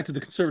To the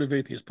Conservative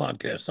Atheist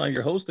Podcast. I'm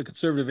your host, the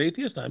Conservative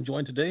Atheist. I'm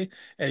joined today,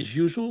 as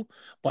usual,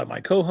 by my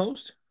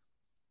co-host.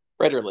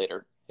 Writer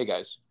later. Hey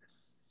guys.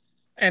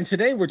 And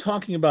today we're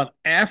talking about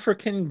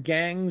African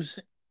gangs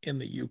in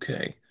the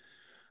UK.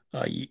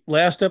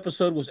 Last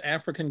episode was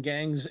African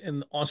gangs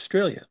in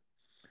Australia,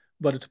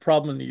 but it's a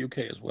problem in the UK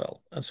as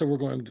well. And so we're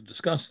going to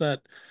discuss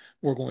that.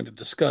 We're going to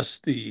discuss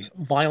the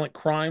violent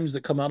crimes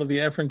that come out of the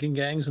African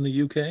gangs in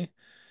the UK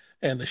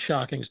and the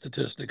shocking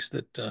statistics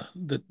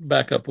that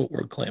back up what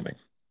we're claiming.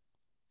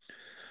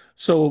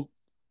 So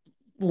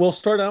we'll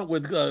start out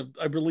with,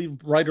 I believe,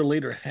 Writer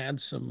Later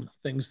had some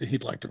things that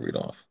he'd like to read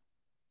off.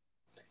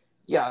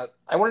 Yeah,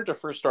 I wanted to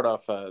first start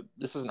off.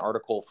 This is an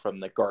article from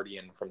The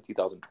Guardian from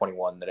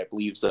 2021 that I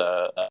believe is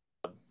a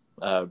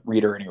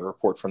reader in a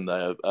report from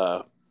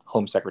the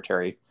Home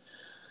Secretary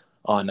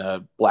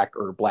on black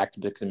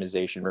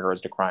victimization in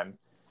regards to crime.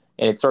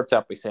 And it starts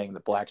out by saying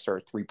that blacks are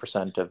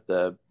 3% of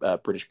the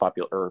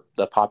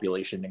the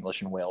population in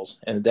English and Wales.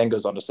 And it then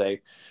goes on to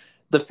say,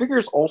 the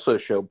figures also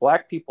show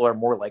black people are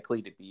more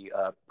likely to be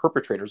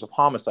perpetrators of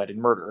homicide and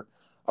murder.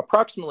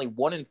 Approximately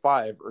 1 in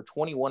 5, or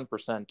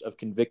 21% of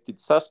convicted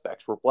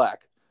suspects were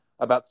black.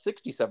 About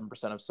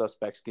 67% of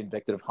suspects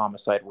convicted of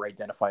homicide were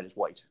identified as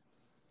white.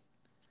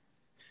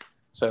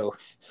 So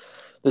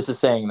this is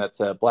saying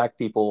that black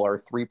people are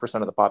 3%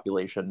 of the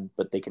population,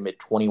 but they commit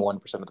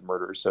 21% of the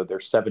murders. So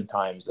they're 7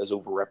 times as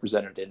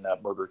overrepresented in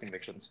murder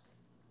convictions.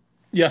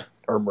 Yeah.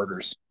 Or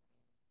murders.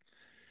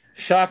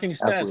 Shocking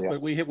stats,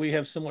 Absolutely. but we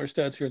have similar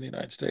stats here in the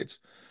United States.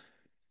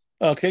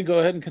 Okay, go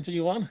ahead and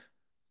continue on.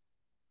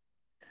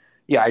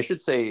 Yeah, I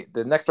should say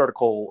the next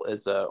article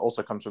is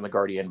also comes from The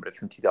Guardian, but it's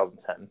from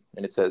 2010.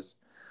 And it says,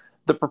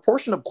 the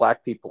proportion of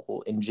black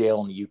people in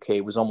jail in the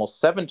UK was almost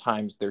 7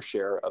 times their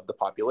share of the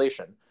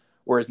population,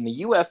 whereas in the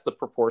US, the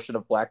proportion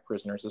of black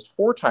prisoners is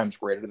 4 times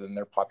greater than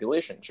their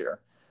population share.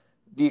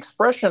 The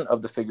expression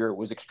of the figure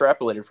was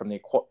extrapolated from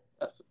the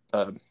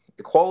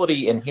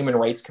Equality and Human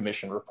Rights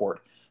Commission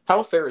report,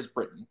 How Fair is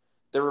Britain?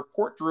 The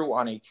report drew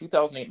on a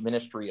 2008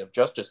 Ministry of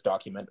Justice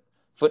document,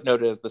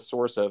 footnoted as the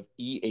source of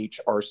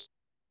EHRC,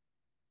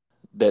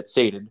 that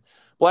stated,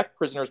 black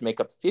prisoners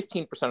make up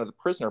 15% of the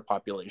prisoner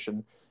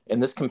population,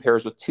 and this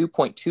compares with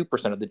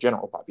 2.2% of the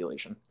general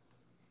population.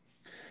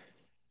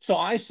 So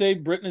I say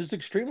Britain is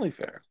extremely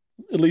fair,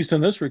 at least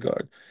in this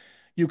regard.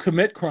 You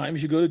commit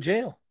crimes, you go to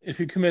jail. If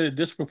you commit a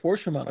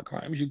disproportionate amount of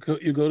crimes, you go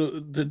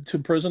to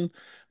prison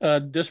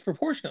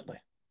disproportionately.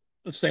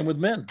 The same with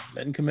men.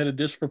 Men commit a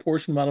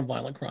disproportionate amount of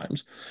violent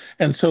crimes,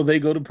 and so they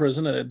go to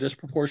prison at a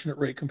disproportionate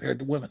rate compared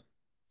to women.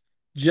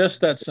 Just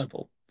that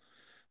simple.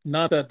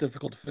 Not that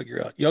difficult to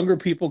figure out. Younger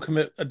people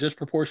commit a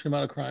disproportionate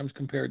amount of crimes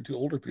compared to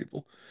older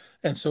people,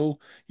 and so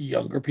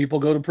younger people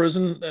go to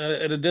prison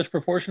at a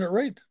disproportionate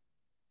rate.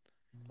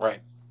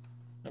 Right.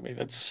 I mean,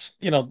 it's,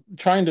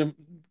 trying to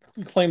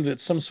claim that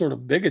it's some sort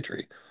of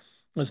bigotry.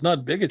 It's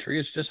not bigotry,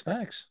 it's just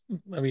facts.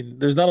 I mean,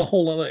 there's not a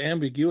whole lot of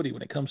ambiguity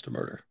when it comes to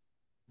murder.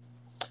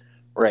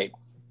 Right.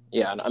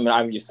 Yeah, I mean,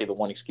 obviously, the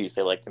one excuse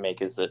they like to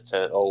make is that,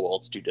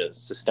 it's due to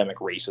systemic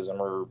racism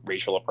or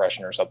racial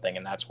oppression or something,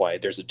 and that's why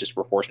there's a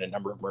disproportionate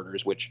number of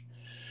murders, which,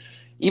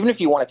 even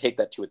if you want to take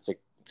that to its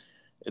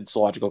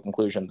logical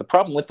conclusion, the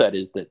problem with that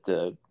is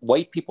that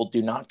white people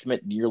do not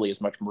commit nearly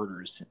as much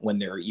murders when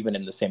they're even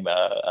in the same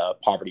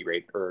poverty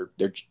rate, or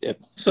they're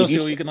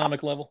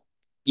socioeconomic level.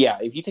 Yeah,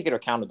 if you take into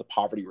account of the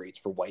poverty rates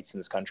for whites in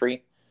this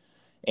country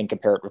and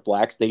compare it with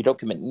blacks, they don't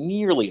commit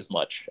nearly as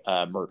much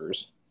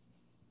murders.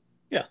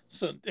 Yeah.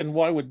 So, and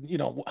why would,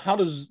 how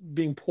does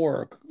being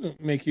poor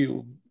make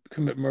you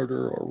commit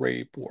murder or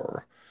rape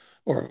or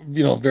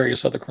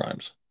various other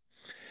crimes?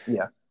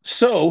 Yeah.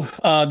 So,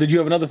 did you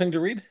have another thing to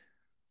read?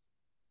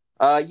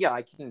 Yeah,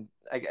 I can.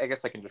 I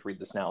guess I can just read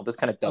this now. This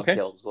kind of Okay.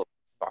 dovetails what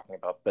we're talking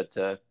about, but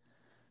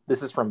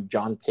this is from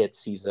John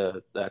Pitts. He's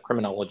a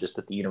criminologist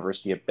at the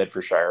University of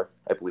Bedfordshire.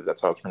 I believe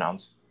that's how it's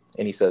pronounced.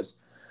 And he says,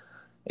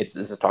 this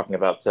is talking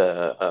about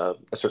a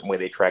certain way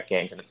they track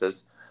gangs, and it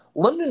says,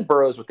 London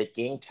boroughs with a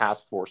gang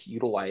task force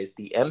utilize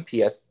the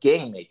MPS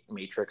gang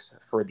matrix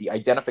for the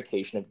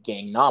identification of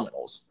gang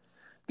nominals.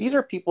 These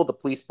are people the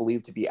police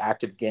believe to be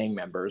active gang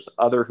members,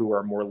 other who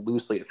are more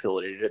loosely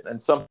affiliated,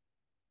 and some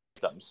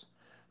victims.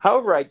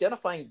 However,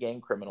 identifying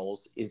gang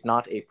criminals is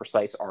not a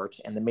precise art,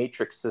 and the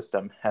matrix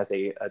system has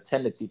a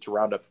tendency to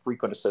round up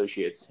frequent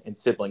associates and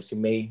siblings who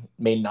may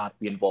not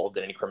be involved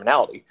in any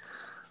criminality.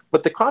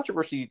 But the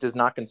controversy does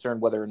not concern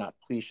whether or not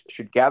police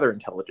should gather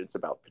intelligence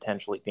about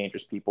potentially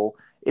dangerous people.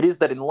 It is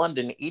that in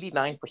London,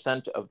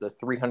 89% of the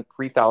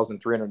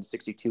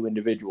 3,362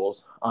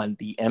 individuals on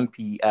the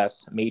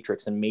MPS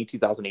matrix in May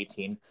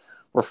 2018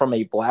 were from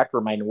a black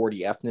or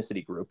minority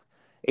ethnicity group.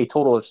 A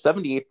total of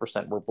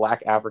 78% were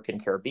black African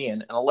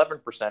Caribbean, and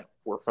 11%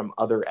 were from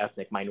other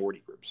ethnic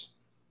minority groups.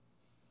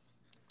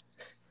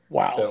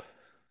 Wow.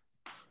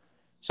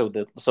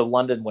 So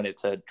London, when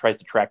it tries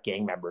to track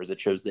gang members,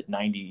 it shows that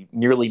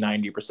nearly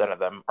 90% of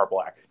them are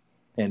black.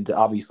 And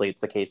obviously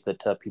it's the case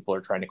that people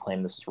are trying to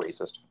claim this is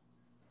racist.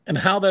 And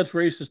how that's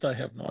racist, I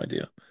have no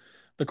idea.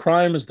 The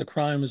crime is the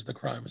crime is the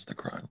crime is the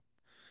crime.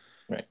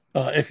 Right.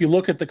 If you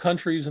look at the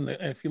countries and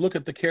if you look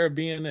at the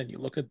Caribbean and you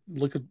look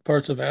at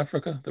parts of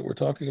Africa that we're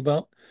talking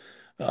about,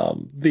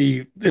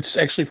 the it's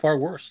actually far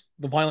worse.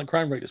 The violent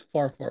crime rate is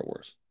far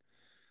worse.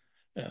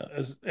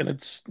 And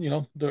it's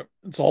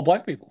it's all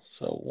black people.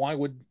 So why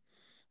would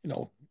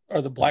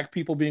are the black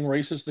people being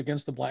racist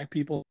against the black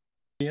people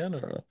in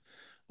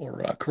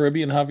or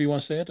Caribbean, however you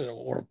want to say it,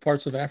 or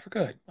parts of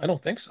Africa? I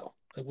don't think so.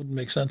 That wouldn't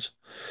make sense.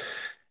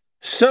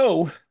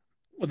 So,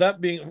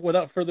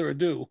 without further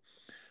ado,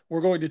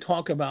 we're going to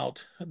talk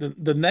about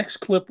the next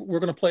clip. We're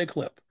going to play a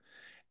clip,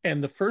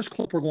 and the first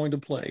clip we're going to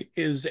play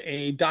is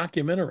a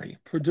documentary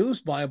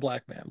produced by a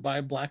black man, by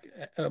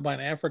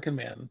an African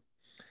man,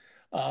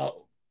 uh,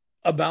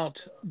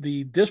 about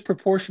the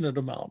disproportionate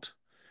amount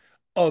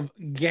of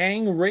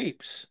gang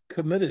rapes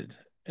committed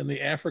in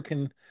the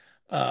African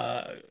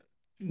uh,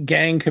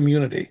 gang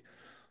community.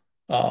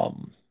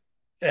 Um,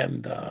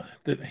 and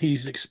that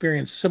he's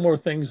experienced similar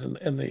things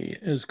in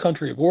his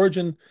country of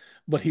origin,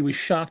 but he was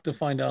shocked to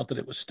find out that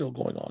it was still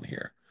going on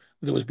here,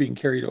 that it was being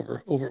carried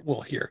over well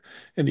here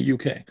in the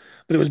UK, that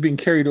it was being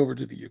carried over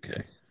to the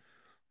UK.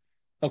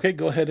 Okay,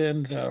 go ahead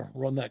and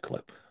run that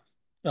clip.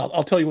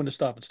 I'll tell you when to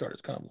stop and start.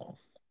 It's kind of long.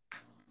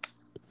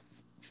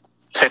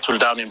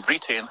 Settled down in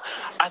Britain,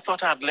 I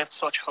thought I'd left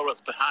such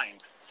horrors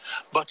behind.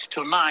 But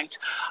tonight,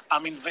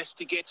 I'm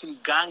investigating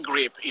gang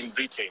rape in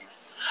Britain.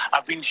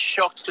 I've been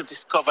shocked to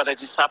discover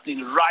that it's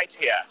happening right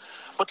here.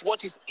 But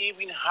what is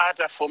even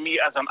harder for me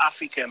as an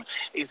African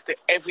is the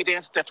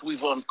evidence that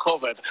we've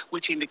uncovered,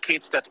 which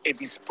indicates that a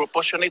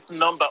disproportionate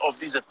number of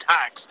these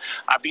attacks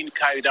are being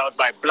carried out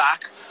by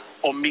black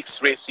or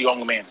mixed race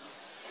young men.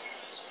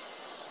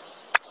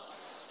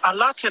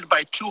 Alerted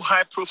by two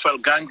high-profile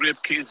gang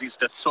rape cases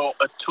that saw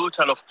a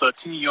total of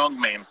 13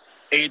 young men,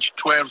 aged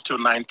 12 to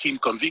 19,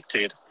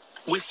 convicted,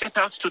 we set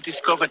out to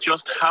discover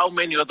just how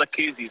many other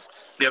cases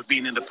there have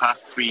been in the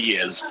past 3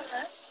 years.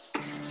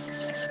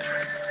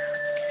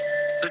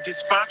 The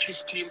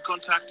dispatches team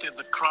contacted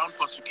the Crown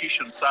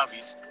Prosecution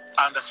Service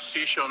and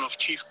Association of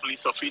Chief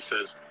Police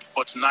Officers,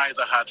 but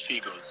neither had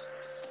figures.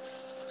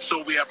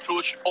 So we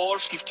approached all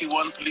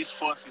 51 police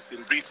forces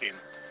in Britain.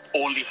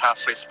 Only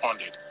half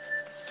responded.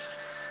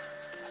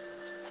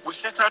 We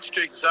set out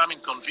to examine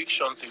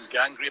convictions in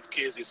gang rape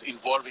cases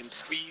involving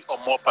 3 or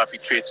more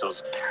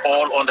perpetrators,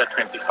 all under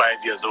 25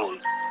 years old.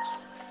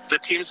 The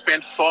team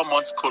spent 4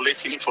 months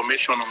collating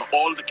information on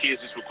all the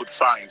cases we could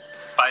find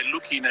by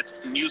looking at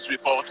news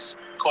reports,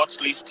 court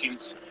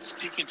listings,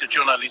 speaking to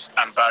journalists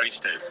and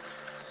barristers.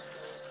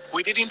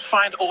 We didn't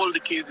find all the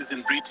cases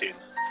in Britain.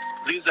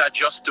 These are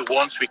just the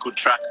ones we could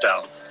track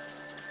down.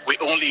 We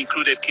only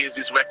included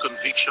cases where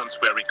convictions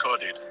were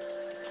recorded.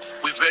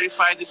 We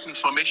verified this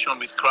information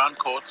with Crown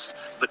Courts,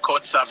 the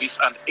Court Service,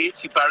 and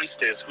 80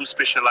 barristers who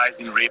specialize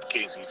in rape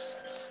cases.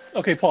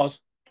 Okay,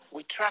 pause.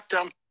 We tracked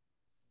down.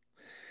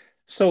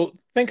 So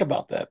think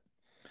about that.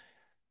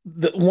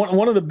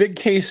 One of the big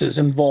cases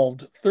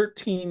involved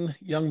 13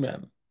 young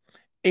men,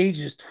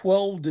 ages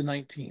 12 to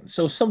 19.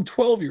 So some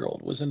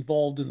 12-year-old was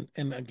involved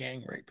in a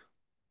gang rape.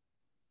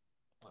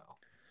 Wow.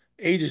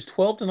 Ages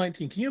 12 to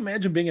 19. Can you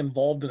imagine being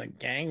involved in a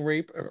gang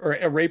rape or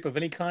a rape of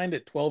any kind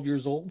at 12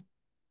 years old?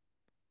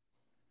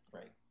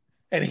 Right.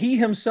 And he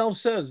himself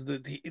says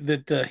that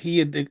he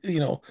had,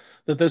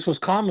 that this was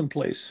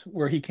commonplace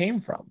where he came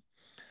from,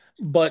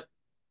 but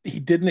he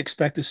didn't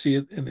expect to see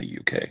it in the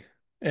UK,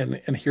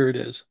 and here it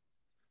is.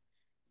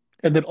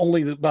 And that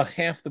only about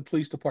half the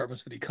police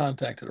departments that he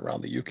contacted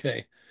around the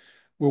UK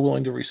were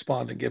willing to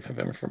respond and give him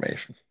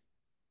information.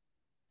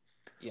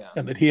 Yeah.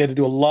 And that he had to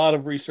do a lot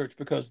of research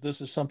because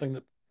this is something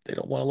that they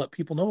don't want to let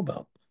people know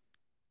about.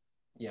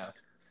 Yeah.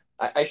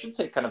 I should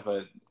say, kind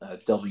of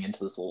delving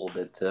into this a little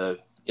bit,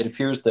 it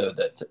appears though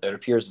that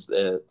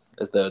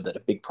as though that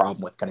a big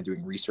problem with kind of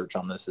doing research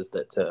on this is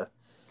that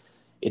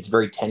it's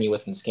very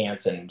tenuous and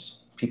scant, and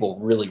people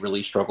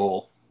really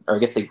struggle, or I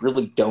guess they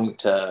really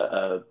don't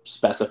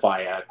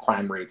specify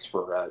crime rates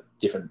for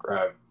different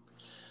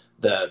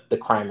the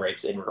crime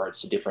rates in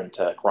regards to different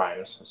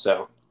crimes.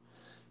 So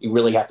you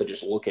really have to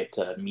just look at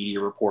media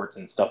reports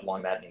and stuff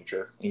along that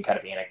nature, and kind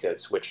of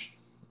anecdotes, which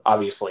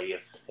obviously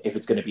if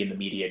it's going to be in the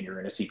media and you're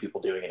going to see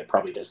people doing it, it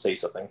probably does say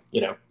something,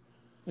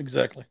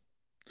 Exactly.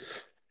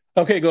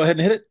 Okay, go ahead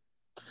and hit it.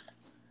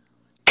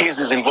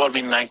 Cases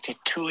involving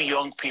 92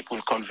 young people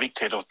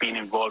convicted of being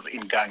involved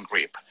in gang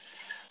rape.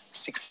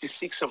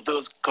 66 of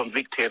those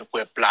convicted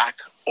were black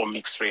or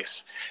mixed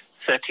race.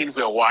 13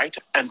 were white,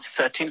 and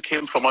 13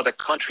 came from other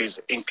countries,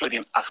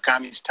 including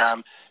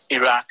Afghanistan,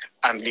 Iraq,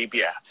 and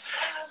Libya.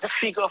 The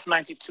figure of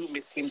 92 may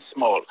seem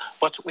small,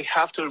 but we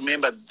have to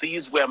remember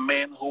these were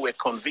men who were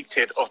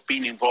convicted of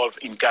being involved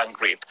in gang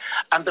rape.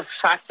 And the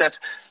fact that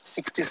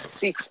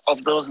 66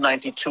 of those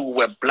 92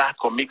 were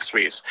black or mixed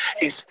race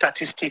is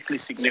statistically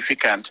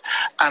significant,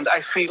 and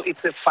I feel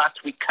it's a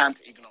fact we can't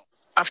ignore.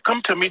 I've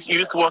come to meet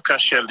youth worker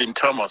Sheldon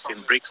Thomas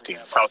in Brixton,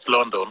 South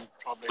London,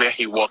 where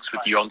he works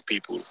with young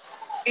people.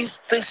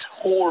 Is this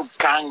whole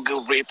gang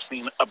rape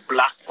thing a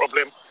black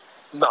problem?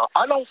 No,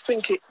 I don't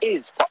think it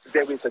is, but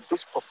there is a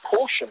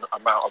disproportionate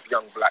amount of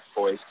young black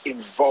boys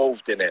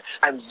involved in it.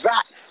 And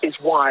that is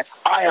why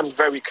I am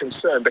very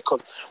concerned,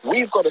 because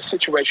we've got a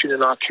situation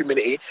in our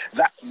community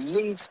that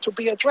needs to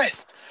be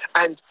addressed.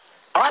 And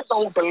I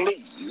don't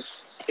believe,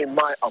 in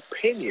my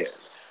opinion,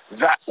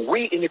 that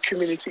we in the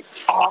community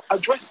are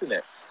addressing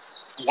it.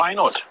 Why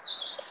not?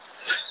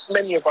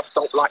 Many of us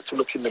don't like to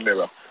look in the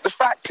mirror. The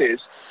fact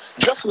is,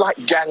 just like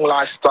gang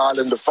lifestyle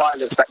and the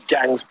violence that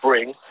gangs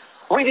bring,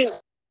 we didn't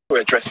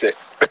address it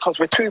because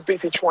we're too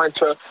busy trying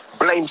to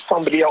blame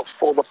somebody else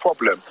for the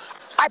problem.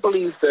 I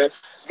believe that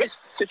this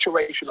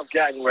situation of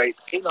gang rape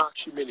in our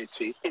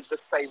community is the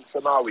same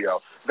scenario,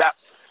 that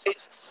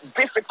it's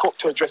difficult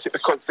to address it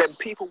because then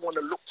people want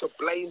to look to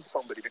blame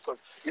somebody,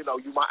 because, you know,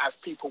 you might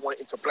have people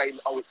wanting to blame,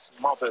 oh, it's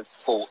mother's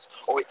fault,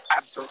 or it's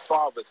absent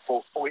father's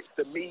fault, or it's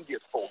the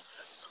media's fault.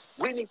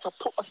 We need to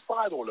put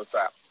aside all of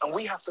that, and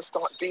we have to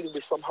start dealing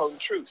with some home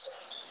truths.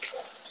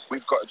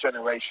 We've got a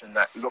generation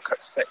that look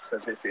at sex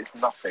as if it's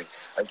nothing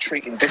and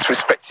treating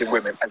disrespecting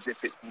women as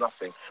if it's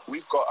nothing.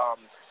 We've got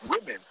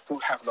women who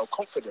have no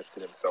confidence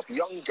in themselves,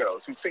 young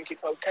girls who think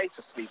it's okay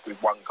to sleep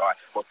with one guy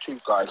or two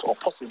guys, or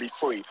possibly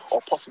three, or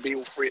possibly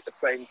all three at the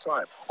same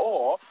time,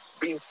 or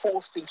being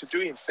forced into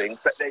doing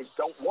things that they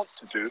don't want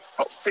to do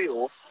but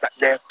feel that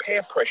their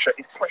peer pressure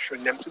is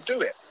pressuring them to do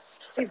it.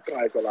 These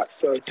guys are like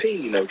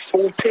 13 and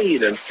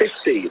 14 and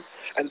 15,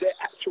 and their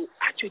actual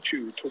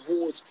attitude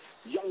towards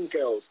young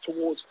girls,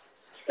 towards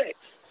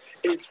sex,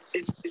 is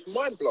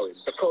mind-blowing,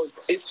 because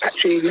it's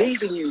actually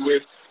leaving you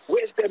with,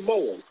 where's their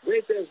morals,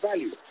 where's their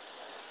values?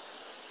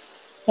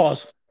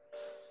 Pause.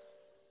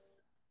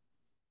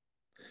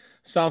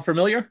 Sound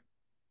familiar?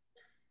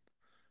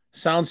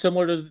 Sound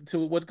similar to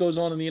what goes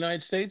on in the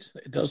United States?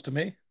 It does to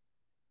me.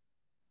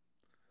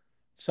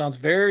 Sounds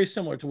very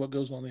similar to what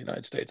goes on in the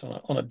United States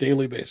on a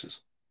daily basis.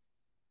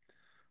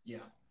 Yeah.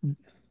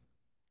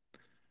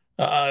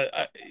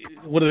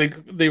 What do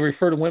they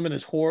refer to women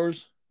as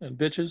whores and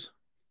bitches?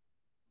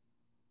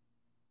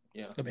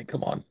 Yeah. I mean,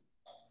 come on.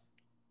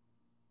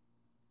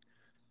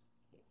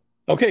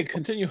 Okay,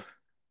 continue.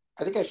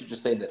 I think I should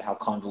just say that how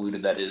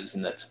convoluted that is,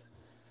 and that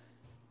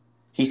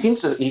he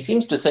seems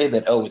to say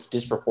that, oh, it's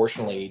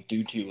disproportionately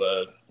due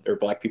to or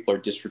black people are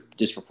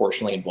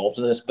disproportionately involved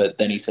in this, but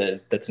then he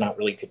says that's not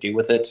really to do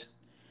with it.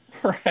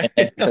 Right.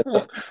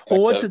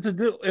 Well, what's it to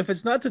do? If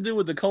it's not to do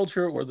with the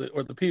culture or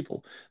the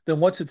people, then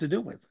what's it to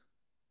do with?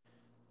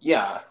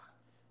 Yeah.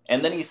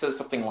 And then he says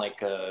something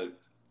like, oh,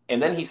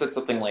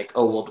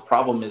 well, the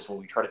problem is when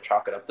we try to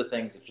chalk it up to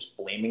things, it's just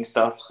blaming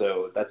stuff.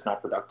 So that's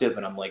not productive.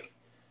 And I'm like,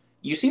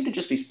 you seem to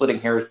just be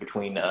splitting hairs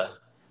between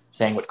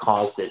saying what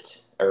caused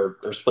it, or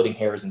splitting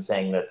hairs and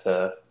saying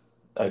that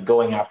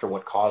going after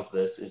what caused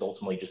this is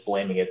ultimately just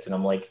blaming it. And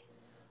I'm like,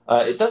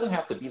 it doesn't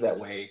have to be that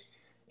way.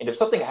 And if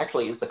something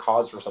actually is the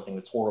cause for something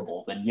that's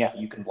horrible, then yeah,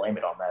 you can blame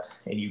it on that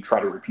and you try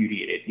to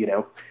repudiate it, you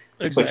know?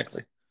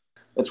 Exactly.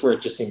 But that's where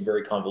it just seemed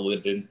very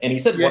convoluted. And he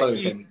said one other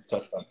thing he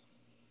touched on.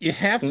 You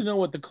have to know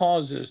what the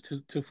cause is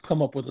to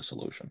come up with a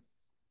solution.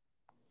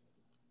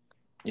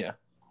 Yeah.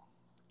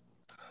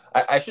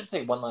 I should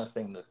say one last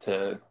thing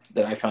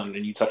that I found,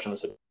 and you touched on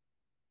this.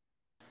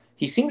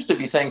 He seems to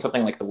be saying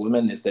something like the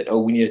women is that, oh,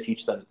 we need to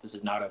teach them that this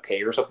is not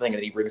okay or something. And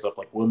then he brings up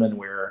like women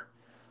where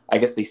I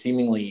guess they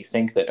seemingly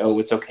think that, oh,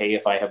 it's okay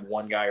if I have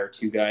one guy or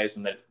two guys,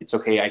 and that it's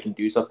okay I can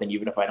do something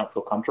even if I don't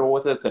feel comfortable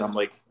with it. And I'm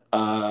like,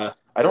 I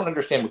don't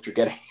understand what you're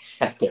getting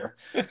at there.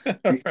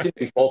 You're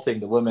simply faulting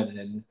the women.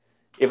 And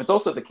if it's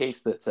also the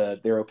case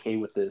that they're okay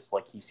with this,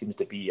 like he seems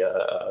to be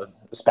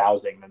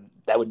espousing, then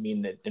that would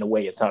mean that in a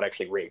way it's not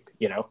actually rape,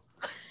 you know?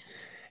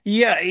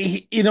 Yeah,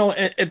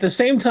 at the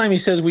same time he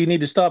says we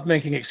need to stop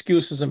making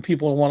excuses and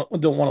people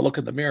don't want to look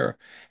in the mirror.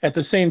 At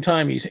the same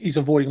time, he's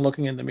avoiding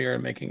looking in the mirror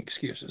and making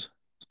excuses.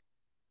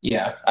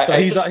 Yeah, so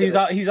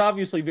he's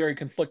obviously very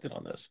conflicted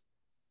on this.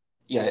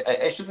 Yeah,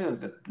 I should say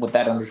that what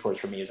that underscores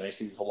for me is, and I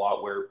see this a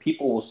lot, where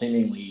people will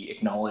seemingly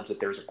acknowledge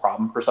that there's a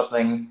problem for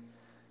something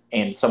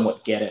and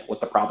somewhat get at what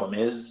the problem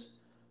is,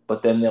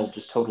 but then they'll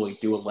just totally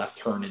do a left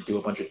turn and do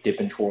a bunch of dip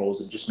and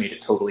twirls and just made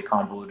it totally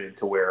convoluted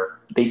to where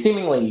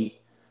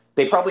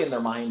they probably in their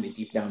mind, they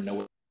deep down know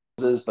what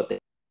it is, but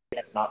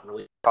that's not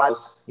really the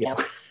cause, you know?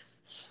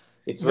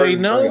 They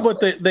know, but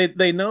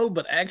they know,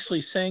 but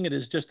actually saying it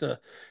is just a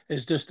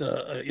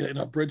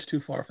bridge too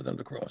far for them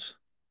to cross.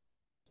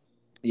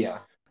 Yeah.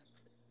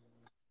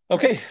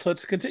 Okay,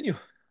 let's continue.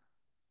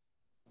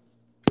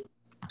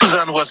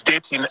 Susan was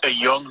dating a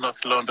young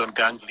North London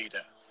gang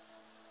leader.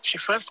 She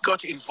first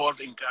got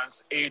involved in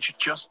gangs aged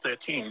just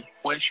 13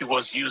 when she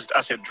was used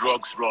as a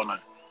drugs runner.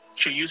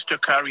 She used to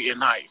carry a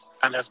knife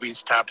and has been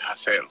stabbed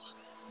herself.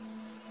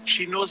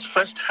 She knows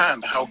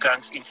firsthand how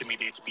gangs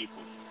intimidate people.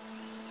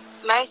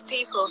 Most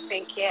people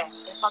think, yeah,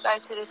 if I go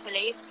to the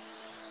police,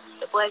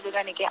 the boys are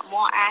going to get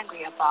more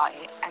angry about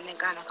it and they're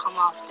going to come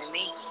after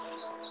me.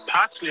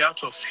 Partly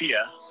out of fear,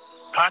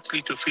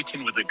 partly to fit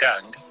in with the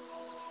gang,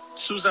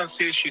 Susan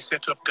says she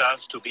set up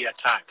girls to be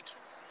attacked.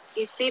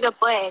 You see the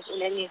boys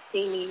and then you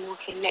see me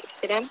walking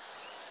next to them.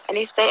 And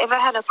if they ever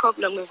had a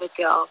problem with a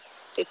girl,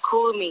 they'd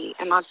call me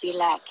and I'd be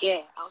like,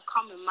 yeah, I'll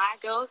come with my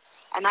girls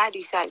and I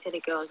do something to the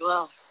girl as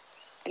well.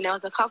 And there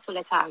was a couple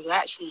of times we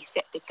actually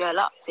set the girl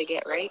up to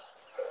get raped.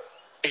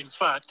 In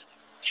fact,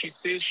 she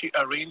says she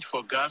arranged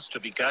for girls to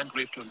be gang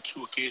raped on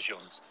 2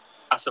 occasions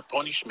as a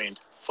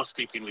punishment for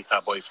sleeping with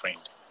her boyfriend.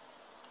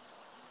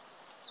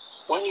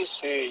 When you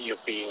say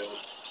you've been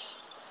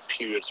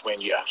periods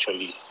when you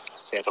actually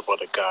set up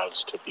other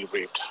girls to be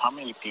raped, how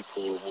many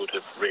people would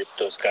have raped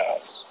those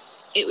girls?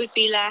 It would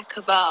be like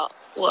about,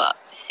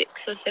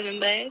 6 or 7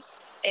 boys,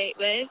 8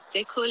 boys.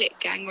 They call it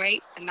gang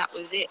rape, and that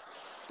was it.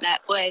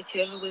 Like, boys,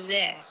 whoever was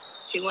there,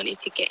 who wanted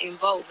to get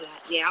involved,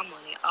 like, yeah, I'm on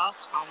it, I'll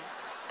come,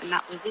 and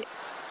that was it.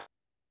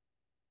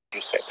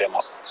 You set them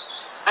up?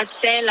 I'd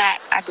say,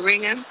 like, I'd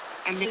ring them,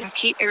 and then I'd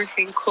keep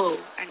everything cool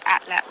and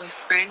act like we're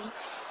friends,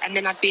 and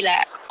then I'd be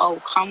like,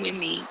 oh, come with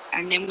me,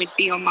 and then we'd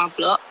be on my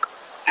block,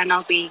 and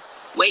I'll be,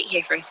 wait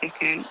here for a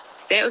second.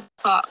 Say it was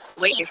the park,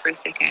 wait here for a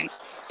second.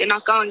 Then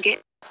I'll go and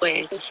get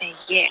boys and say,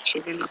 yeah,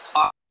 she's in the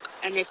park,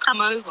 and they'd come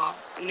over,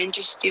 and then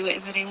just do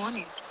whatever they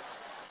wanted.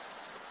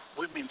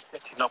 Women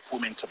setting up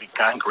women to be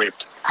gang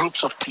raped,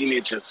 groups of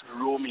teenagers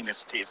roaming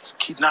estates,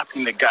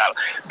 kidnapping a girl,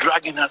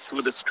 dragging her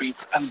through the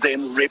streets, and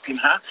then raping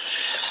her.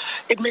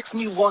 It makes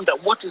me wonder,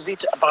 what is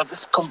it about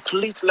this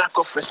complete lack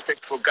of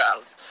respect for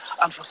girls?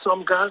 And for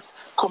some girls,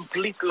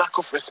 complete lack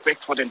of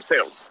respect for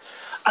themselves.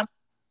 And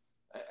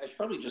I should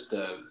probably just,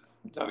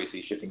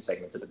 obviously shifting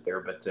segments a bit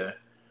there, but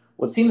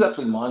what seems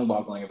absolutely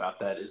mind-boggling about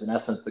that is, in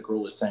essence, the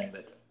girl is saying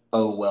that,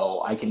 oh,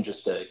 well, I can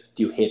just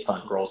do hits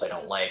on girls I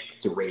don't like,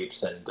 do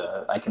rapes, and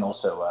I can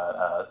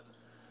also,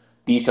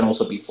 these can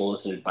also be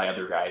solicited by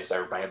other guys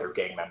or by other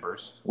gang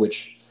members,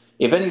 which,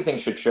 if anything,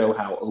 should show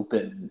how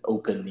open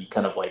the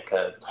kind of like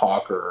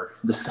talk or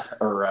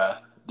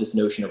this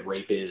notion of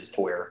rape is,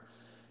 to where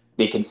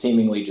they can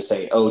seemingly just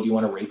say, oh, do you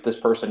want to rape this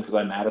person because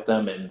I'm mad at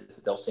them, and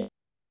they'll seem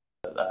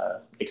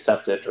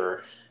accept it,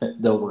 or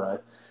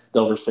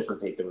they'll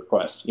reciprocate the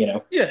request, you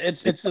know? Yeah,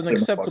 it's an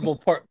acceptable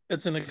part.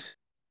 It's an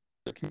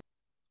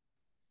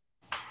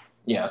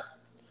Yeah,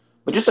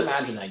 but just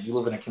imagine that you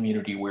live in a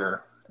community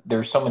where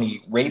there's so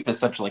many, rape is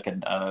such like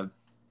an I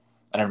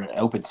don't know, an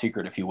open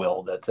secret, if you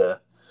will, that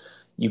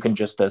you can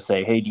just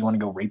say, hey, do you want to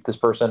go rape this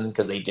person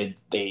because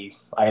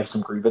I have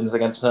some grievance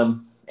against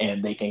them,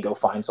 and they can go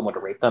find someone to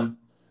rape them.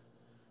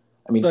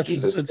 I mean,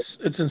 Jesus.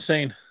 It's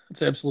insane.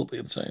 It's absolutely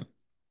insane.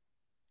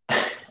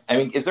 I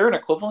mean, is there an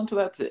equivalent to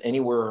that to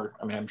anywhere?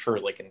 I mean, I'm sure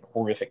like in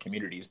horrific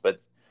communities, but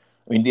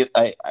I mean,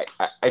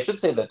 I should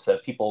say that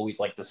people always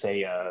like to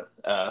say,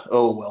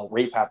 oh, well,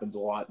 rape happens a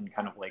lot in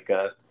kind of like,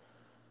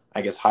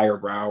 I guess, higher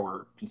brow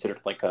or considered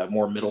like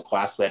more middle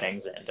class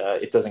settings, and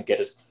it doesn't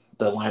get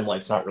the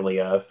limelight's not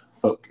really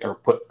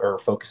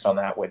focused on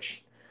that,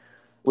 which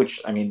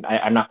I mean,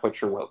 I'm not quite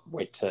sure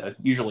what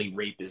usually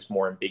rape is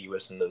more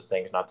ambiguous in those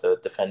things, not to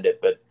defend it,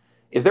 but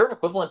is there an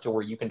equivalent to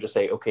where you can just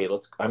say, okay,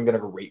 I'm going to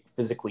go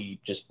physically,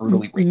 just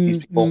brutally rape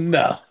these people?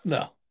 No.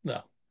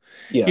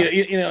 Yeah.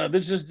 You know,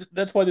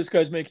 that's why this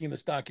guy's making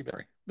this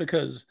documentary,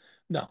 because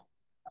no.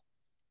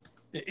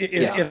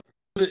 If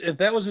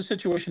that was a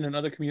situation in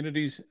other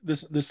communities,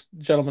 this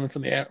gentleman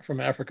from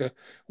Africa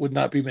would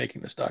not be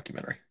making this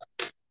documentary.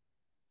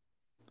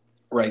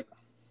 Right.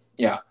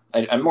 Yeah.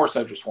 I more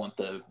so just want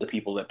the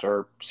people that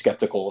are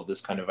skeptical of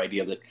this kind of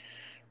idea that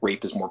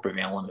rape is more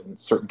prevalent in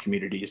certain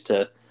communities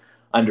to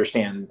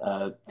understand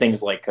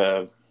things like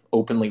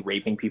openly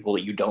raping people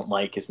that you don't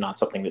like is not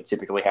something that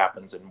typically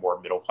happens in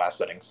more middle class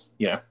settings.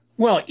 You know.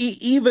 Well,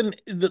 even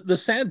the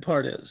sad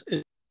part is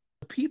a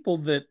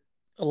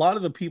lot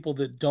of the people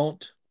that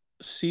don't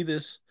see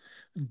this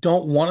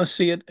don't want to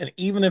see it, and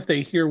even if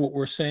they hear what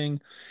we're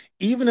saying,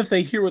 even if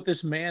they hear what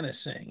this man is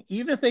saying,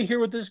 even if they hear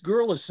what this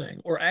girl is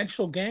saying, or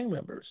actual gang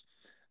members,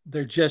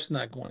 they're just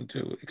not going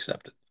to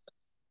accept it.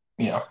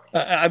 Yeah.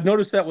 I've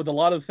noticed that with a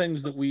lot of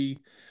things that we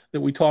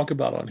talk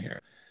about on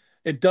here.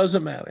 It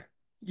doesn't matter.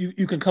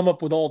 You can come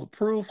up with all the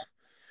proof.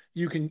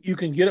 You can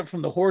get it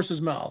from the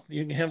horse's mouth.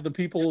 You can have the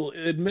people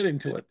admitting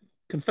to it,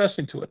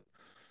 confessing to it.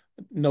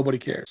 Nobody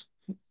cares.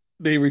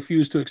 They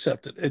refuse to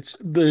accept it. It's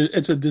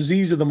a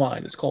disease of the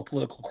mind. It's called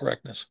political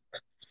correctness.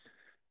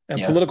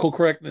 And political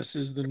correctness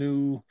is the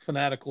new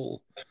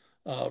fanatical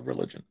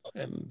religion.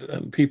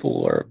 And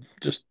people are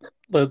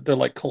they're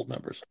like cult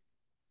members.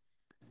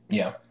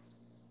 Yeah.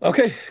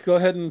 Okay, go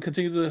ahead and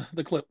continue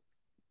the clip.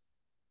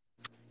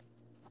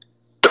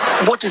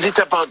 What is it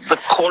about the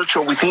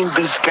culture within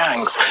these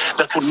gangs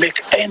that would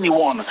make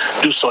anyone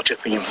do such a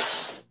thing?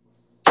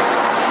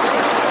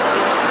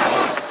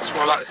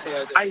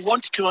 I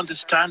want to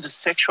understand the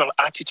sexual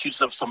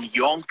attitudes of some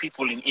young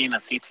people in inner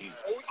cities.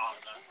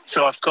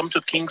 So I've come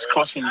to King's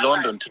Cross in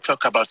London to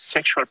talk about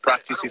sexual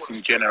practices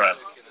in general.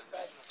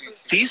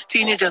 These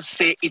teenagers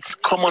say it's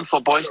common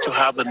for boys to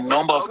have a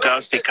number of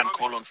girls they can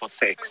call on for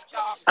sex,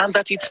 and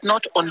that it's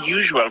not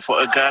unusual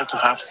for a girl to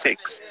have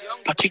sex,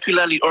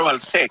 particularly oral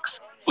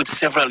sex, with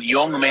several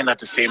young men at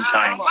the same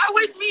time.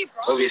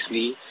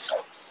 Obviously,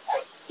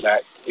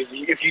 like,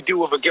 if you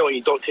deal with a girl and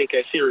you don't take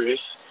her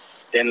serious,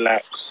 then,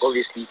 like,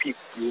 obviously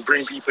you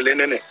bring people in,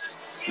 innit?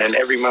 then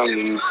every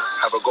man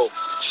have a go.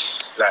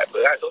 Like,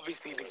 but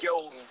obviously the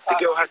girl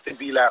has to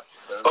be like,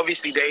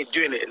 obviously they ain't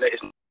doing it like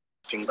it's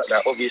things like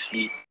that.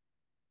 Obviously,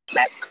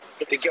 like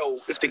if the girl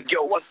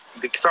wants,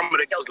 some of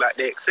the girls like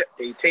they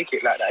take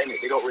it like that, innit?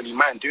 They don't really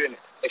mind doing it.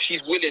 If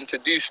she's willing to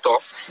do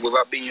stuff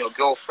without being your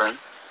girlfriend,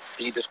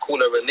 you just call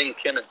her a link,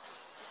 innit?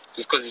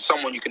 Just because it's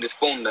someone you can just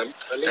phone them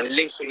and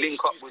link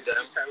up with them,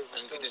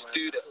 and you can just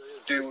do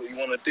what you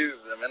want to do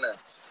with them, innit?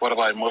 What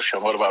about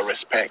emotion? What about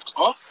respect?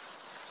 Huh?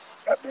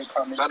 We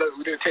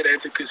don't take that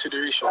into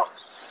consideration.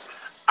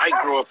 I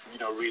grew up,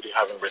 really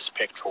having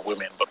respect for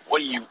women. But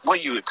what you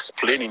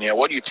explaining here,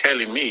 what you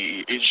telling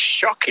me is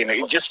shocking.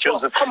 It just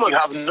shows that you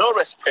have no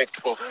respect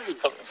for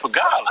girls.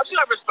 I do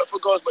have respect for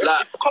girls, but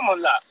come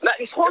on,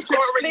 it's hard to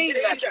explain.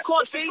 You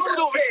can't say that.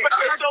 Don't respect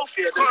yourself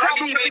here.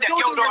 Exactly. If you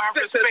don't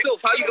respect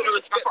herself, how are you going to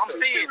respect her?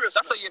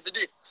 That's what you have to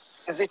do.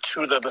 Is it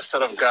true that the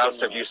set of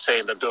girls that you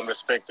say that don't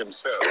respect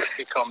themselves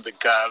become the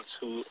girls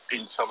who,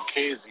 in some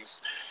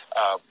cases,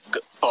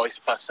 boys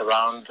pass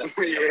around?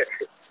 Yeah,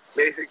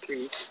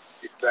 basically.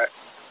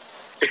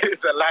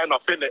 It's a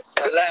lineup, innit?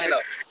 A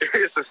lineup.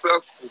 It's a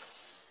circle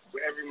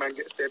where every man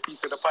gets their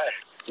piece of the pie.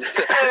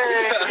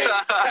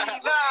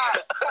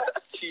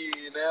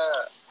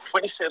 China.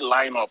 When you say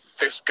lineup,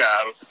 this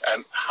girl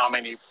and how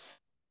many?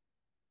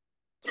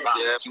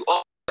 Yeah, you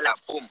all like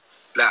boom.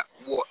 Like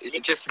what? Is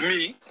it just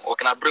me, or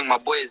can I bring my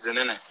boys in,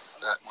 innit?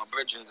 Like my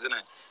brethren,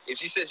 innit? If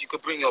she says you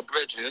could bring your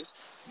brethren,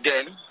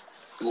 then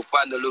you will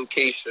find a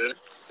location,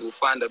 you will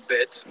find a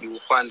bed, you will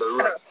find a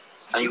room.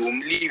 And you will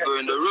leave her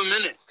in the room,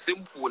 innit?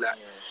 Simple, like.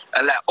 Yeah.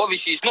 And, like,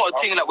 obviously, it's not a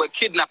thing like we're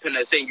kidnapping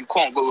her saying you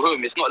can't go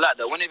home. It's not like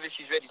that. Whenever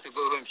she's ready to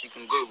go home, she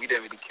can go. We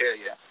don't really care,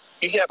 yeah.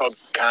 You hear about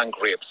gang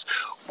rapes.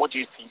 What do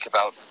you think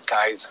about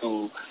guys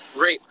who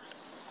rape?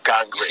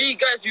 Gang rape. See,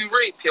 guys who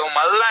rape here on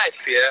my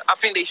life, yeah, I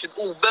think they should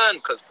all burn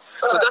because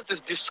that's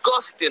just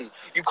disgusting.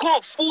 You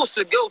can't force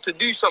a girl to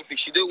do something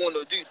she don't want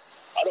to do.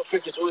 I don't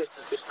think it's always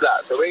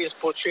like the way it's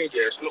portrayed,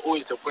 yeah, it's not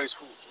always the boys'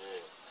 fault.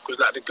 Because,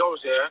 like, the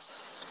girls, yeah,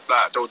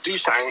 like they'll do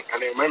something,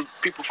 and then when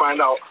people find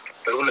out,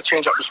 they want to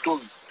change up the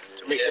story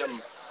to make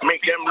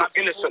them look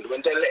innocent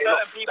when they're letting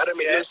off. That don't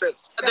make no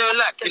sense. I don't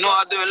like, I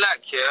don't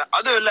like, yeah.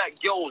 I don't like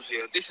girls,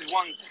 yeah. This is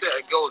one set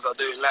of girls I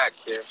don't like,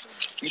 yeah.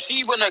 You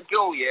see, when a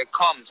girl, yeah,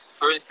 comes,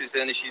 for instance,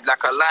 and she's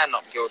like a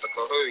lineup girl, like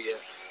a hoe, yeah,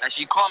 and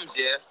she comes,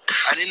 yeah,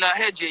 and in her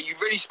head, yeah, you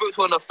really spoke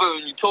to her on the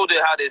phone. You told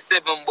her how there's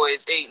 7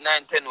 boys, 8,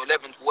 9, 10, or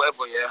 11,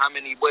 whatever, yeah, how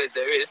many boys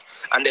there is,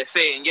 and they're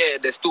saying, yeah,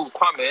 they're still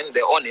coming,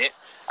 they're on it.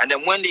 And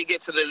then when they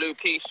get to the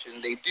location,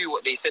 they do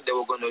what they said they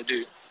were going to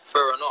do.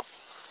 Fair enough.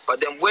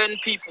 But then when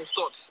people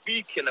start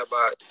speaking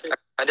about it,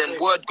 and then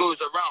word goes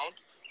around,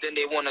 then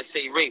they want to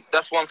say rape.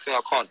 That's one thing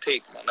I can't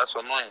take, man. That's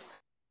annoying.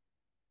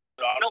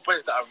 I know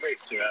boys that are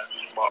raped, yeah,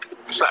 but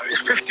it's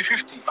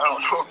 50-50. I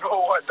don't know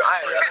what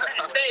that's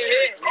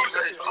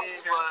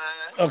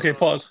Okay,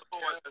 pause.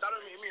 That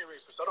don't make me a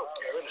racist. I don't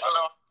care. I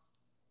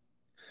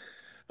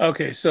know.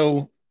 Okay,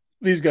 so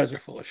these guys are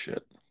full of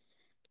shit.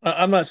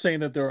 I'm not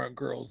saying that there aren't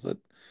girls that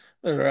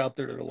are out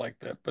there that are like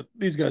that, but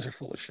these guys are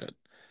full of shit.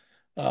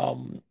 They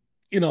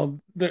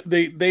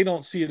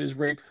don't see it as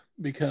rape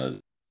because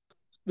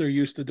they're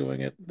used to doing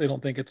it. They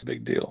don't think it's a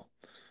big deal.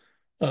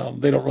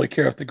 They don't really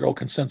care if the girl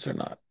consents or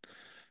not.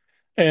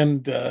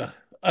 And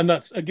I'm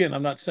not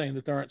saying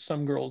that there aren't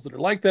some girls that are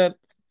like that.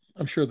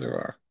 I'm sure there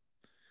are,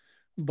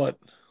 but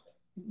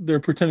they're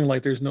pretending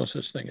like there's no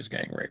such thing as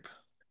gang rape,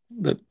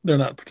 that they're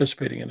not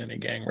participating in any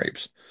gang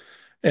rapes.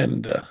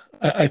 And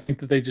I think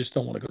that they just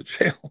don't want to go to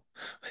jail.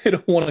 They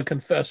don't want to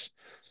confess.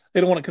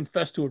 They don't want to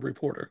confess to a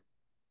reporter.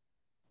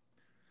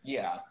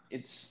 Yeah,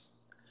 it's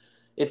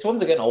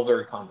once again all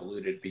very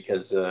convoluted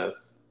because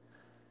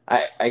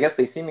I guess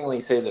they seemingly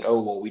say that,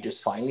 oh, well, we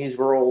just find these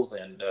girls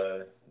and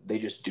they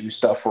just do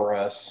stuff for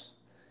us.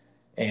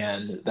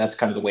 And that's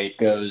kind of the way it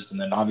goes.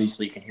 And then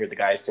obviously you can hear the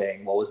guy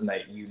saying, well, isn't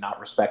that you not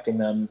respecting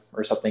them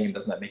or something? And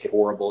doesn't that make it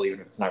horrible, even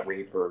if it's not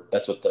rape? Or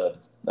that's what the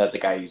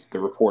guy, the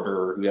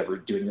reporter or whoever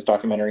doing this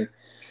documentary.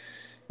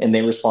 And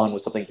they respond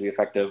with something to the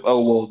effect of,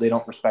 oh, well, they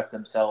don't respect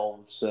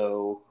themselves,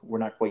 so we're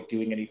not quite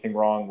doing anything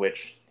wrong,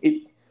 which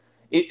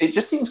it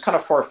just seems kind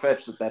of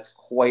far-fetched that that's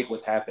quite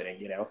what's happening,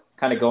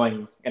 kind of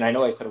going. And I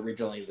know I said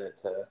originally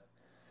that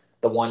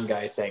the one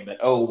guy saying that,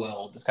 oh,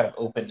 well, this kind of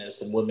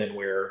openness in women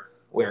where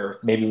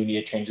maybe we need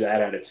to change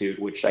that attitude,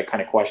 which I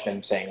kind of question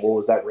him saying, well,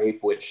 is that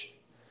rape? Which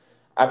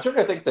I'm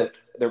starting to think that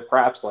they're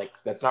perhaps like,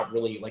 that's not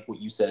really like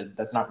what you said.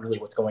 That's not really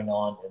what's going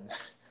on. And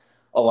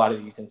a lot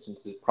of these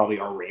instances probably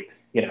are rape,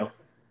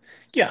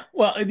 Yeah.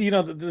 Well,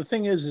 the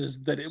thing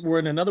is that we're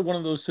in another one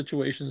of those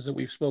situations that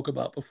we've spoke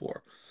about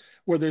before,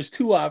 where there's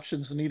two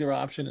options and neither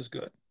option is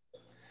good.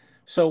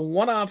 So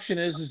one option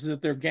is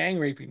that they're gang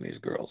raping these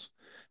girls,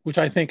 which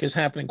I think is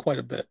happening quite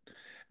a bit.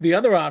 The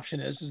other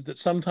option is that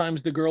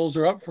sometimes the girls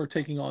are up for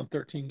taking on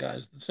 13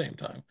 guys at the same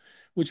time,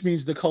 which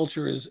means the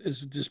culture is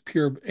just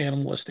pure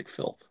animalistic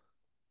filth.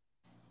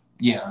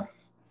 Yeah.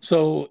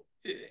 So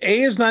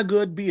A is not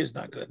good, B is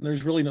not good, and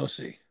there's really no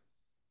C.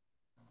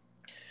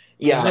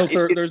 Yeah.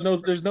 There's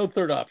no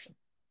third option.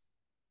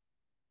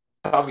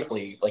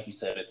 obviously, like you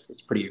said, it's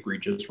pretty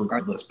egregious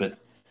regardless. But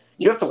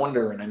you have to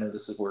wonder, and I know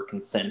this is where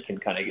consent can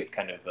kind of get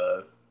kind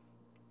of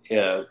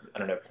I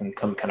don't know, can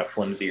become kind of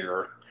flimsy,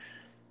 or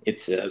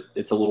it's a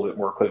little bit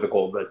more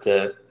equivocal. But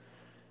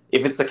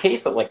if it's the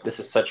case that like this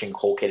is such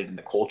inculcated in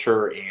the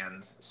culture,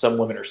 and some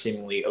women are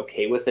seemingly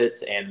okay with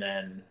it, and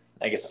then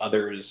I guess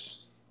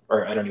others,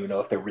 or I don't even know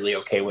if they're really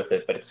okay with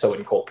it, but it's so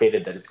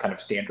inculcated that it's kind of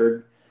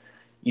standard.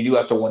 You do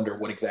have to wonder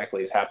what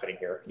exactly is happening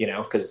here,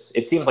 because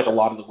it seems like a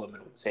lot of the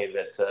women would say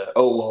that,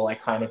 oh, well, I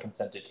kind of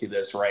consented to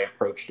this, or I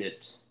approached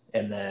it,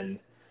 and then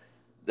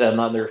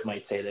others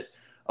might say that,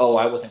 oh,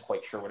 I wasn't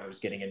quite sure what I was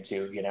getting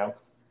into.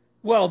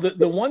 Well,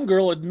 the one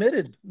girl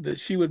admitted that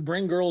she would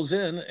bring girls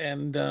in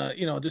and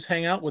just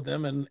hang out with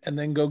them and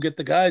then go get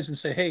the guys and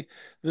say, "Hey,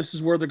 this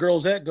is where the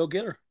girl's at. Go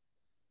get her."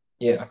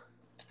 Yeah,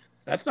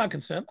 That's not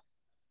consent.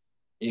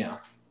 yeah,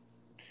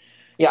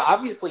 yeah.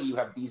 Obviously, you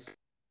have these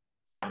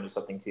kind of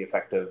something to the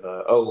effect of,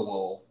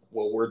 oh,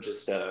 well, we're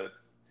just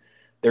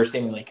they're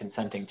seemingly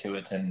consenting to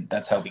it, and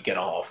that's how we get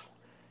off.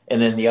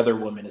 And then the other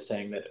woman is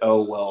saying that,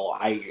 oh, well,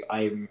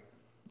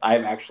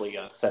 I've actually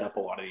set up a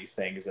lot of these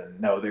things, and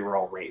no, they were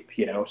all rape.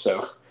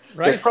 So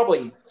there's Right.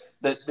 probably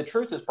the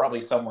truth is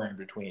probably somewhere in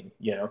between.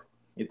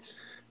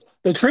 It's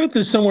The truth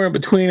is somewhere in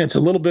between. It's a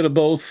little bit of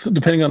both,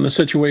 depending on the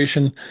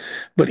situation.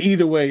 But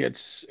either way,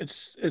 it's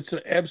an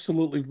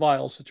absolutely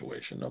vile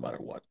situation, no matter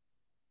what.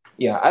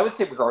 yeah, I would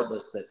say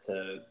regardless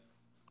that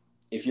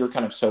if you're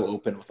kind of so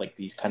open with like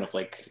these kind of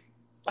like,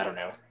 I don't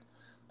know,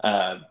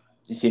 uh,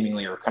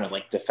 seemingly or kind of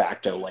like de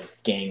facto like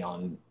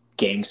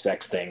gang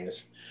sex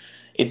things,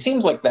 it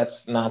seems like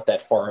that's not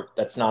that far.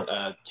 That's not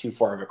too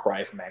far of a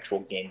cry from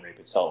actual gang rape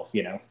itself.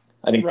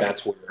 I think Right.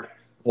 that's where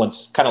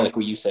once, kind of like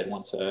what you said,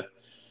 once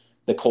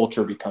the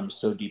culture becomes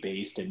so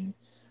debased and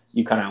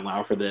you kind of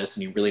allow for this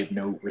and you really have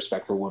no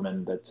respect for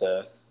women,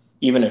 that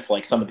even if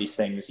like some of these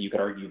things you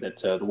could argue that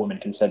the woman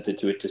consented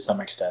to it to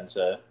some extent,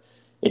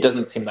 it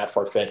doesn't seem that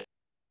far-fetched.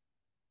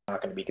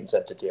 Not going to be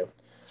consented to.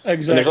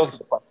 And there's Exactly. also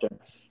the question.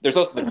 There's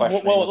also the Well,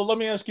 question. I know let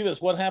me ask you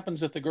this: what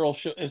happens if the girl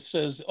it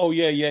says, "Oh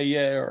yeah, yeah,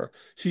 yeah," or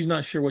she's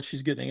not sure what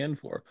she's getting in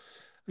for,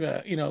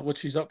 what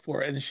she's up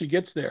for, and she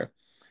gets there,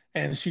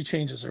 and she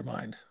changes her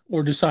mind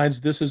or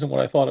decides this isn't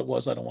what I thought it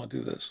was. I don't want to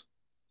do this.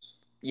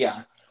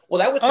 Yeah. Well,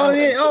 that was kind Oh of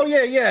what I yeah, was oh getting.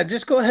 yeah, yeah.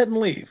 Just go ahead and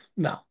leave.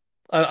 No,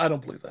 I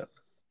don't believe that.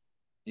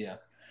 Yeah.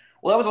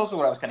 Well, that was also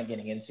what I was kind of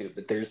getting into.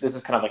 But this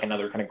is kind of like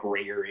another kind of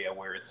gray area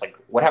where it's like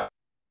what happens.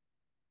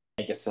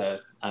 I guess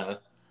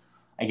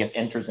I guess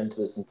enters into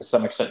this and to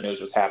some extent knows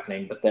what's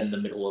happening, but then in the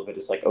middle of it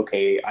is like,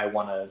 okay, I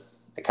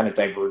kind of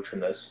diverge from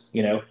this.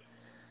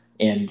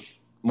 And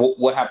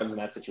what happens in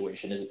that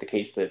situation? Is it the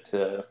case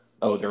that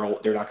oh, they're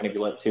not going to be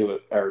led to,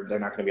 or they're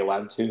not going to be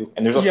allowed to?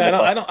 And there's also Yeah, the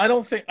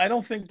question. I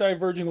don't think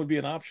diverging would be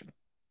an option.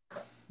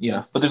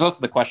 Yeah, but there's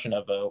also the question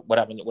of what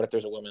happens. What if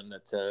there's a woman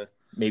that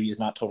maybe is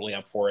not totally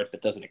up for it,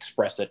 but doesn't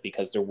express it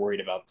because they're worried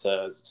about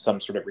some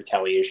sort of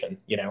retaliation?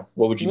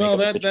 What would you make Well, of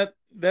a situation?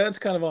 that's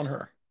kind of on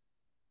her.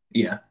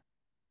 Yeah.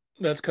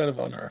 That's kind of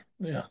on her.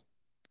 Yeah.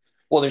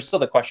 Well, there's still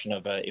the question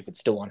of if it's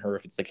still on her,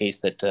 if it's the case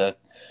that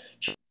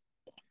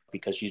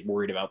because she's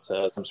worried about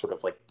some sort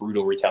of like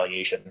brutal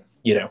retaliation.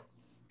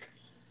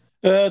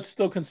 It's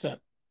still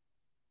consent.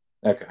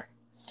 Okay.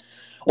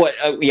 Well,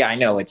 yeah, I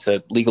know it's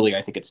legally.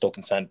 I think it's still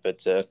consent,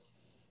 but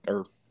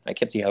or I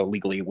can't see how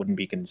legally it wouldn't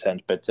be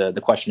consent. But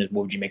the question is,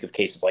 what would you make of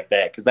cases like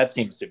that? Because that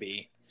seems to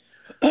be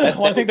that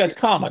Well, I that think would that's be.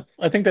 common.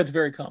 I think that's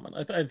very common.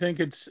 I think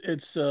it's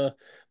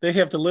they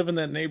have to live in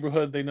that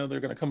neighborhood. They know they're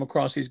going to come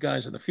across these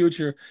guys in the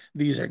future.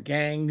 These are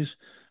gangs,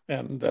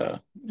 and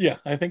yeah,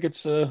 I think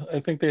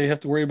they have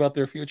to worry about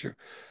their future.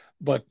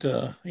 But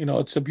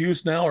it's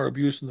abuse now or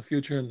abuse in the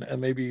future,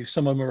 and maybe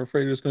some of them are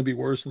afraid it's going to be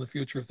worse in the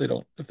future if they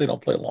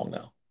don't play along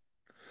now.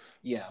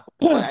 Yeah.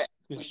 Well,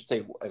 we should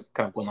say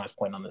kind of one last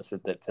point on this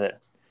is that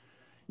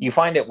you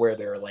find it where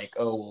they're like,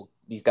 oh, well,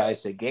 these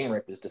guys say gang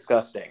rape is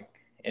disgusting,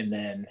 and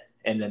then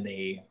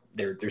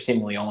they're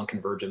seemingly all in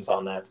convergence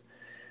on that.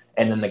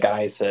 And then the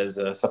guy says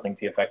something to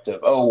the effect of,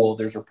 "Oh, well,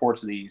 there's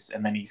reports of these."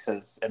 And then he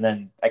says, and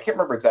then I can't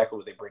remember exactly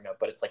what they bring up,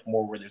 but it's like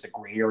more where there's a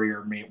gray area,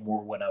 or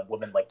more when a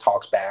woman like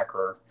talks back,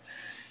 or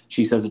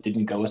she says it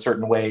didn't go a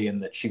certain way,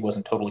 and that she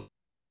wasn't totally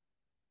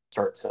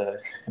starts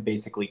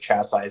basically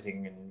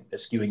chastising and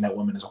eschewing that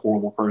woman as a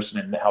horrible person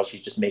and how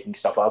she's just making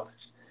stuff up,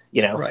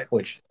 Right.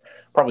 which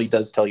probably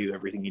does tell you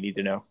everything you need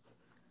to know.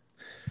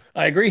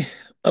 I agree.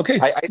 Okay.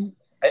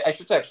 I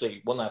should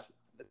actually one last.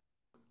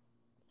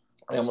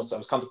 I was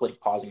contemplating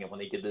pausing it when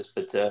they did this,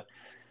 but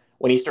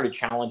when he started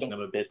challenging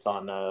them a bit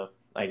on,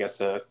 I guess,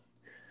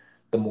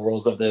 the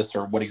morals of this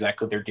or what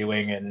exactly they're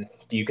doing, and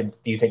do you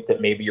think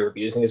that maybe you're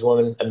abusing this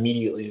woman?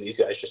 Immediately, these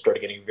guys just started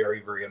getting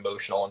very, very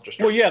emotional and just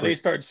Well, started yeah, screaming.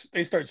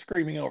 they start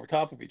screaming over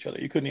top of each other.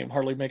 You couldn't even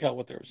hardly make out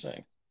what they were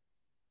saying.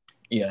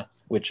 Yeah,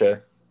 which I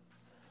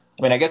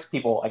mean, I guess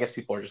people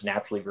are just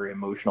naturally very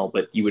emotional,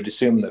 but you would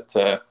assume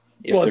that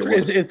if Well, there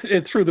was a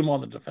it threw them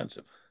on the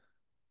defensive.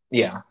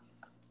 yeah,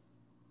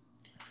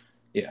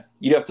 yeah,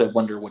 you'd have to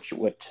wonder what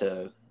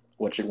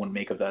should one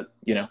make of that.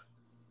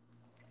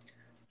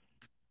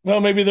 Well,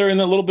 maybe they're in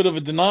a little bit of a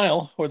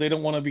denial, or they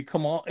don't want to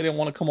become off. They don't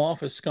want to come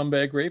off as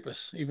scumbag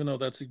rapists, even though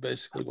that's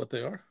basically what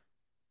they are.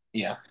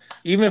 Yeah.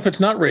 Even if it's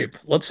not rape,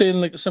 let's say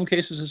in some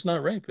cases it's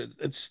not rape.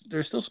 It's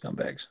they're still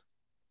scumbags.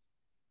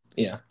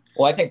 Yeah.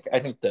 Well, I think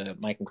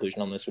my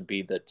conclusion on this would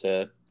be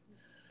that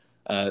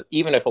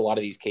even if a lot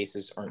of these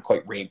cases aren't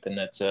quite rape, and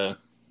that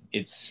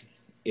it's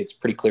it's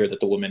pretty clear that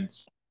the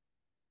woman's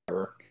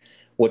what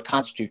would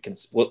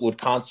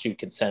constitute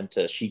consent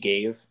she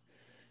gave.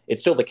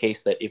 It's still the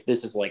case that if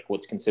this is like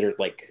what's considered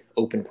like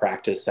open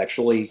practice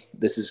sexually,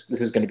 this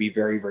is going to be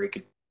very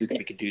is going to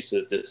be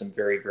conducive to some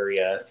very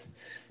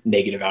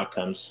negative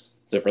outcomes,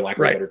 so for lack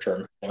of a Right. better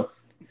term. You know?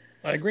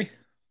 I agree.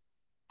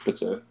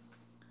 But yeah,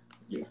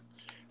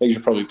 I think you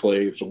should probably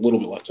play just a little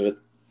bit left of it.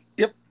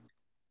 Yep.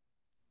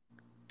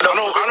 I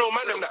know,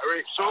 man, them that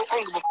rape. So I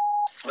don't give a.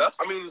 Yeah?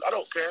 I mean, I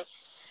don't care,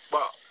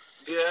 but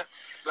yeah,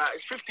 like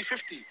it's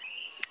 50-50.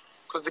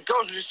 Because the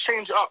girls will just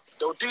change it up.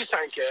 They'll do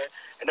something, yeah,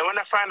 and then when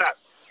they find out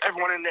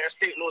everyone in their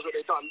estate knows what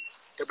they've done,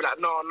 they'll be like,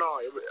 no,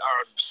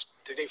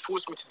 they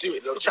forced me to do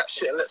it. They'll chat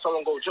shit and let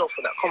someone go to jail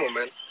for that. Come on,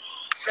 man.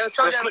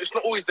 So it's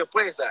not always the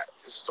boys that.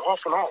 It's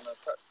half and half.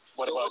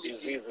 What about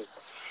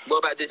diseases? What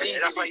about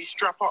diseases? That's why you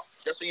strap up.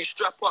 That's why you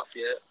strap up,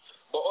 yeah.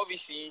 But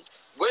obviously,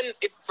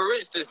 if for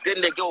instance,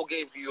 then the girl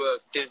gave you a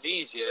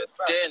disease, yeah,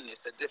 then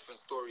it's a different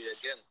story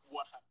again.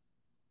 What happened?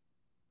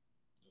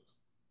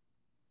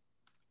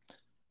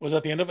 Was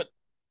that the end of it?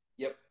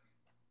 Yep.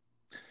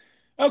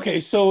 Okay,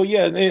 so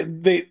yeah,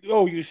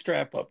 you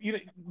strap up. Do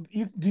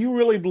you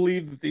really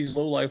believe that these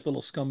low life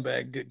little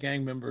scumbag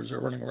gang members are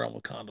running around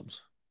with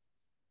condoms?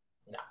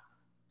 No.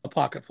 A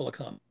pocket full of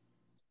condoms.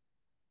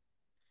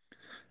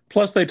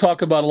 Plus, they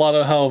talk about a lot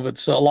of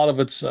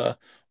it's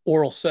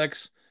oral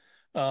sex.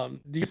 Do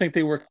you think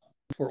they work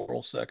for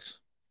oral sex?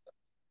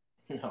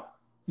 No.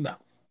 No.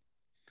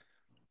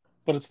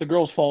 But it's the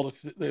girl's fault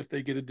if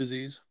they get a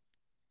disease.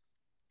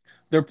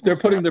 They're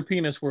putting their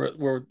penis where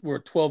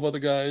 12 other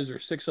guys or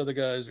 6 other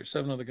guys or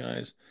 7 other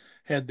guys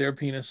had their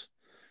penis,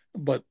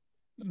 but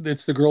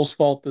it's the girl's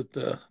fault that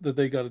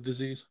they got a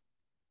disease.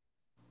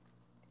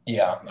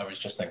 Yeah, I was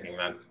just thinking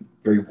that.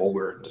 Very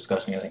vulgar,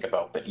 disgusting to think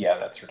about, but yeah,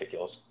 that's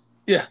ridiculous.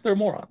 Yeah, they're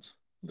morons.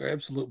 They're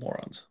absolute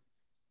morons.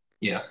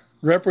 Yeah.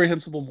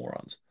 Reprehensible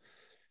morons.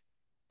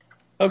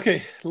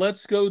 Okay,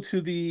 let's go to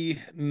the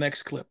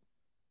next clip.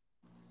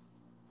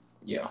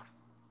 Yeah.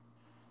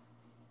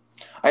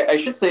 I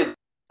should say,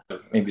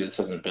 maybe this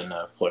hasn't been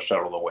fleshed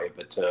out all the way,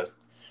 but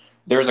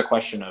there's a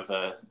question of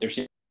there's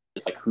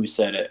like who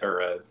said it,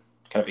 or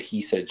kind of a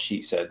he said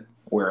she said,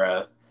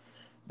 where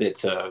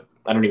it's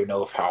I don't even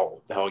know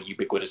how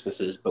ubiquitous this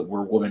is, but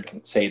where women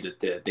can say that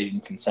they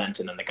didn't consent,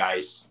 and then the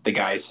guys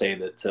say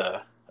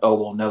that oh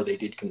well, no, they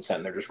did consent,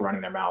 and they're just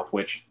running their mouth.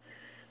 Which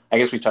I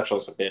guess we touched on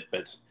this a bit,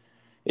 but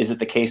is it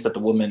the case that the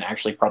woman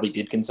actually probably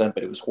did consent,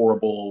 but it was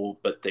horrible,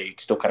 but they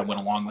still kind of went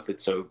along with it?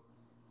 So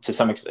to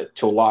some extent,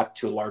 to a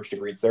large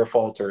degree, it's their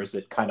fault, or is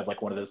it kind of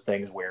like one of those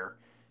things where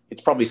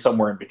it's probably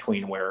somewhere in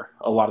between, where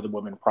a lot of the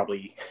women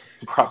probably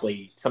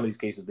some of these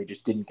cases they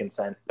just didn't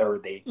consent, or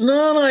they.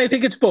 No, I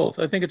think it's both.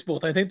 I think it's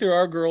both. I think there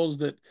are girls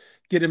that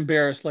get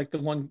embarrassed, like the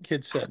one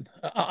kid said.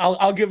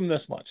 I'll give them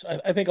this much.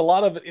 I think a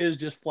lot of it is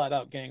just flat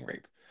out gang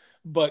rape,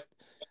 but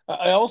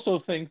I also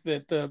think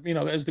that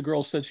as the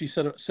girl said, she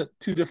set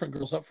 2 different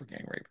girls up for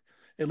gang rape,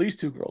 at least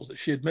 2 girls that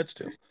she admits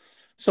to.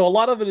 So a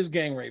lot of it is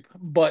gang rape,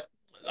 but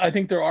I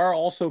think there are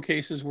also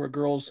cases where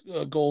girls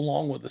go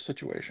along with the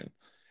situation,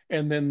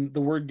 and then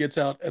the word gets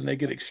out, and they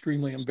get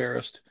extremely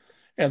embarrassed,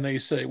 and they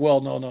say,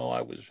 "Well, no,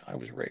 I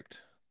was raped."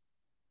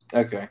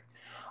 Okay,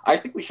 I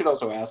think we should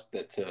also ask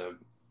that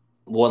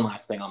one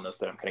last thing on this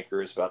that I'm kind of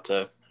curious about.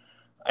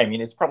 I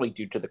mean, it's probably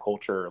due to the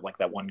culture, like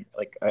that one.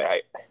 Like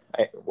I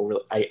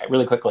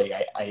really quickly.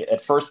 I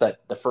at first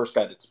that the first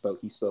guy that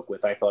he spoke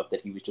with, I thought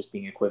that he was just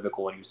being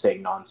equivocal and he was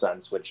saying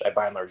nonsense, which I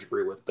by and large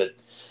agree with. But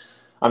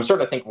I'm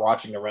starting to think,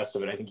 watching the rest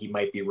of it, I think he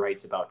might be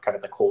right about kind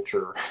of the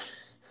culture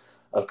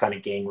of kind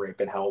of gang rape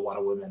and how a lot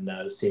of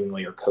women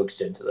seemingly are coaxed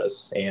into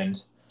this.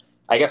 And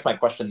I guess my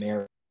question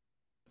there,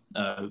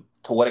 to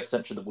what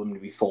extent should the women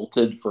be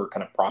faulted for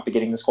kind of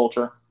propagating this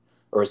culture?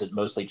 Or is it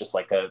mostly just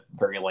like a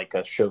very like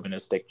a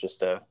chauvinistic,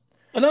 just a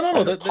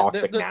No.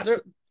 toxic, nasty?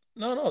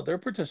 They're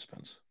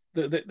participants.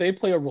 They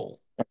play a role.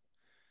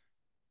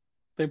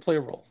 They play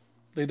a role.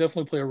 They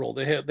definitely play a role.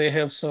 They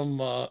have some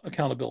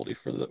accountability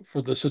for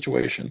the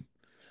situation,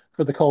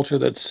 for the culture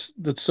that's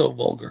so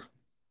vulgar.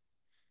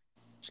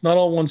 It's not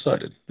all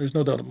one-sided. There's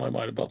no doubt in my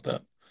mind about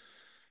that.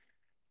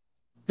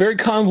 Very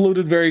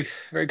convoluted, very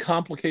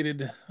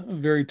complicated,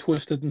 very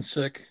twisted and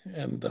sick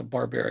and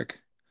barbaric.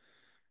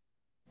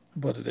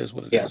 But it is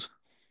what it Yeah. is.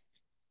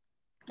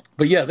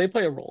 But yeah, they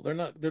play a role. They're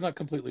not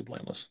completely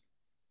blameless.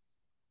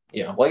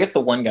 Yeah. Well, I guess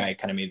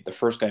the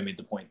first guy made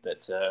the point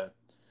that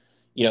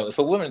if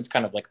a woman's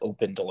kind of like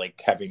open to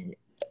like having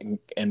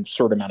an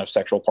sort amount of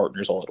sexual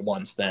partners all at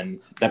once,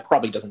 then that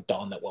probably doesn't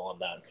dawn that well on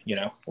them,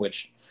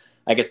 which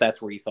I guess that's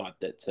where he thought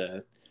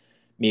that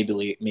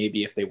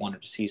maybe if they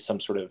wanted to see some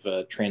sort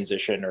of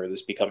transition, or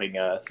this becoming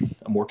a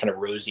more kind of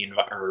rosy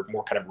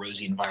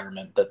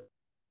environment, that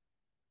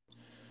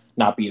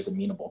not be as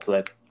amenable to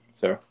that.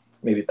 So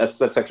maybe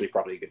that's actually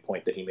probably a good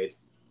point that he made.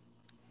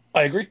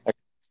 I agree.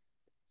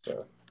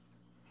 So,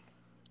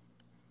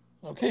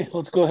 Okay,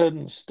 let's go ahead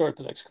and start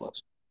the next clip.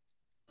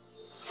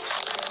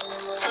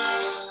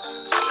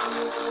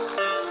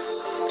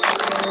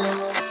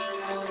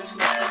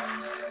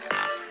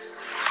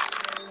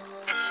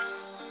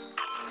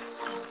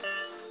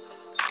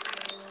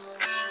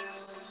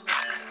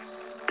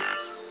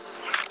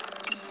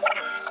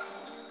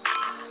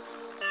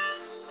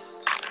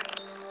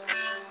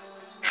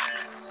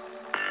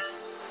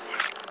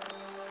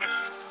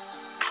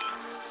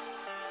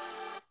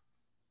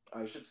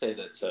 I should say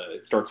that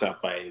it starts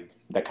out by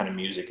that kind of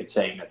music. It's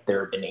saying that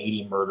there have been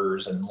 80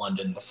 murders in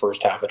London the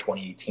first half of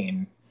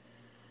 2018,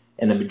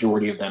 and the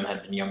majority of them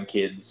have been young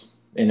kids.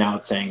 And now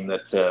it's saying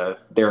that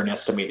there are an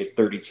estimated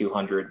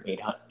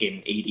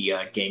 3,280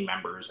 gang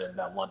members in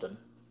London.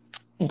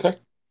 Okay.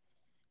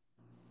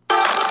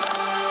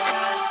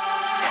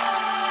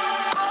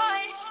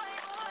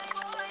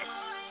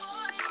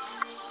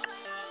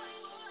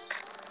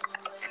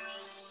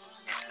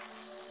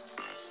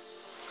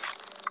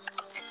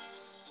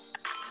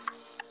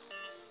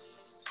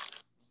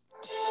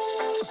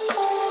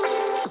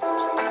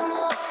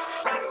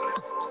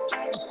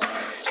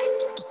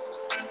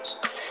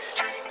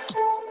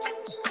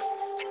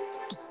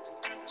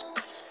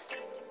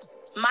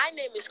 My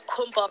name is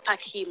Kumba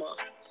Pakima,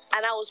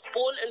 and I was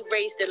born and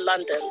raised in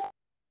London.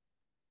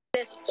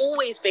 There's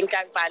always been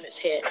gang violence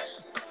here,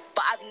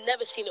 but I've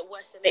never seen it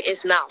worse than it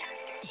is now.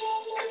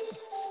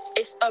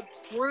 It's a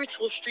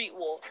brutal street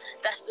war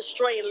that's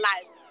destroying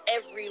lives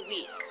every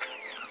week.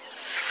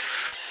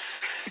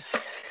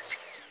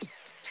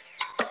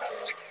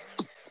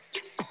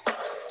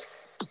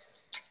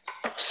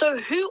 So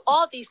who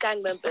are these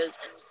gang members,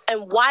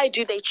 and why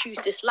do they choose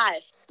this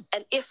life?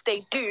 And if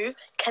they do,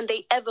 can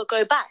they ever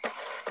go back?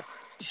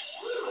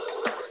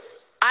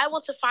 I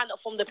want to find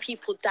out from the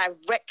people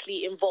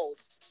directly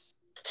involved.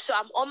 So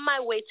I'm on my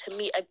way to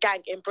meet a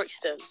gang in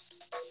Brixton.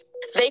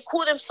 They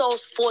call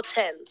themselves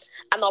 410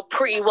 and are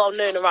pretty well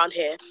known around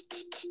here.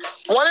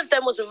 One of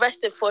them was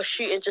arrested for a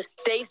shooting just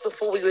days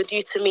before we were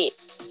due to meet.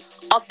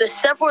 After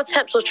several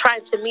attempts of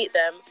trying to meet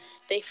them,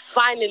 they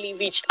finally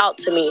reached out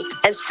to me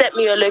and sent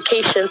me a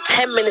location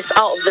 10 minutes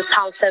out of the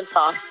town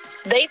centre.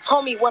 They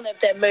told me one of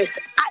their most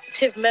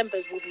active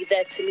members will be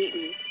there to meet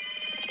me.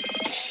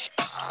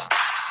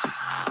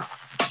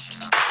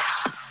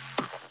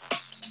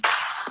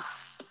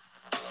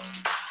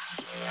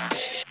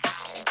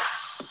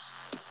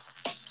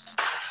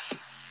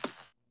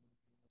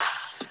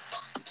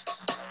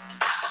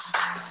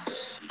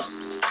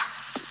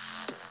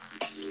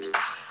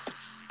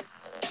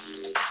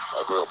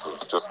 I grew up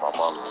with just my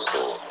mum,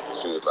 so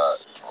she was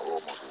like my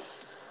role model.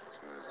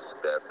 She was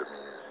there for me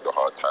in the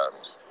hard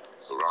times,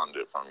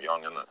 surrounded from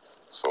young, innit?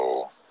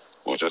 So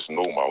it was just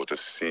normal. I would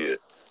just see it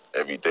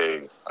every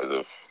day as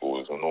if it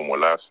was a normal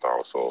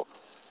lifestyle. So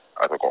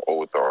as I got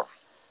older,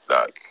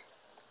 like,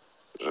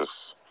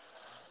 just,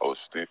 I was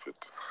stupid.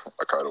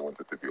 I kind of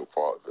wanted to be a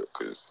part of it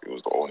because it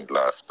was the only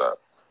life that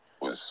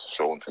was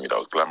shown to me, that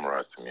was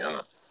glamorized to me,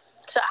 innit?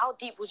 So how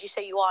deep would you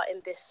say you are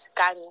in this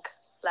gang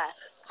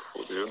life?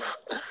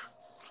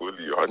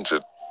 Fully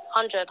 100.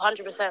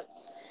 100%.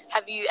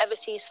 Have you ever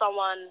seen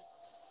someone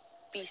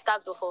be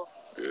stabbed before?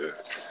 Yeah.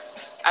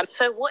 And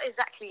so what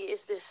exactly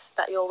is this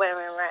that you're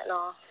wearing right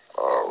now?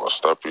 My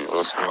stuffy,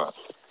 what's that?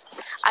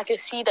 I can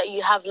see that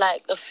you have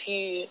like a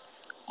few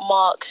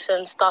marks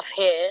and stuff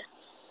here.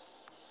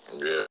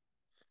 Yeah.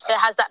 So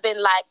has that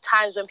been like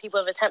times when people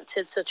have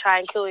attempted to try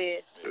and kill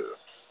you? Yeah.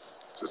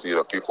 To see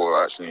that people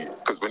actually,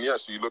 because when you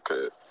actually look at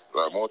it,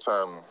 like, more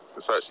time,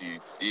 it's actually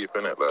deep,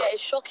 innit? Like, yeah, it's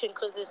shocking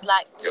because it's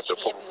like you have to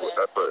put everywhere.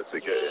 effort to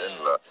get it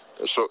in. Like,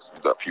 it shocks me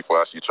that people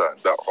are actually trying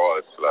that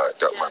hard to, like,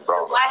 get man down.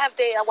 So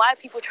why are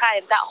people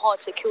trying that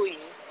hard to kill you?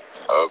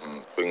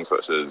 Things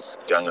such as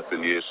gang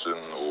affiliation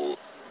or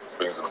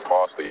things in the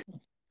past, they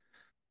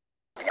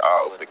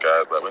out with the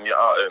guys. Like, when you're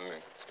out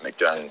in a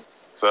gang,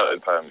 certain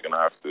times you're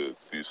gonna have to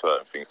do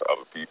certain things to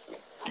other people.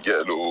 You get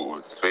a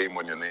little fame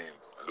on your name,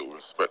 a little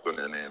respect on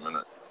your name,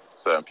 innit?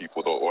 Certain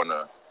people don't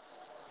wanna,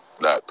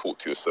 like, talk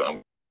to you a certain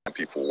way, and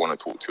people wanna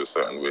talk to you a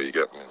certain way, you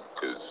get me?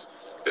 Because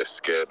they're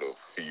scared of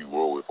who you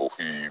roll with or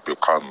who you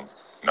become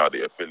now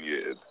they're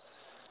affiliated.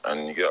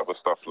 And you get other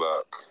stuff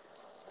like,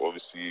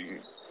 obviously,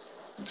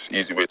 it's an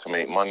easy way to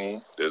make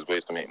money. There's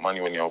ways to make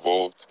money when you're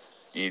involved.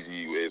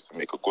 Easy ways to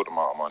make a good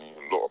amount of money,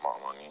 a lot amount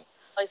of money.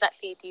 How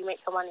exactly do you make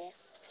your money?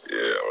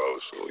 Yeah, I'll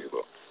show you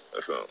though.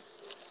 That's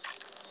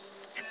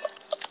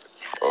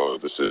oh,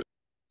 this is.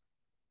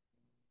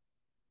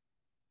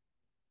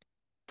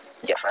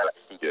 Yeah.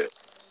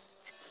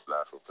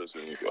 Life of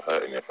prison, you're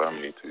hurting your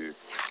family too.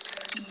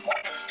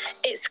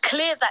 It's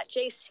clear that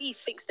JC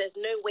thinks there's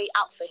no way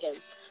out for him,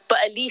 but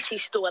at least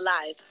he's still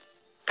alive.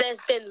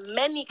 There's been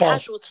many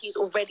casualties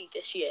already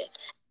this year.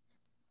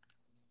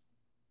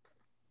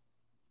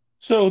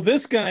 So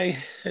this guy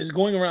is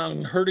going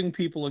around hurting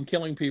people and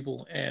killing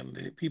people,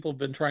 and people have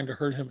been trying to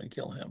hurt him and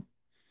kill him.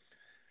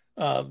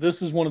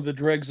 This is one of the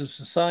dregs of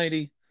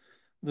society.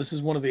 This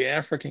is one of the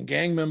African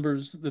gang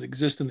members that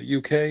exist in the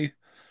UK.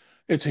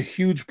 It's a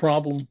huge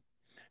problem,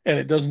 and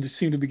it doesn't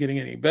seem to be getting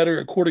any better.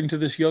 According to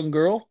this young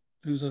girl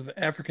who's of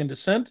African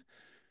descent,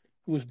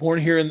 who was born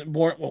here in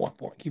born well,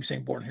 born, I keep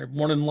saying born here,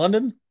 born in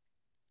London.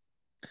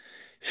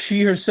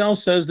 She herself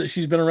says that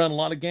she's been around a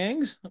lot of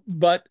gangs,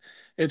 but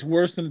it's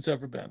worse than it's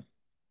ever been.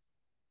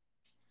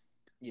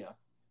 Yeah.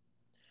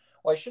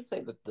 Well, I should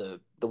say that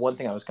the one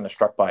thing I was kind of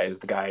struck by is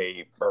the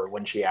guy, or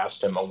when she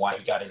asked him on why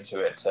he got into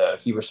it,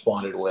 he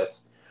responded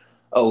with,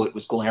 "Oh, it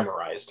was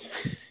glamorized,"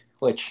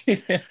 which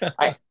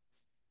I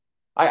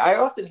I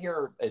often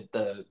hear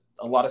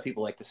a lot of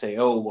people like to say,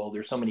 "Oh, well,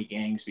 there's so many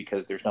gangs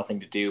because there's nothing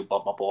to do,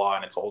 blah blah blah,"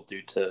 and it's all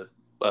due to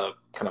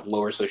kind of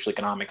lower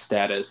socioeconomic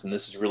status, and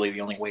this is really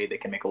the only way they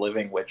can make a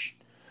living. Which,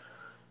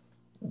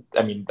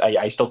 I mean,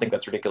 I still think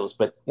that's ridiculous.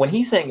 But when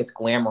he's saying it's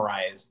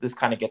glamorized, this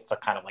kind of gets to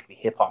kind of like the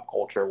hip hop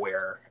culture,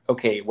 where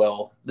okay,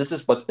 well, this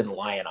is what's been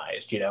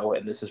lionized,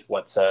 and this is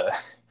what's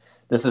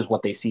this is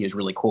what they see as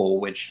really cool,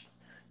 which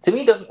to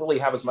me doesn't really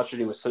have as much to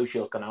do with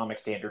socioeconomic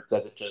standards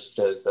as it just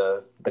does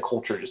the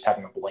culture just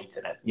having a blight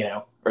in it,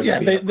 or Yeah,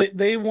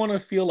 they want to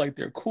feel like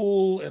they're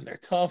cool and they're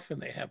tough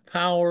and they have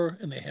power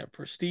and they have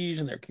prestige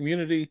in their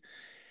community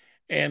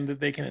and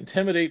they can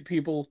intimidate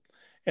people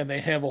and they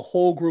have a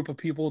whole group of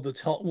people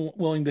that's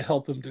willing to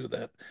help them do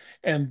that.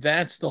 And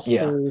that's the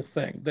yeah, whole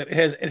thing.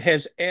 It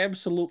has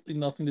absolutely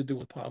nothing to do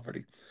with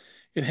poverty.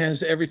 It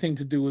has everything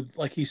to do with,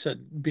 like he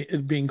said,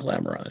 it being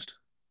glamorized.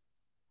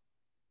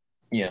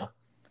 yeah.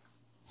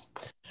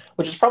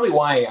 Which is probably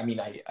why I mean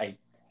I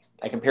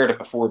compared it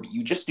before, but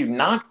you just do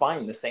not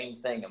find the same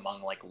thing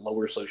among like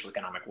lower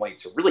socioeconomic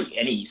whites or really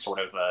any sort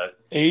of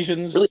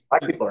Asians. really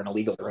black people are in a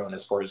league of their own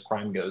as far as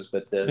crime goes.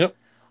 But Yep.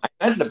 I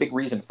imagine a big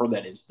reason for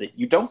that is that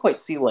you don't quite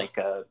see like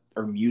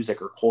or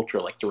music or culture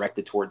like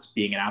directed towards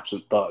being an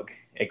absolute thug,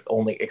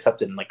 only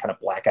except in like kind of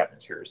black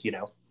atmospheres,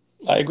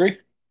 I agree.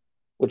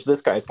 which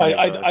this guy's I,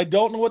 kind of I I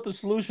don't know what the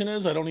solution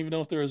is. I don't even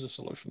know if there is a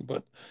solution,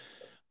 but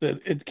that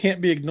it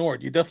can't be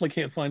ignored. You definitely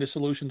can't find a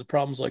solution to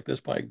problems like this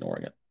by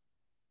ignoring it.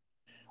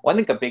 well,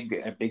 I think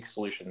a big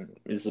solution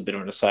is a bit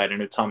of an aside. I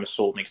know Thomas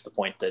Sowell makes the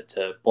point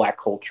that black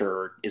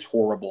culture is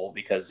horrible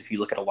because if you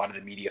look at a lot of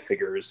the media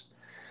figures,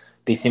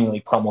 they seemingly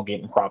promulgate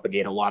and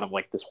propagate a lot of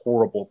like this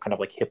horrible kind of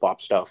like hip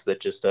hop stuff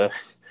that just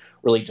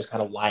really just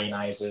kind of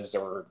lionizes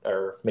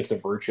or makes a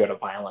virtue out of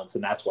violence,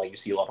 and that's why you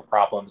see a lot of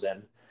problems.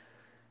 And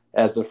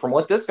from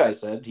what this guy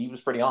said, he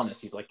was pretty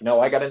honest. He's like, no,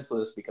 I got into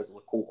this because it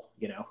looked cool.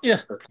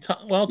 Yeah. Or,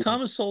 Well,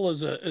 Thomas Sowell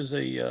is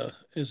a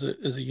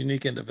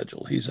unique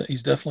individual. He's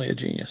definitely a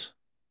genius.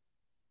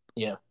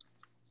 yeah,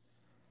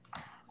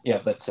 yeah,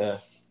 but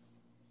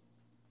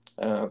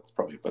that's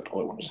probably about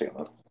all I want to say on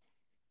that.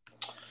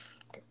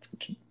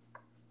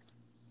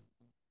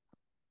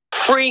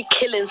 3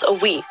 killings a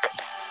week,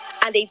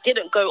 and they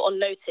didn't go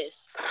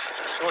unnoticed.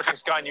 Watching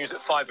Sky News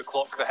at 5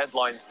 o'clock, the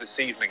headlines this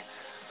evening.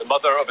 The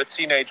mother of a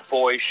teenage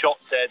boy shot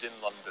dead in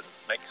London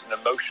makes an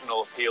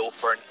emotional appeal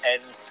for an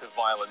end to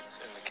violence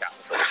in the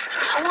capital.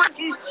 I want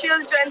these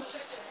children to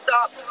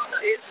stop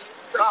this.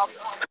 Stop.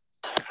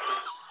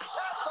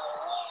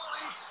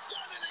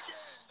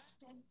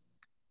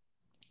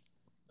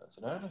 That's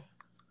an ad.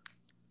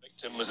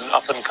 Victim was an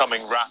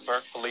up-and-coming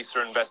rapper. Police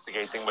are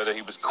investigating whether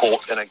he was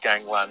caught in a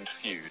gangland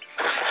feud.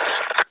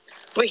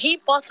 Raheem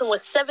Barton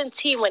was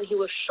 17 when he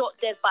was shot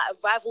dead by a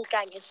rival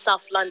gang in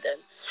South London.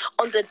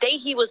 On the day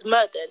he was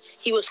murdered,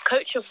 he was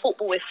coaching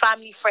football with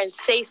family friend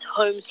Sace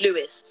Holmes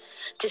Lewis.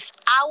 Just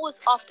hours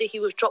after he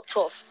was dropped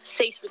off,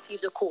 Sace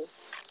received a call.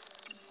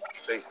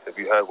 Sace, have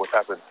you heard what's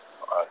happened?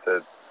 I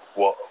said,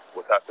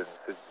 what's happened? He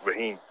says,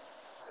 Raheem.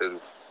 I said,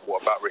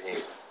 what about Raheem?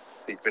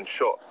 So he's been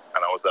shot.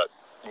 And I was like,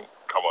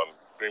 come on,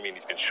 what do you mean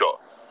he's been shot?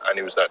 And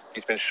he was like,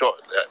 he's been shot,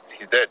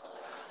 he's dead.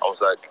 I was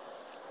like,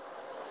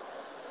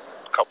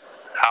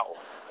 how?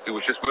 He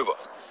was just with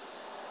us.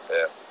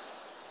 Yeah.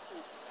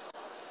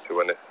 To be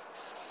honest,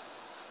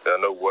 there are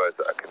no words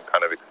that I can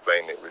kind of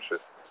explain it. It was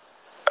just,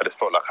 I just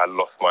felt like I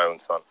lost my own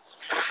son.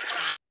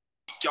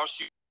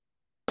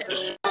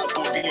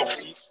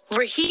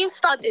 Raheem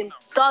starred in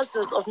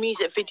dozens of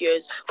music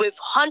videos with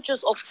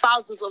hundreds of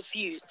thousands of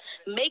views,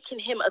 making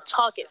him a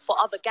target for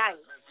other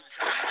gangs.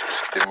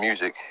 The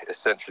music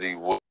essentially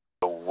was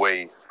a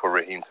way for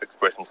Raheem to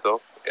express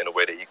himself in a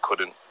way that he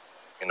couldn't,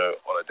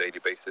 on a daily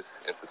basis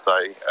in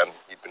society, and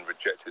he'd been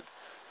rejected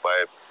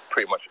by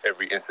pretty much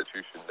every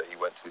institution that he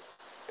went to,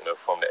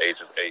 from the age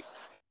of 8.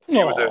 He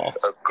was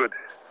a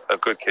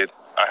good kid.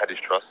 I had his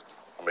trust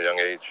from a young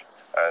age,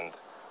 and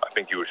I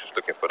think he was just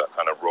looking for that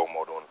kind of role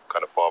model and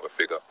kind of father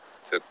figure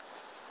to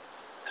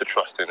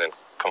trust in and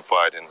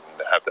confide in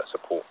and have that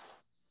support.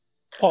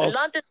 Pause.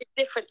 London is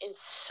different in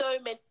so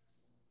many.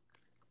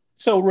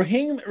 So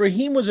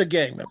Raheem was a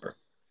gang member.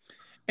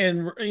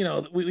 And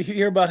we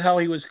hear about how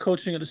he was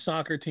coaching at a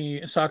soccer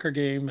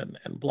game, and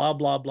blah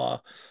blah blah,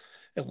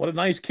 and what a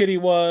nice kid he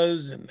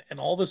was, and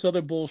all this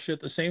other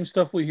bullshit. The same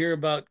stuff we hear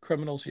about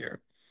criminals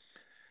here.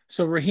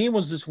 So Raheem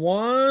was this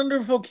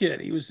wonderful kid.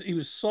 He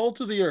was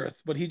salt of the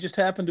earth, but he just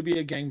happened to be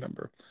a gang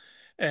member,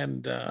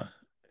 and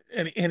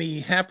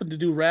he happened to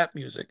do rap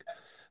music.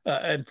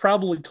 and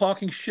probably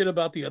talking shit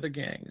about the other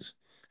gangs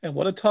and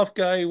what a tough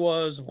guy he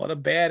was and what a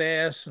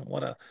badass and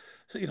what a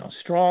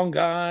strong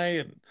guy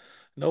and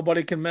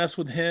nobody can mess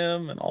with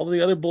him and all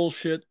the other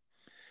bullshit.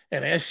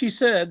 And as she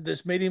said,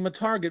 this made him a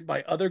target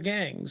by other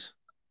gangs.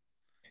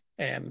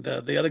 And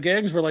the other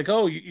gangs were like,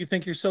 "Oh, you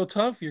think you're so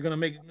tough? You're going to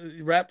make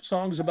rap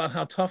songs about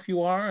how tough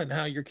you are and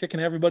how you're kicking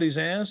everybody's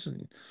ass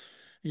and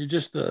you're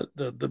just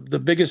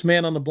the biggest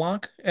man on the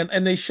block."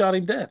 And they shot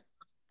him dead.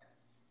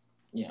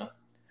 Yeah.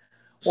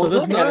 So Well,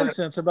 this look, I don't know.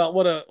 nonsense about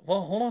what a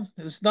well, hold on.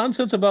 This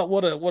nonsense about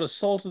what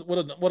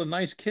a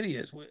nice kid he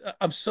is.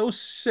 I'm so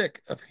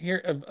sick of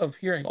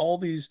hearing all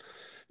these,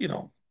 you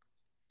know,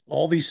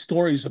 all these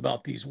stories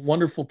about these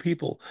wonderful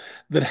people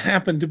that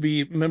happen to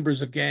be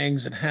members of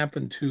gangs and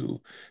happen to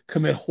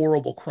commit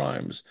horrible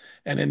crimes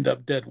and end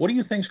up dead. What do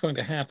you think is going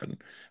to happen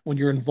when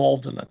you're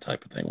involved in that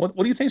type of thing? What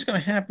do you think is going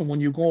to happen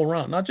when you go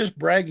around not just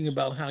bragging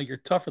about how you're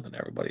tougher than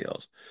everybody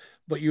else,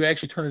 but you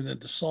actually turn it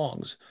into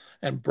songs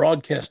and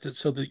broadcast it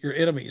so that your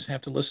enemies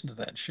have to listen to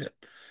that shit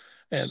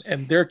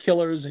and they're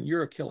killers and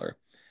you're a killer.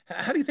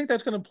 How do you think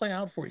that's going to play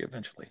out for you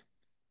eventually?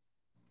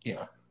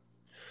 Yeah.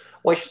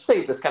 Well, I should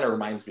say this kind of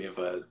reminds me of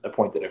a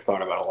point that I've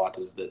thought about a lot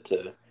is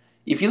that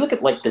if you look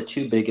at like the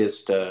two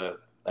biggest, I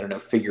don't know,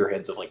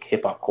 figureheads of like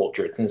hip hop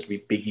culture, it tends to be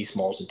Biggie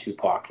Smalls and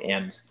Tupac.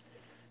 And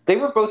they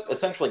were both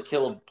essentially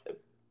killed,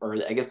 or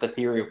I guess the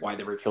theory of why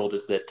they were killed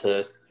is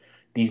that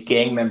these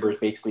gang members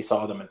basically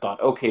saw them and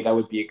thought, okay, that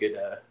would be a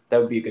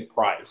good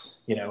prize,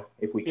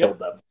 if we killed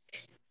them.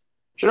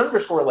 Should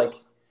underscore like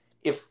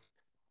if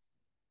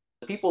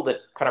the people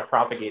that kind of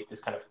propagate this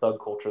kind of thug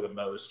culture the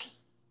most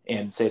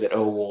and say that,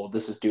 oh, well,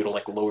 this is due to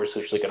like lower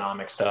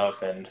socioeconomic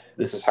stuff and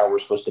this is how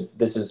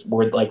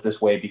we're like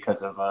this way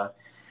because of I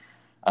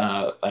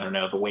don't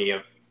know, the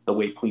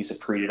way police have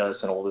treated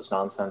us and all this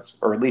nonsense,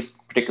 or at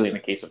least particularly in the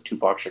case of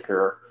Tupac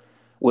Shakur,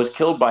 was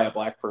killed by a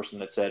black person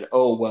that said,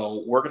 oh,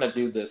 well, we're going to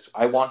do this.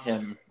 I want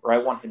him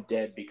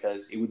dead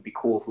because it would be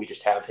cool if we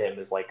just have him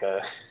as like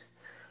it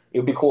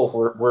would be cool if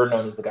we're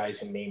known as the guys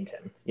who named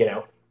him,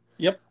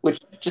 Yep. Which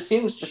just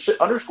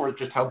underscores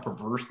just how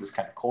perverse this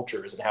kind of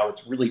culture is and how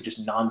it's really just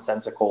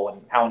nonsensical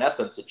and how in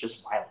essence it's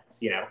just violence,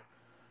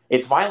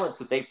 It's violence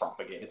that they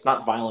propagate. It's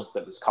not violence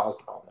that was caused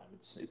upon them.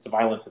 It's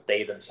violence that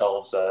they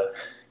themselves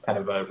kind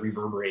of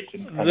reverberate.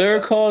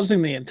 They're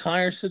causing the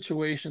entire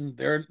situation.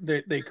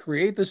 They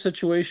create the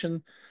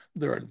situation.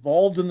 They're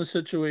involved in the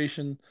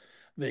situation.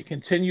 They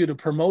continue to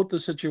promote the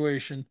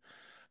situation,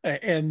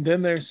 and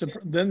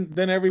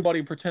then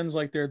everybody pretends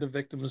like they're the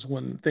victims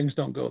when things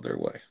don't go their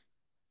way.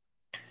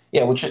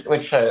 Yeah, which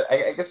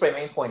I guess my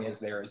main point is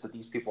that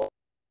these people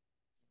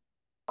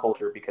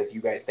culture because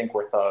you guys think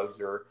we're thugs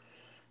or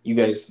you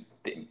guys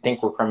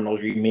think we're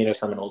criminals or you made us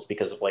criminals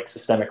because of like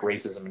systemic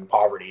racism and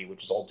poverty,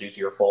 which is all due to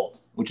your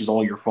fault, which is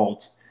all your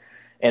fault.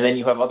 And then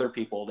you have other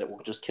people that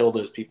will just kill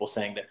those people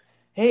saying that,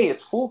 hey,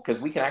 it's cool because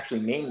we can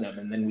actually name them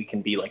and then we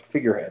can be like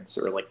figureheads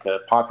or like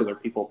popular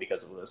people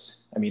because of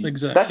this. I mean,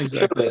 that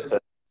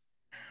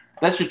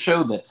should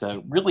show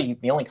that really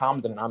the only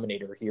common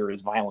denominator here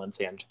is violence.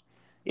 And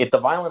if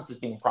the violence is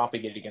being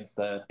propagated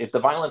if the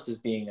violence is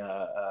being,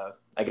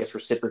 I guess,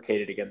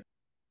 reciprocated against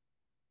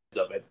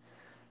of it,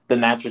 then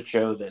that should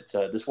show that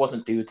this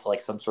wasn't due to like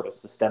some sort of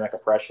systemic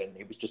oppression.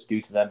 It was just due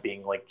to them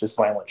being like just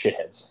violent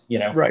shitheads,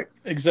 Right.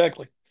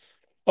 Exactly.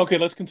 Okay,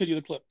 let's continue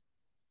the clip.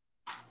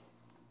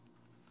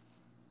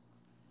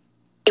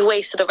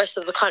 Ways to the rest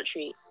of the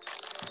country.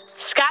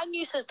 Sky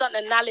News has done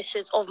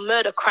analysis of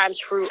murder crimes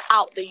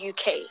throughout the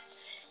UK.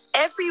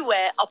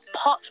 Everywhere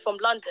apart from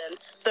London,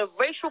 the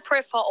racial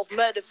profile of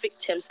murder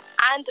victims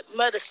and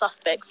murder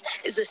suspects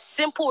is a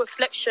simple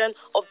reflection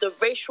of the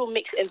racial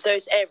mix in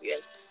those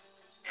areas.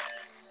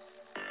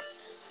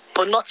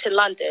 But not in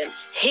London.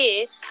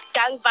 Here,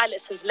 gang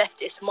violence has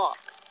left its mark.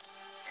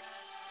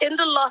 In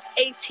the last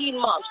 18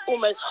 months,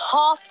 almost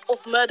half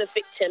of murder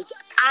victims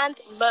and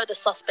murder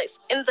suspects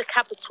in the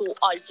capital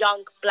are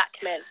young black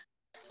men.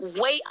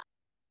 Way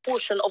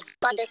portion of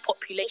London's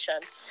population.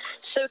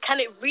 So can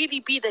it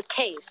really be the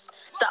case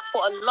that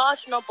for a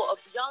large number of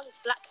young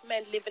black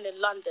men living in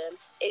London,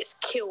 it's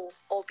kill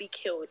or be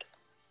killed?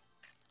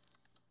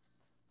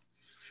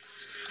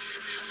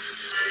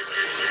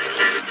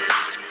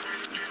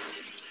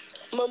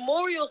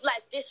 Memorials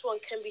like this one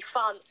can be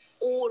found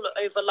all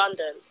over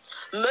London,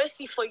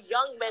 mostly for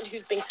young men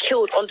who've been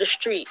killed on the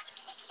street.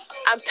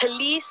 And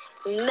police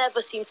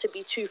never seem to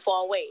be too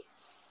far away.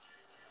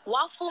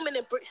 While filming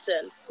in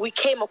Brixton, we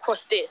came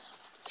across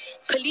this.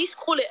 Police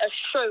call it a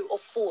show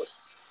of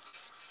force.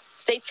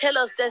 They tell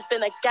us there's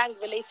been a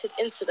gang-related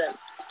incident.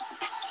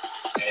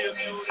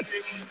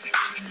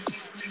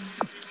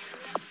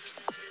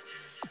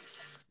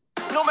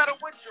 No matter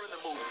what you're in the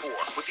mood for,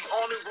 with the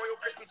all-new Royal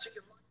Crispy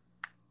Chicken.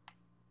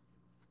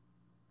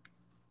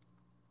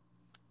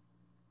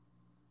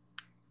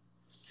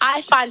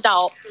 I find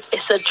out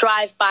it's a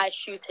drive-by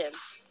shooting.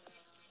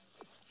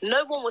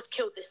 No one was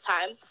killed this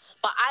time,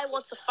 but I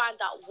want to find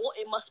out what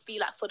it must be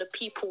like for the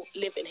people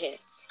living here.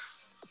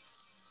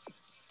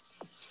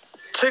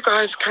 Two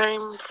guys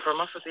came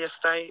from off of the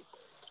estate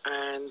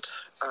and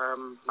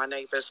my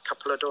neighbours a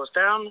couple of doors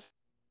down.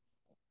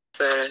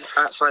 They're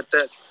outside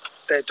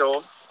their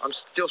door. I'm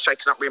still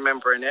shaking up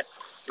remembering it.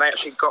 They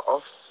actually got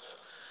off,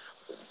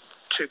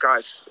 two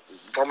guys,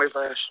 one with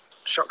a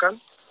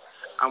shotgun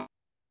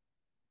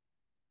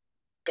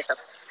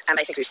and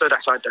basically stood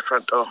outside their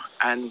front door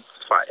and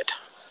fired.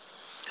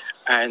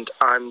 And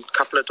I'm a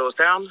couple of doors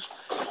down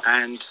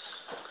and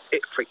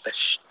it freaked the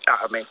shit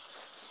out of me.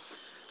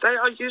 They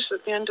are used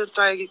at the end of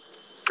the day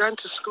going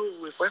to school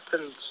with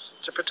weapons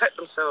to protect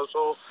themselves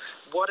or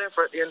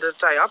whatever at the end of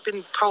the day. I've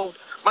been told,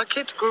 my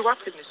kids grew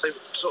up in this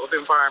sort of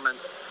environment.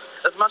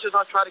 As much as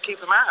I try to keep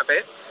them out of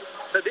it,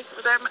 but this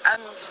for them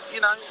and,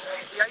 you know,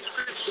 the age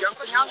group is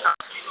younger and younger.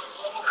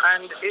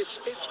 And it's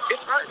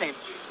frightening.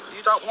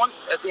 You don't want,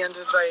 at the end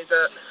of the day,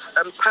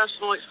 the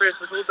personal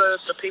experiences, all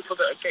the people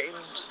that are getting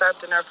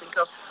stabbed and everything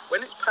else.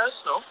 When it's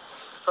personal,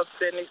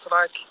 then it's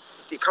like,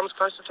 it comes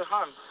closer to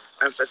home.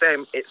 And for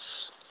them,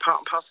 it's part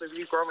and parcel of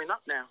you growing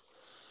up now.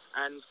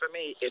 And for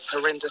me, it's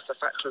horrendous, the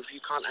fact of you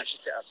can't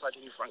actually sit outside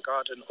in your front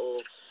garden or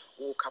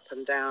walk up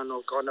and down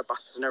or go on a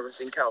bus and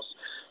everything else.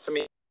 For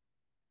me,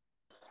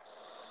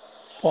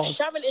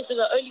 Sharon isn't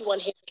the only one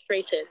here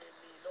frustrated.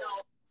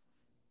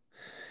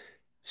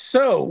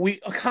 So we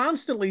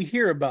constantly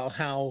hear about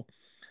how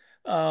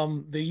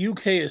the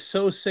UK is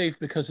so safe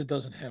because it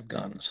doesn't have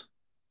guns.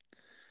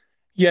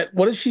 Yet,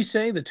 what did she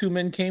say? The two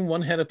men came,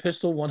 one had a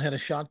pistol, one had a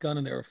shotgun,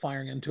 and they were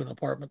firing into an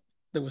apartment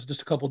that was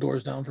just a couple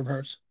doors down from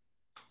hers.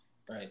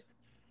 Right.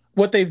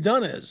 What they've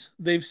done is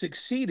they've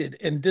succeeded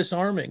in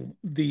disarming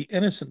the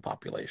innocent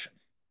population.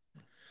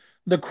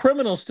 The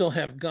criminals still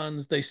have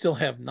guns, they still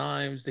have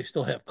knives, they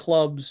still have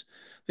clubs,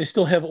 they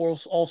still have all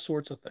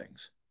sorts of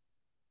things.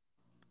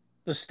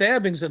 The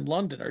stabbings in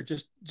London are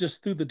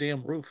just through the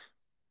damn roof.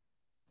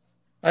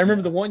 I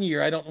remember the one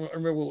year, I don't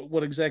remember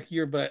what exact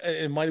year, but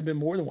it might have been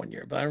more than 1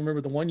 year. But I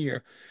remember the 1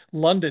 year,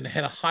 London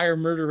had a higher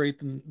murder rate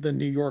than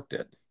New York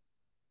did.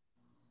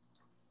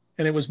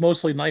 And it was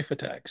mostly knife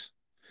attacks.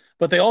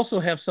 But they also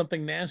have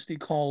something nasty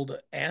called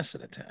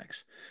acid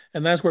attacks.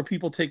 And that's where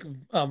people take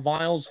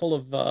vials full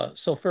of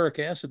sulfuric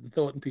acid and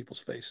throw it in people's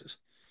faces.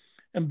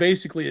 And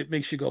basically, it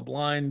makes you go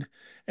blind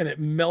and it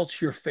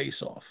melts your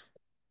face off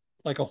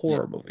like a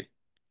horror movie.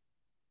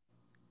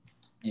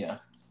 Yeah.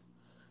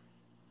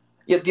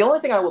 Yeah, the only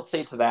thing I would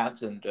say to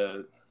that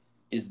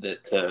is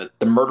that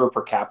the murder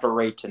per capita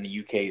rate in the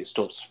UK is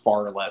still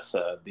far less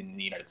than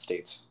the United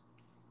States.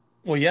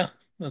 Well, yeah,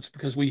 that's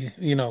because they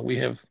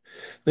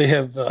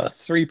have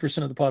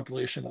 3% of the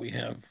population. We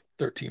have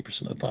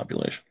 13% of the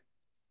population.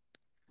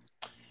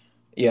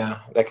 Yeah,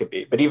 that could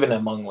be. But even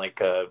among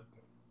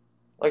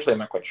actually, I'm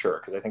not quite sure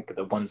because I think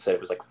the one said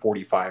it was like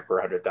 45 per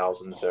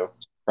 100,000. So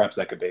perhaps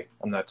that could be.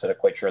 I'm not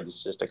quite sure of the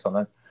statistics on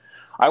that.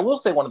 I will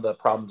say one of the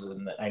problems,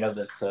 and I know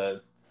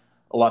that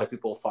a lot of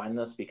people find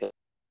this because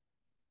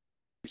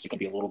you can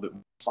be a little bit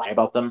sly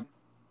about them,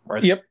 or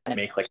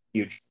make like a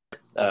huge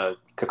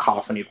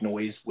cacophony of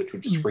noise, which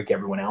would just freak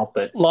everyone out.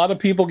 But a lot of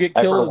people get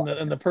killed,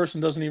 and the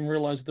person doesn't even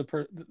realize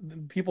the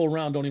people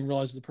around don't even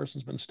realize the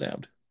person's been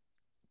stabbed.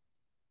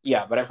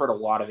 Yeah, but I've heard a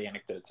lot of the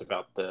anecdotes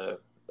about the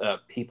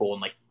people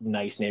in like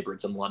nice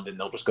neighborhoods in London.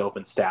 They'll just go up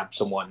and stab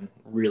someone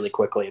really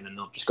quickly, and then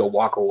they'll just go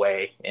walk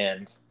away.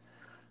 And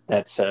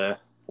that's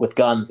with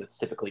guns, that's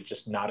typically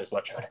just not as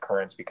much of an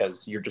occurrence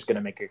because you're just going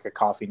to make a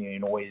cacophony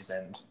of noise,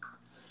 and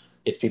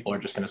people are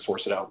just going to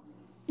source it out.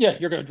 Yeah,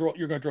 you're going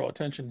to draw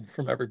attention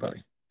from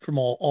everybody, from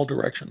all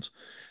directions.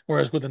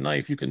 Whereas with a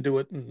knife, you can do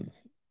it, and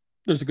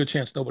there's a good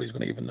chance nobody's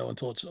going to even know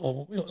until it's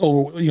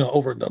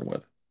over and done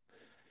with.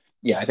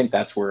 Yeah, I think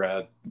that's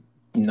where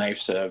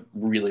knives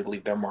really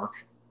leave their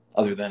mark.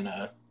 Other than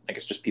I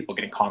guess just people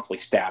getting constantly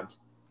stabbed.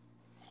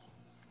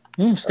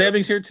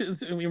 Stabbings here too.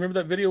 You remember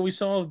that video we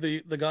saw of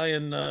the guy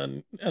in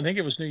I think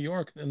it was New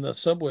York in the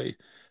subway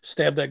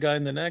stabbed that guy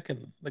in the neck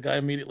and the guy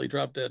immediately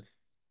dropped dead.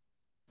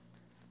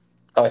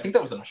 Oh, I think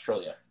that was in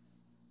Australia.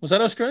 Was that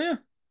Australia?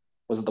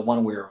 Was it the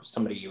one where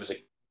somebody was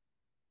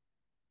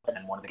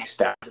and one of the guys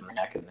stabbed in the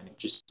neck and then he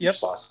just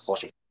saw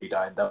slushy, he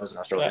died? That was in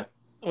Australia.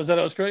 Was that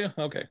Australia?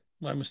 Okay,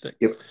 my mistake.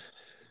 Yep.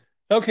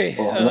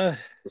 Okay.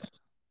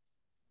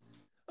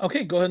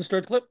 Okay, go ahead and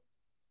start the clip.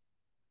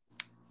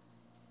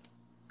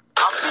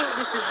 I think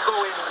this is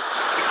going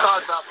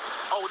because of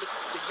how the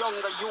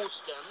younger youths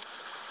them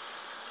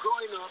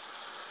growing up,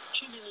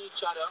 killing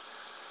each other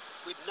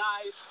with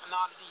knives and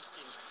all of these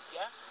things.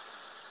 Yeah?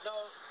 Now,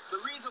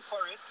 the reason for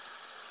it,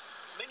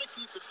 many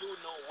people do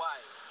know why,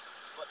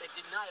 but they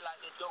deny like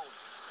they don't.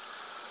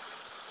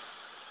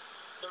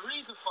 The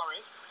reason for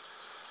it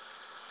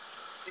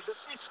is a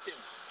system.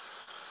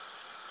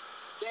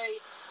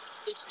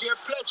 It's their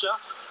pleasure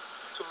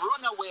to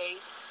run away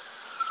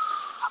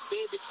a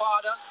baby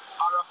father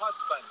or a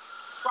husband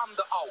from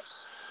the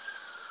house.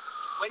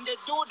 When they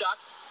do that,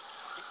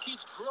 the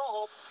kids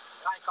grow up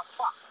like a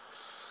fox.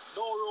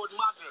 No role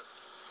model.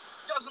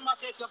 Doesn't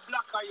matter if you're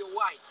black or you're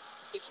white.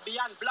 It's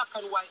beyond black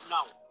and white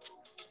now.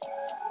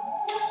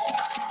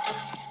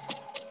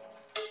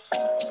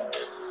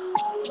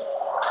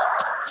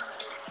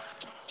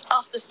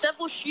 After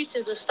several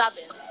shootings and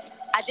stabbings,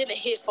 I didn't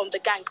hear from the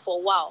gangs for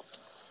a while.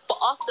 But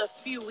after a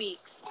few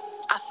weeks,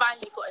 I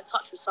finally got in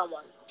touch with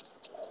someone.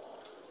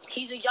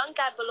 He's a young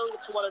guy belonging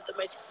to one of the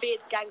most feared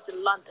gangs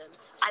in London,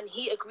 and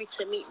he agreed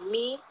to meet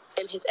me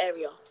in his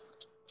area.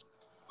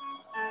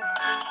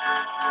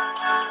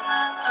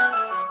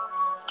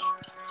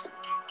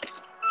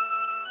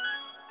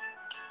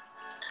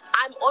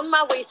 I'm on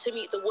my way to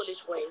meet the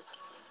Woolwich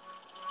boys.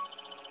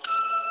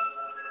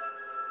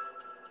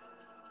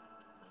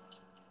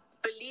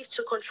 Believed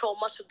to control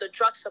much of the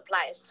drug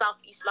supply in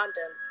southeast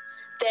London.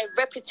 Their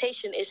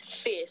reputation is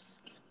fierce.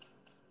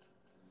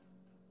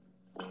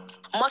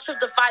 Much of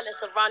the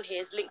violence around here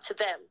is linked to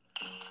them.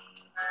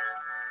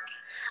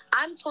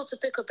 I'm told to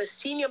pick up a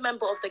senior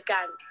member of the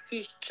gang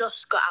who's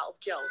just got out of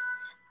jail,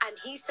 and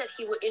he said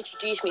he would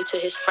introduce me to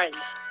his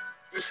friends.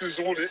 This is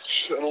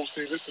Woolwich, and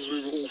obviously this is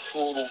where we all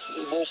from.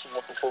 Most of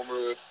us are from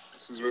here.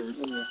 This is where we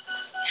all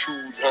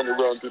choose, hang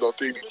around, did our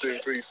daily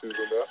basis and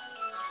that.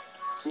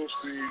 So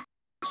obviously,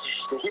 this is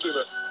just the hood in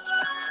it.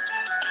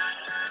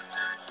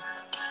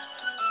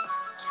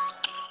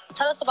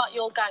 Tell us about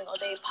your gang. Are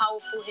they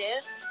powerful here?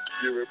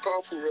 Yeah, we're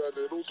powerful around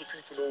there. Loads of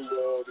people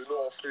know, they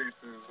know our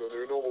faces and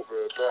they know what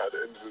we're about at the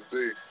end of the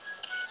day.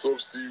 So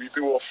obviously we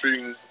do our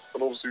thing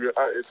and obviously we're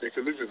out here to make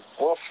a living.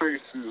 My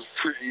face is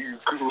pretty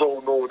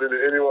well known,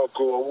 innit? Anywhere I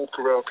go, I walk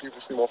around,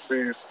 people see my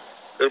face.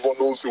 Everyone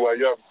knows who I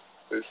am.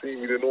 They see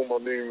me, they know my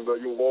name.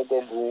 Like, yo, well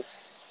done, bro.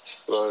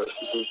 Like,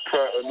 it's a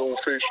quite a known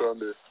face around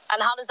there.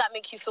 And how does that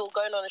make you feel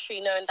going on the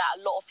street knowing that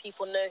a lot of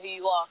people know who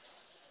you are?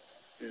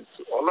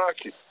 I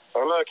like it.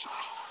 I like it.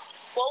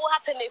 What will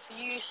happen if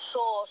you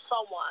saw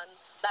someone,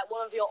 like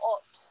one of your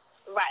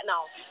ops, right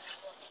now?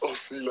 Oh,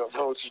 see, like,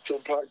 now just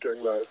jump out,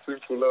 gang, like,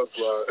 simple as,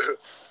 like,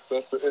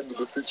 that's the end of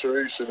the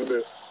situation,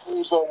 innit?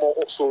 Those are my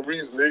ops for a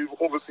reason. They've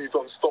obviously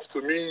done stuff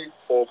to me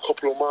or a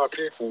couple of my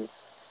people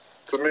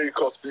to make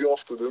us be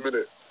after them,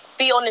 innit?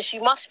 Be honest,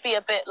 you must be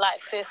a bit, like,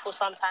 fearful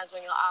sometimes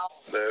when you're out.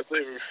 Nah, it's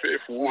not even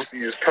fearful. Obviously,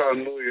 it's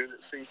paranoia,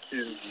 innit?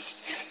 Thinking,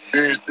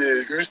 who's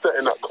there? Who's that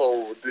in that car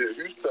over there?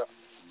 Who's that?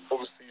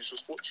 Obviously, it's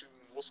just watching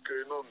what's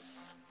going on.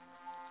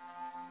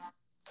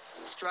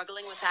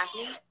 Struggling with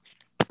acne?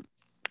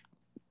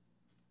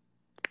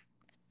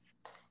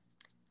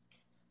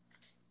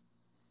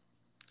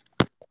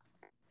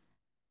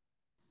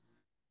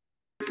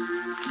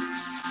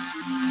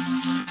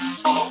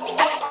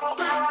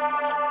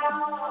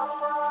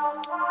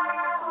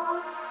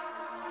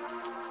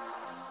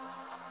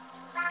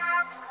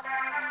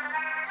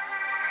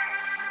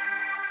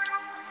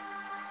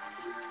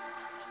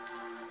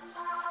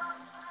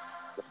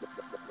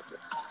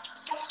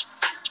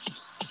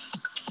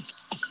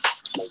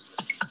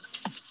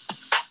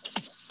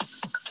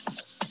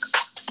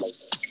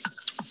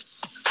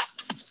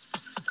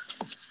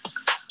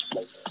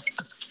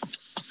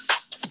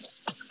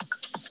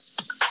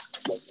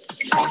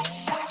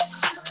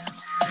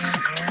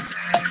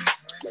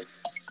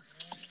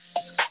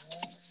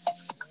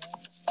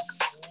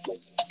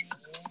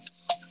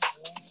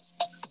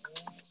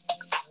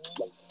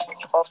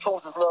 I've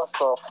chosen this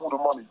lifestyle for the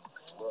money.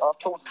 I've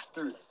chosen to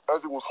do it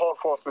as it was hard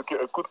for us to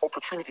get a good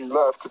opportunity in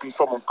life to be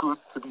someone good,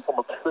 to be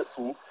someone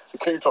successful. It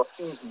came to us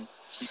easy.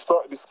 We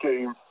started this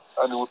game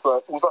and it was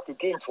like a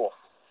game to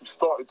us. We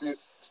started it,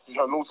 we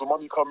had loads of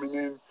money coming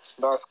in,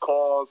 nice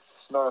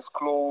cars, nice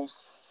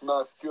clothes,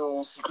 nice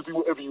girls. You could do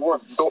whatever you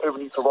want. You don't ever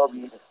need to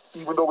worry.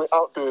 Even though we're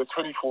out there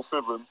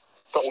 24/7,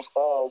 that was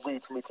our way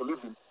to make a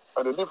living.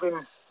 And the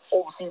living,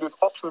 obviously there's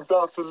ups and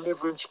downs to the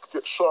living. You could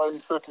get shot any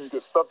second, you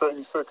get stabbed at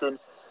any second.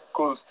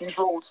 Because these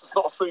roads, it's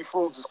not a safe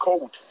road, it's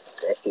cold.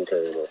 I still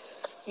carry a knife.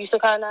 You still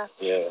carry a knife?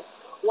 Yeah.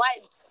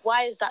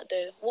 Why is that,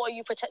 though? What are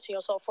you protecting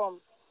yourself from?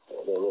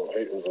 I got a lot of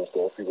haters and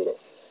stuff, people that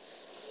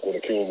want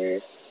to kill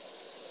me.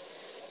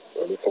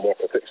 And it's for my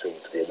protection,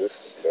 to be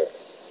honest. Yeah.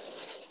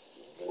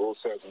 The road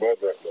side's mad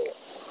right now.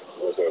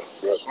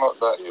 It's not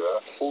that,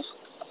 yeah.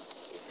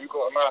 If you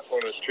got a knife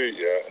on the street,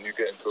 yeah, and you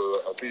get into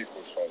a beef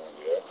with someone,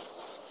 yeah,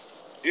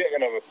 you ain't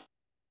gonna have a...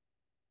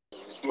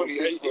 It's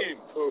 2018.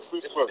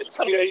 It's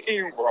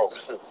 2018, bro.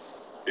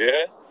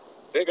 Yeah?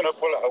 They're gonna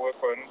pull out a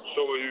weapon,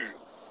 so are you.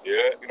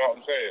 Yeah? You know what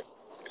I'm saying?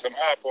 It's an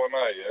eye for an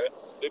eye, yeah?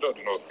 They don't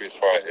do no fist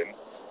fighting.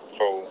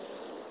 So...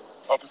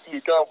 I can see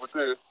a guy over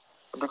there,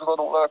 and because I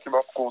don't like him, I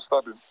have to go and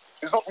stab him.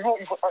 We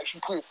don't even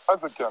actually play it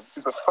as a gang.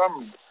 It's a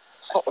family.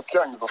 It's not a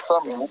gang, it's a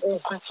family. We're all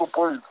groups of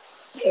boys.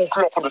 We all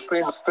grew up on the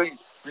same estate.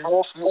 We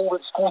all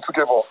went to school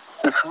together.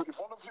 If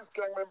one of his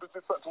gang members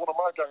did that to one of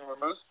my gang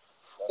members,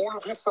 all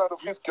of his side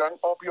of his gang,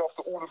 I'll be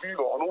after all of you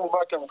lot, and all of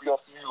my gang will be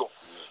after you lot.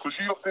 Because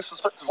you lot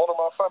disrespected one of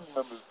my family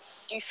members.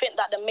 Do you think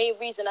that the main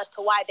reason as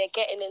to why they're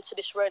getting into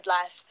this road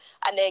life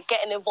and they're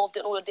getting involved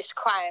in all of this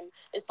crime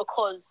is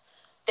because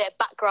their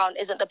background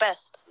isn't the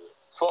best?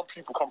 Some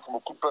people come from a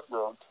good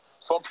background.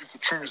 Some people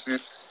choose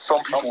it.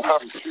 Some people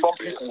have to do it. Some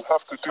people don't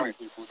have a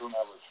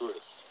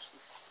choice.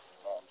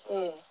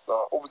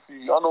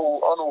 Obviously, I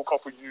know a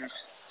couple of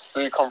youths.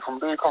 They come from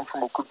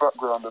a good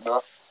background and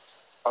that.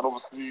 And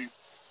obviously,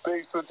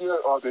 they said, yeah,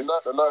 they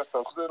like the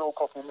lifestyle because they know a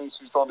couple of mates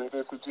who's done it.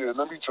 They said, yeah,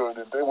 let me join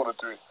in. They want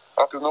to do it.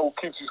 I can know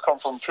kids who's come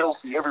from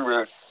Chelsea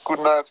everywhere. Good,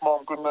 nice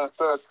mom, good, nice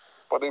dad.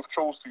 But they've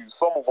chose to.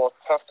 Some of us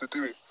have to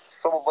do it.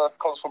 Some of us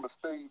comes from the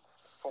States,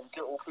 from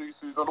ghetto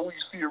places, and all you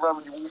see around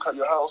when you walk out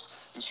your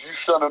house is you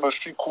standing on a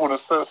street corner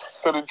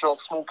selling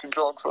drugs, smoking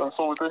drugs, and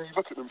so then you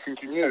look at them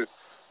thinking, yeah,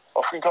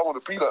 I think I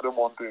want to be like them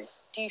one day.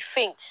 Do you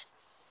think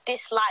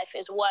this life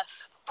is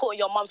worth putting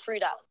your mum through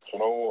that? You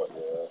know what,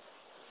 yeah?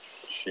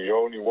 She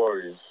only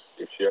worries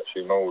if she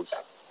actually knows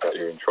that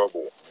you're in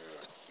trouble.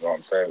 Yeah. You know what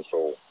I'm saying?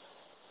 So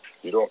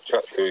you don't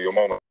chat to your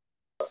mum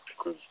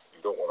because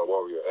you don't want to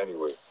worry her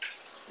anyway.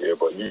 Yeah,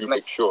 but you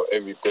make sure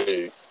every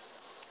day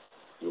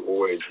you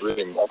always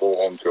ring or go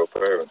home to your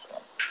parents.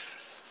 Man.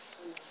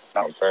 You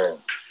know what I'm saying?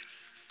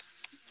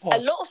 A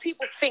lot of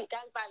people think gang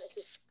violence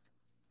is...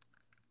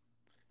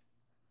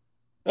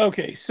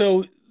 Okay,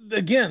 so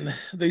again,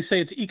 they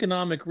say it's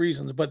economic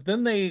reasons, but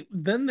then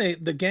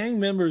the gang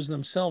members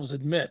themselves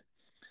admit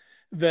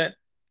that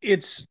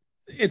it's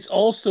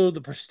also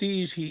the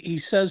prestige. He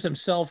says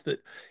himself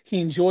that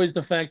he enjoys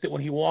the fact that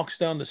when he walks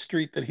down the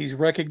street that he's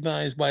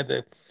recognized by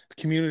the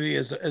community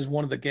as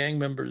one of the gang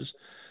members,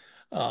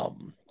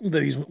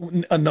 that he's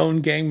a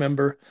known gang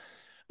member.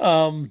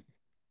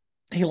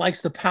 He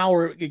likes the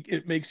power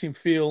it makes him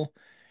feel,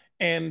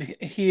 and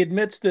he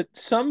admits that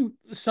some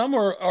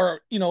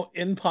are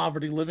in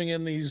poverty, living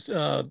in these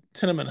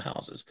tenement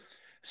houses.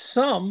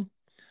 Some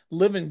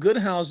live in good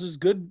houses,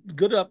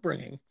 good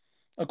upbringing,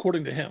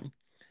 according to him,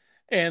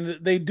 and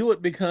they do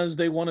it because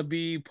they want to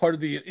be part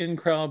of the in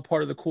crowd,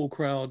 part of the cool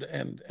crowd,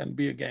 and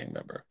be a gang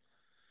member.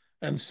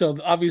 And so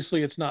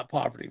obviously it's not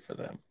poverty for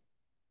them.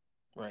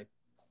 Right.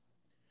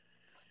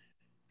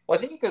 Well,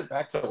 I think it goes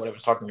back to what I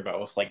was talking about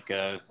with like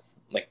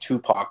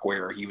Tupac,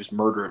 where he was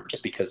murdered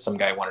just because some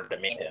guy wanted to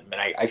meet him.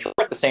 And I feel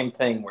like the same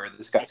thing where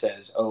this guy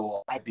says,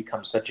 oh, I've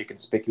become such a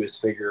conspicuous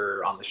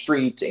figure on the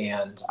street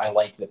and I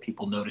like that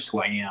people notice who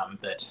I am,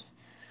 that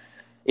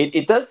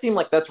it does seem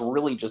like that's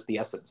really just the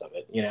essence of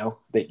it,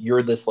 that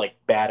you're this like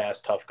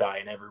badass tough guy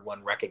and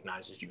everyone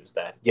recognizes you as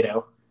that,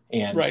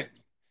 and right.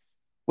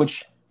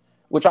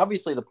 Which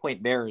obviously the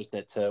point there is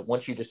that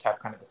once you just have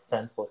kind of the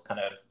senseless kind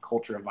of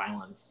culture of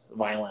violence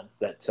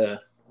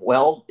that,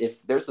 well,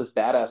 if there's this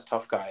badass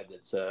tough guy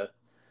that's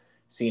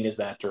seen as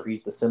that, or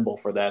he's the symbol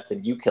for that,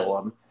 and you kill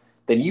him,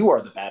 then you are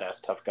the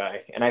badass tough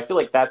guy. And I feel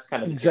like that's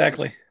kind of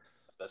exactly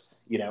this,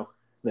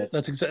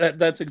 that's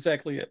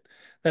exactly it.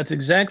 That's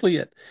exactly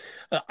it.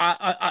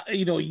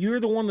 You're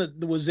the one that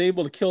was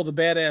able to kill the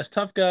badass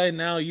tough guy.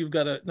 Now you've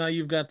got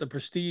the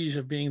prestige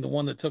of being the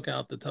one that took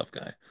out the tough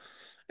guy.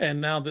 And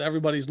now that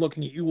everybody's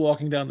looking at you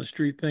walking down the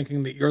street,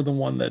 thinking that you're the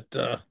one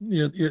that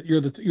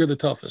you're the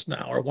toughest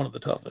now, or one of the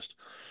toughest,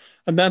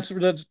 and that's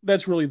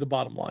really the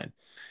bottom line.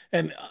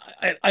 And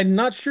I'm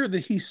not sure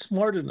that he's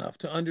smart enough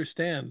to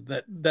understand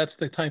that that's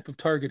the type of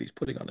target he's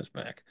putting on his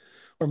back,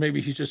 or maybe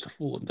he's just a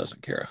fool and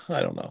doesn't care. I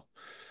don't know.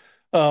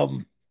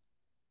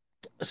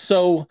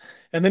 So,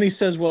 and then he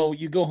says, "Well,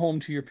 you go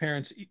home to your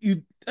parents.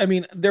 I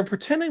mean, they're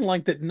pretending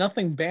like that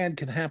nothing bad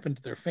can happen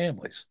to their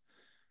families."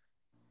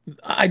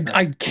 I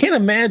can't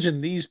imagine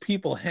these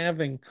people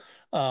having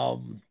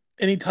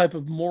any type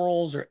of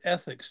morals or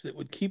ethics that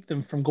would keep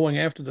them from going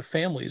after the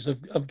families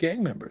of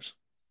gang members.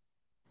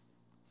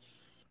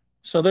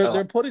 So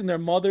they're putting their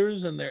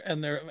mothers and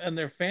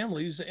their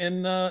families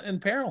in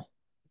peril.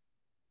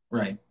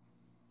 Right.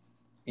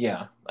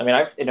 Yeah. I mean,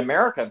 in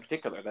America in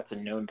particular, that's a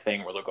known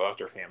thing where they'll go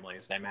after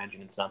families, and I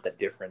imagine it's not that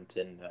different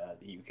in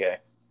the UK.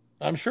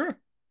 I'm sure.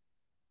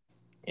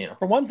 Yeah.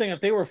 For one thing,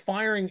 if they were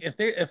firing, if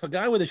a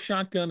guy with a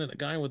shotgun and a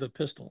guy with a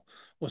pistol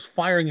was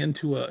firing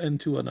into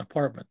an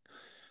apartment,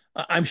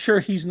 I'm sure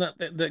he's not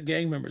that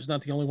gang member is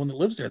not the only one that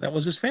lives there. That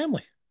was his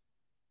family.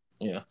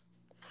 Yeah.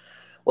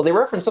 Well, they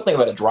referenced something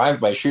about a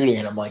drive-by shooting,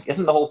 and I'm like,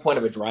 isn't the whole point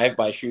of a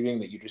drive-by shooting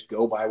that you just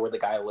go by where the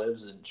guy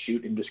lives and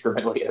shoot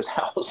indiscriminately at his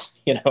house?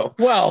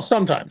 Well,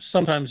 sometimes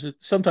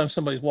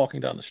somebody's walking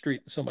down the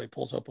street and somebody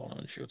pulls up on him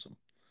and shoots him.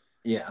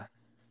 Yeah.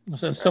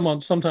 And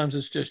sometimes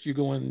it's just you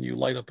go in and you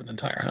light up an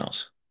entire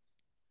house.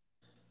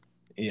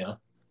 Yeah.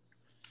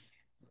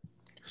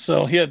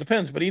 So yeah, it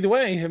depends. But either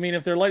way, I mean,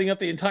 if they're lighting up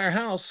the entire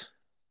house,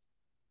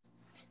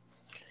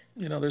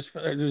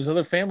 there's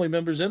other family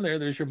members in there.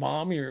 There's your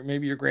mom,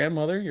 maybe your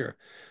grandmother,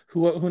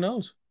 who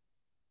knows,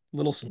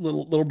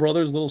 little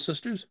brothers, little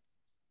sisters.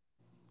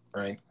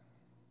 Right.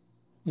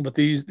 But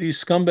these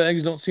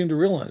scumbags don't seem to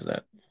realize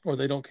that, or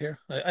they don't care.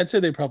 I'd say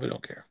they probably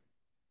don't care.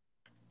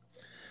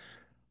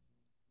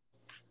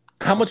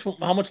 How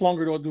much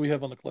longer do we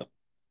have on the clip?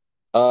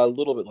 A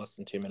little bit less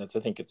than 2 minutes. I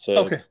think it's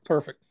okay.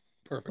 Perfect.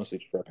 Mostly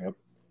just wrapping up.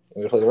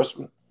 We play the rest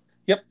of it.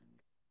 Yep.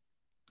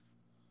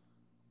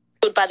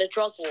 By the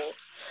drug war,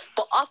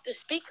 but after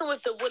speaking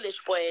with the Woolwich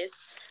boys,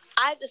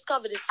 I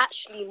discovered it's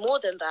actually more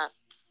than that.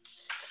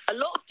 A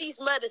lot of these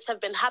murders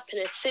have been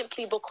happening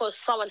simply because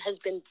someone has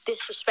been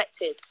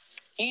disrespected,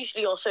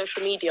 usually on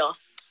social media.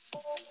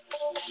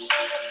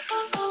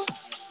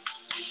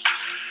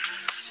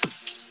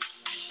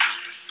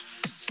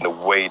 The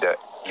way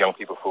that young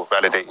people feel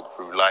validated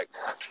through likes,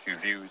 through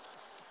views,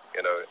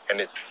 and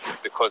it's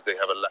because they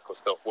have a lack of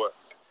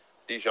self-worth.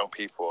 these young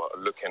people are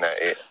looking at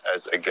it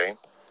as a game.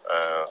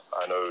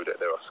 I know that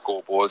there are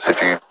scoreboards.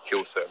 If you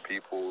kill certain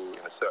people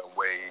in a certain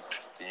way,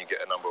 then you get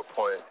a number of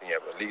points and you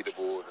have a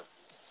leaderboard.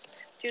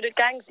 Do the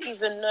gangs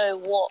even know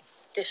what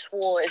this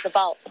war is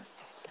about?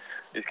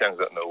 These gangs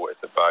don't know what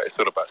it's about. It's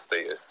all about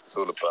status. It's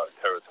all about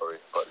territory.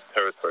 But it's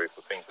territory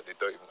for things that they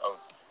don't even own.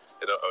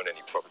 They don't own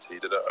any property.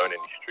 They don't own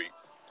any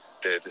streets.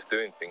 They're just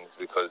doing things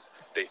because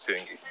they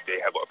think they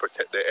have got to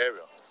protect their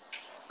area.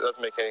 It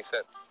doesn't make any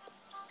sense.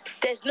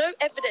 There's no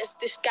evidence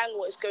this gang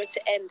war is going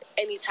to end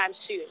anytime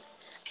soon.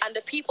 And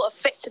the people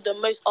affected the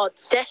most are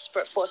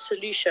desperate for a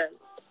solution.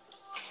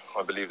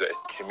 I believe that it's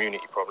a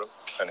community problem.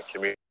 And a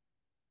community,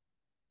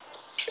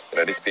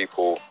 these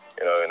people,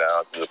 in the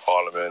houses of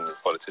parliament, the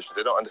politicians,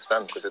 they don't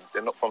understand because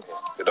they're not from here.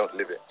 They don't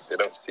live it. They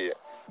don't see it.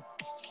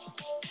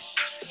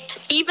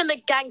 Even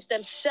the gangs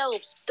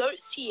themselves don't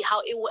see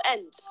how it will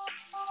end.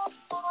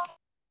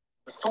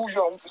 It's still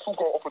young, it's still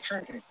got an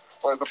opportunity.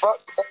 But it's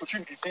about the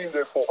opportunity being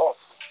there for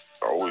us.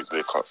 I always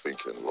wake up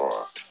thinking,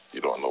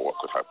 you don't know what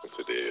could happen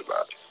today.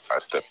 Like, I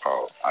step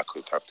out, I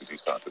could have to do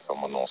something to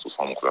someone else, or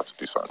someone could have to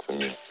do something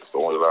to me. It's the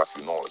only life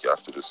you know. You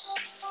have to just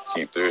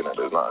keep doing it.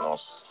 There's nothing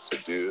else to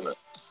do, innit?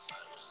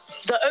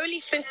 The only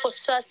thing for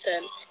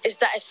certain is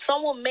that if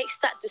someone makes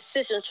that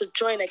decision to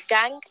join a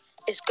gang,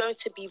 it's going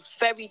to be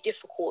very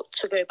difficult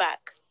to go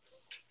back.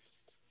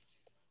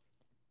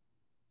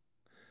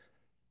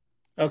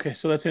 Okay,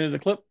 so that's the end of the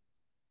clip?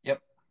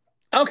 Yep.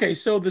 Okay,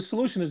 so the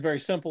solution is very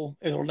simple.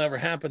 It'll never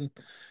happen.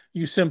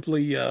 You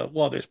simply,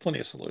 there's plenty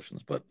of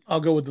solutions, but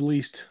I'll go with the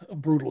least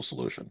brutal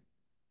solution.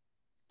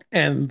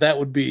 And that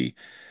would be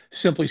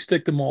simply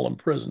stick them all in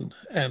prison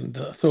and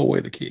throw away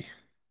the key.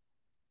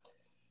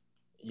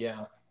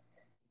 Yeah.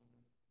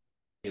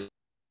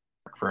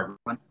 For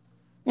everyone.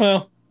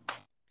 Well,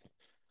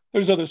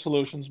 there's other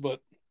solutions,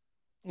 but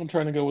I'm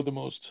trying to go with the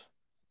most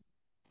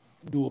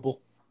doable.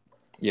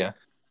 Yeah.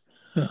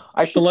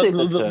 I should say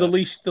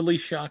the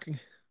least shocking.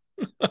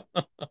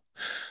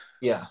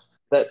 Yeah.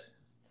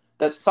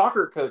 That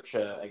soccer coach,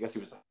 I guess he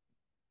was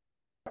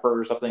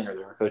or something, or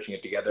they were coaching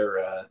it together.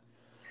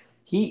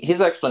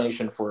 His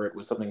explanation for it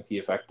was something to the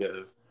effect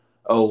of,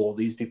 "Oh, well,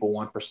 these people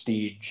want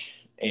prestige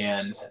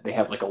and they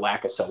have like a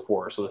lack of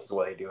self-worth, so this is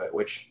why they do it."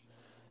 Which,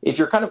 if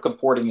you're kind of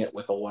comporting it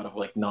with a lot of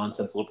like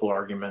nonsense liberal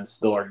arguments,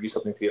 they'll argue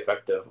something to the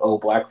effect of, "Oh,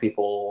 black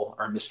people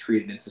are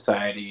mistreated in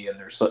society and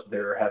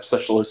they have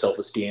such low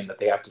self-esteem that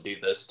they have to do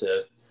this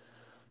to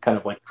kind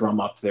of like drum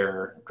up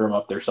their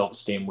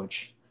self-esteem."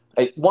 Which,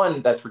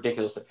 one, that's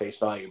ridiculous at face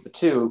value. But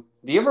two,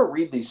 do you ever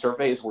read these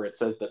surveys where it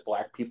says that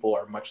black people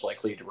are much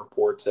likely to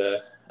report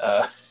to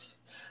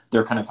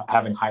they're kind of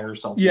having higher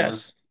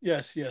self-worth?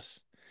 Yes.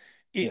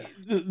 Yeah.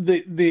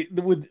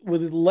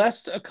 With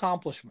less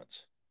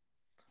accomplishments,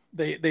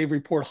 they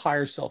report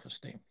higher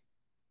self-esteem.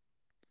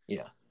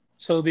 Yeah.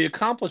 So the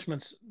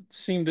accomplishments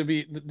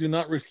do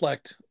not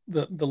reflect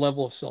the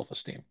level of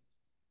self-esteem.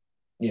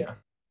 Yeah.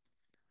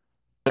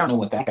 I don't know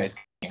what that guy's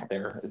getting at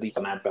there, at least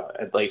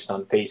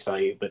on face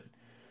value, but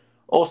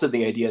also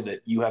the idea that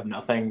you have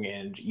nothing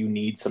and you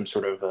need some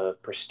sort of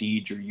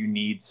prestige, or you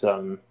need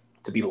to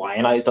be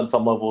lionized on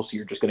some level, so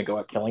you're just going to go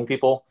out killing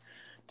people.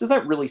 Does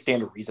that really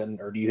stand to reason,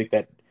 or do you think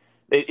that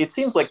it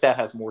seems like that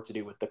has more to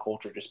do with the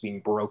culture just being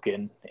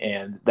broken,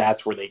 and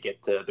that's where they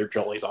get their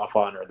jollies off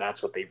on, or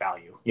that's what they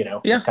value? Yeah.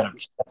 It's kind of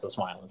senseless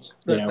violence.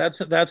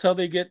 That's how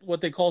they get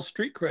what they call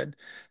street cred.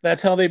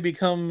 That's how they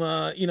become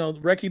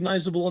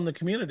recognizable in the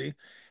community.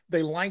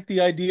 They like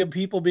the idea of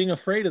people being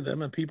afraid of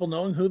them and people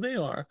knowing who they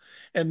are,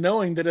 and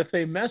knowing that if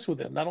they mess with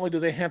them, not only do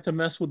they have to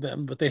mess with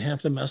them, but they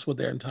have to mess with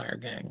their entire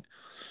gang,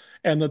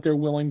 and that they're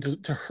willing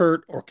to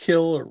hurt or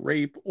kill or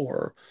rape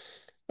or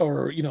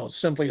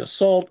simply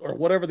assault or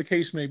whatever the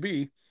case may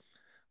be.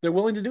 They're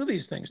willing to do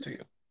these things to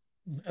you,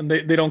 and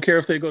they don't care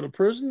if they go to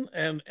prison.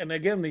 And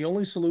again, the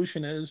only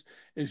solution is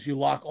you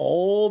lock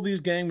all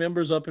these gang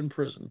members up in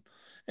prison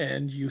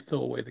and you throw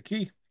away the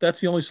key.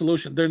 That's the only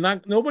solution.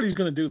 Nobody's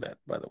going to do that,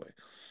 by the way.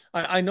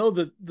 I know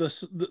that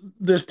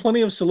there's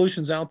plenty of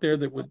solutions out there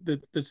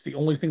that's the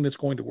only thing that's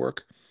going to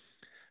work,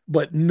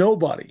 but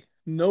nobody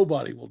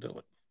will do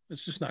it.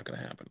 It's just not going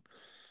to happen.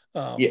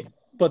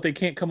 But they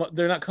can't come up.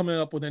 They're not coming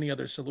up with any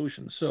other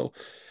solutions. So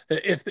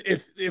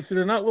if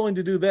they're not willing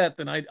to do that,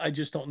 then I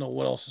just don't know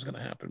what else is going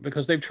to happen,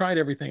 because they've tried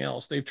everything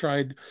else. They've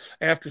tried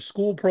after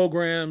school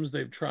programs.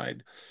 They've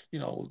tried,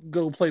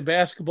 go play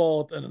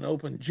basketball in an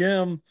open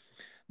gym.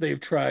 They've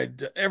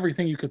tried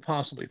everything you could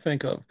possibly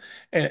think of,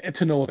 and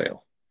to no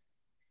avail.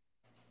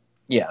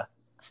 Yeah.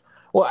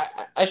 Well,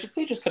 I should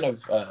say, just kind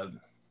of,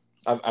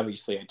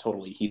 obviously I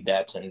totally heed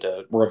that, and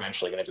we're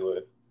eventually going to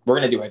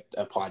do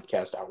a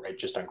podcast outright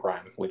just on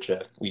crime, which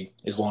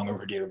is long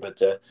overdue,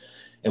 but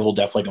and we'll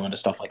definitely go into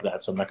stuff like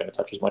that. So I'm not going to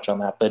touch as much on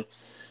that. But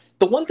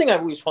the one thing I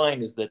always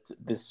find is that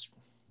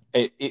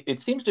it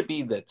seems to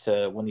be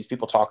that when these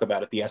people talk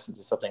about it, the essence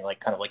is something like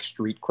kind of like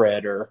street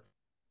cred, or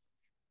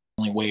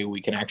the only way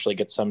we can actually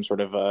get some sort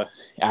of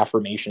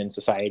affirmation in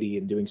society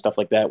and doing stuff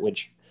like that,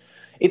 which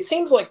it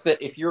seems like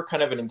that if you're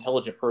kind of an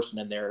intelligent person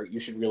in there, you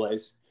should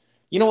realize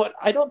You know what?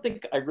 I don't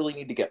think I really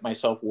need to get my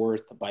self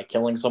worth by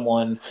killing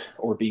someone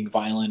or being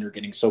violent or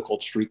getting so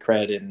called street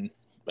cred. And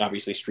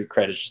obviously, street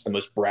cred is just the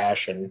most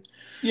brash and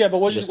Yeah,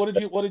 but just what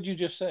did you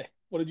just say?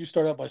 What did you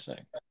start out by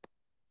saying?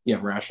 yeah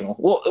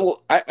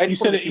rational. I You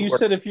just wanted said to it, see you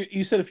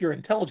where. said if you're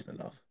intelligent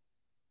enough.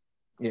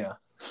 Yeah,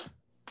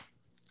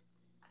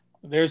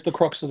 There's the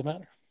crux of the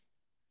matter.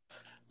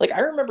 like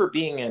I remember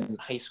being in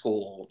high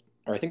school,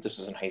 or I think this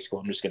was in high school.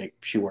 I'm just gonna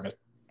shoehorn a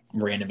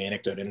random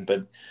anecdote in,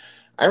 but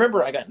I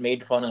remember I got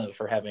made fun of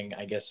for having,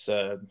 I guess,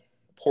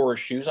 poor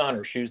shoes on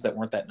or shoes that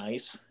weren't that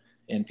nice,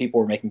 and people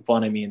were making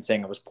fun of me and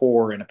saying I was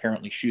poor, and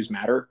apparently shoes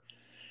matter.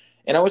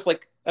 And I was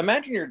like,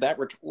 imagine you're that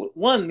rich.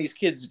 One, these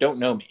kids don't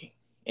know me,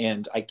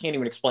 and I can't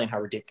even explain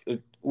how ridiculous.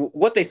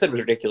 What they said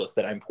was ridiculous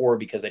that I'm poor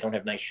because I don't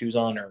have nice shoes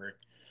on, or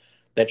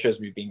that shows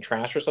me being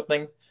trash or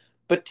something.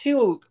 But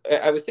two,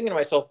 I was thinking to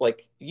myself,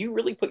 like, you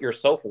really put your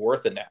self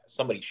worth in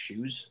somebody's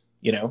shoes.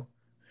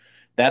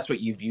 That's what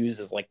you've used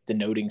as like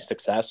denoting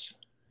success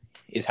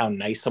is how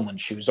nice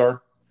someone's shoes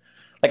are.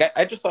 Like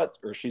I just thought,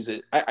 or shoes.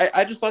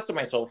 I just thought to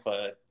myself,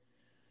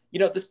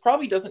 this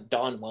probably doesn't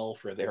dawn well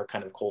for their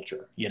kind of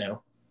culture.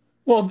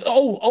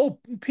 Well,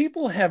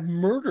 people have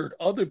murdered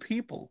other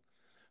people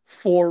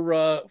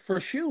for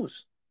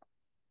shoes.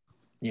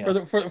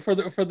 Yeah.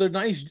 For their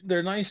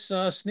nice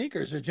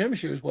sneakers or gym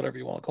shoes, whatever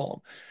you want to call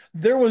them.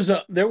 There was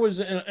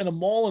in a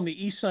mall in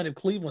the east side of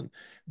Cleveland,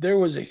 there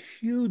was a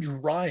huge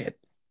riot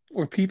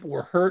where people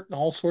were hurt and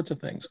all sorts of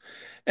things,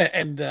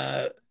 and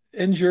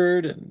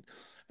injured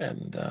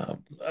and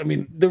I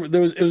mean there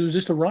was it was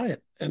just a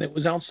riot, and it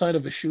was outside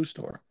of a shoe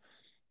store,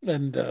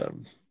 and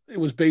it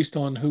was based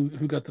on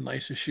who got the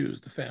nicest shoes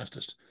the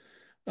fastest.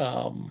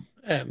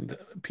 And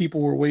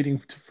people were waiting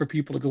for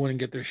people to go in and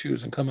get their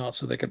shoes and come out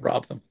so they could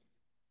rob them.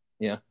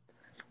 Yeah.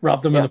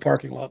 Rob them in Yeah. the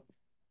parking lot.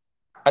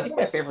 I think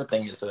my favorite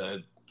thing is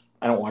I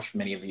don't watch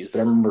many of these, but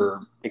I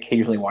remember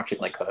occasionally watching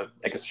like I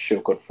guess a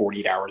show called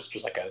 48 Hours,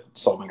 just like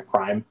solving a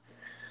crime.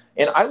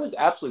 And I was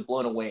absolutely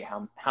blown away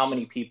how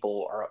many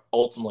people are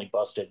ultimately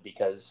busted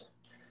because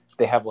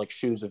they have like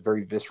shoes of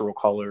very visceral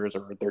colors,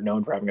 or they're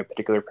known for having a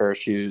particular pair of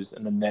shoes,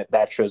 and then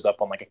that shows up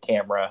on like a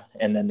camera,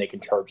 and then they can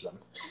charge them.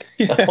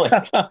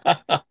 Yeah.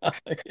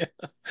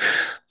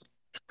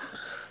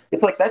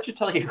 It's like that should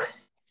tell you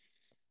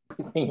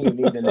everything you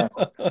need to know.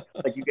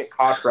 Like you get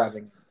caught for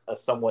having a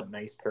somewhat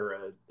nice pair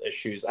of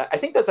shoes. I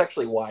think that's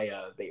actually why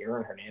the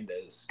Aaron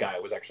Hernandez guy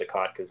was actually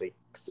caught because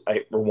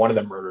or one of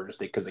the murderers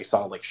because they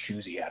saw like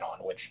shoes he had on,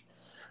 which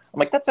I'm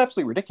like, that's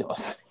absolutely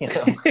ridiculous.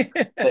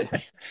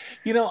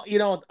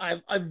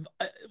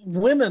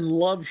 Women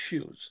love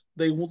shoes.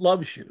 They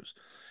love shoes.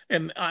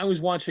 And I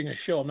was watching a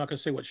show. I'm not going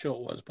to say what show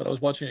it was, but I was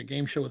watching a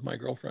game show with my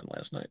girlfriend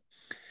last night.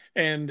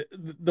 And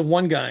the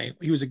one guy,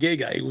 he was a gay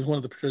guy. He was one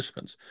of the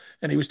participants,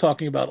 and he was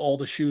talking about all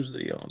the shoes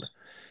that he owned.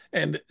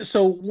 And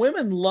so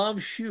women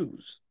love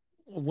shoes.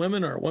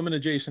 Women or women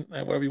adjacent,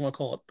 whatever you want to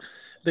call it,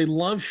 they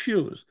love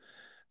shoes.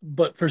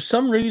 But for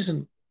some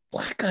reason,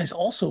 black guys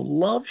also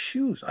love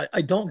shoes.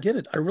 I don't get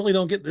it. I really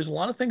don't get it. There's a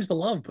lot of things to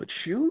love, but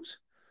shoes?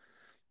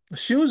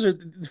 Shoes are,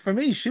 for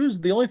me, shoes,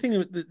 the only thing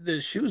that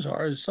the shoes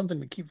are is something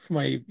to keep from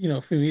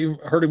from me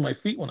hurting my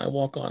feet when I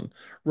walk on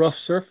rough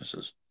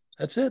surfaces.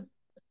 That's it.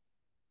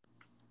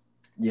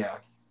 Yeah.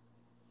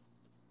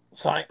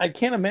 So I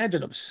can't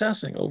imagine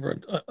obsessing over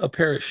a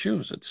pair of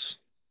shoes.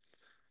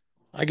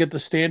 I get the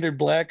standard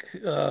black,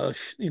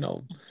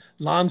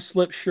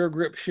 non-slip sure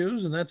grip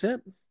shoes, and that's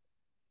it.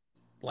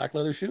 Black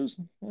leather shoes.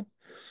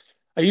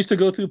 I used to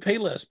go through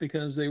Payless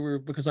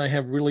because I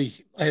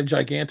have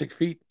gigantic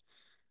feet,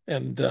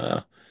 and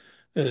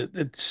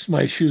it's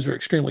my shoes are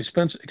extremely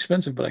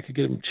expensive, but I could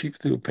get them cheap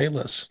through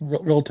Payless,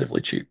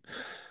 relatively cheap.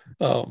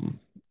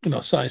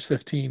 Size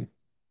 15,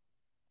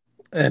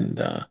 and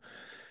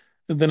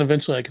then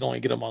eventually I could only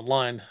get them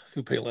online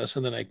through Payless,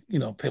 and then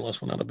Payless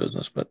went out of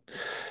business.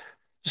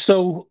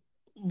 So,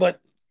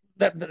 but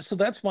that's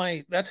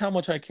how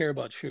much I care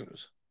about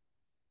shoes.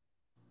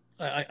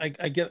 I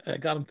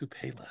got them through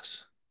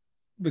Payless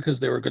because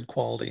they were good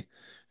quality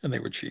and they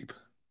were cheap.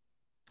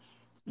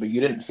 But you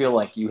didn't feel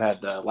like you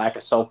had a lack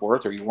of self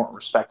worth or you weren't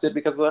respected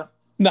because of that?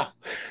 No.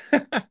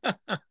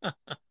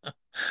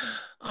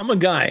 I'm a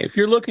guy. If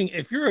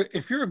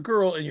you're a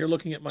girl and you're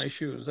looking at my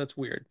shoes, that's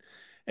weird.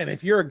 And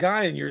if you're a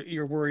guy and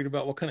you're worried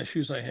about what kind of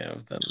shoes I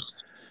have, then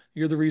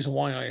you're the reason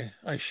why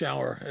I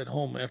shower at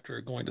home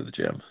after going to the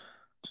gym.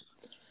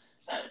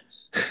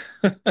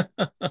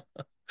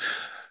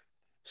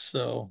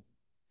 So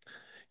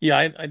yeah,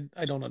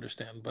 I don't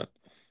understand, but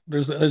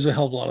there's a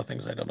hell of a lot of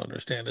things I don't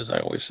understand, as I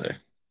always say.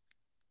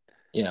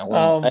 Yeah,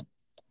 well,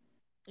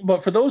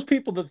 But for those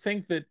people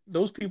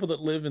that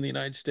live in the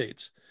United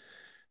States,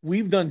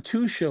 we've done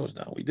two shows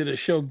now. We did a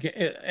show,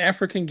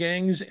 African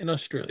gangs in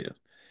Australia,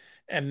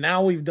 and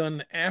now we've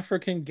done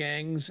African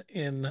gangs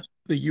in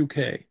the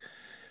UK.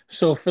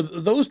 So for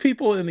those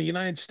people in the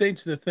United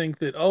States that think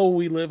that, oh,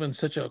 we live in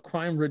such a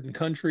crime-ridden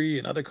country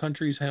and other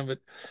countries have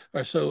it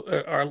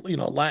are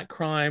lack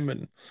crime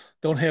and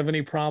don't have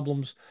any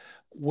problems,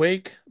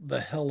 wake the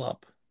hell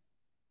up.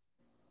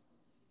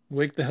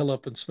 Wake the hell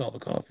up and smell the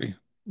coffee.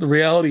 The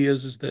reality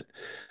is that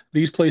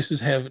these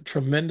places have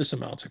tremendous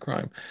amounts of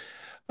crime.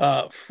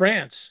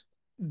 France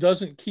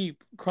doesn't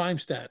keep crime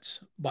stats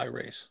by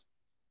race,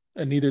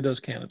 and neither does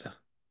Canada.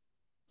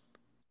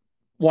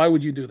 Why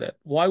would you do that?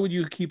 Why would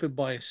you keep it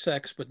by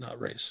sex but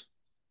not race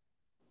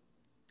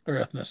or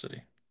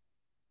ethnicity?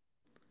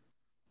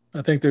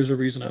 I think there's a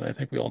reason, and I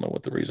think we all know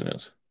what the reason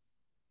is.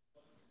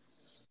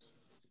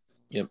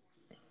 Yep.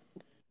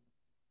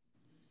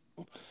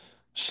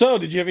 So,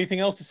 did you have anything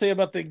else to say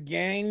about the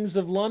gangs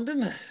of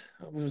London?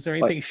 Was there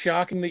anything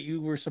shocking that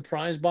you were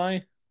surprised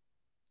by?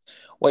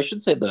 Well, I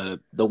should say the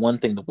one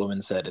thing the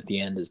woman said at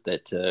the end is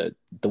that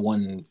the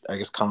one, I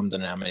guess, common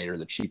denominator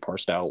that she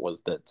parsed out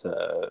was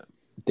that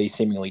they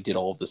seemingly did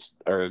all of this,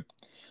 or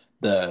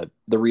the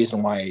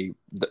reason why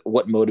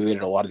what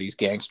motivated a lot of these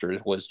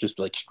gangsters was just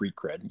like street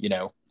cred,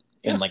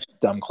 and like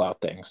dumb clout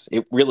things.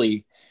 It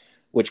really,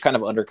 which kind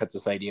of undercuts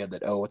this idea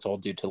that it's all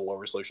due to the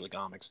lower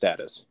socioeconomic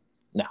status.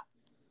 No,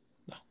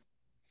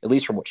 at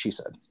least from what she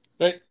said.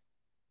 Right?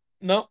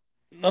 No,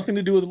 nothing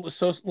to do with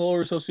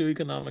lower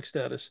socioeconomic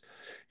status.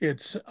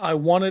 It's I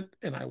want it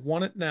and I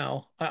want it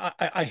now.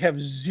 I have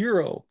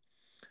zero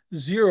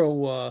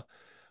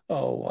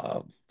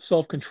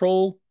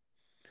self-control.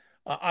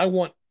 I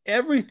want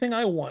everything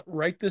I want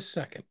right this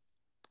second.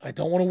 I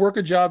don't want to work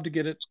a job to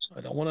get it. I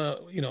don't want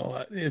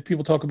to, if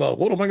people talk about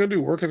what am I going to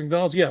do? Work at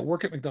McDonald's? Yeah,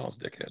 work at McDonald's,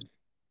 dickhead.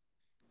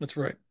 That's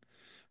right.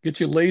 Get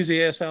your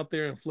lazy ass out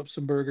there and flip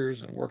some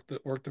burgers and work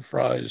the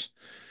fries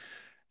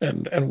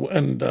and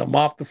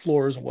mop the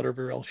floors and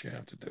whatever else you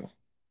have to do.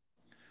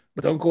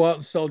 But don't go out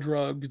and sell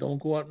drugs.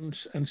 Don't go out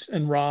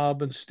and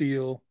rob and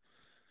steal.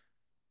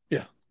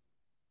 Yeah,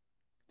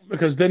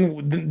 because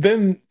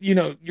then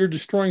you're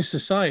destroying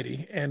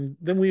society, and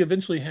then we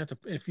eventually have to.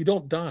 If you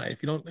don't die,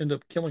 if you don't end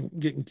up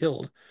getting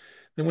killed,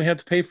 then we have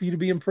to pay for you to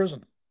be in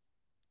prison.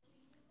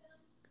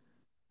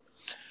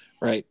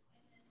 Right.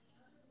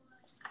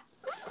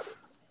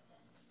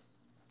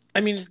 I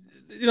mean,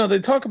 they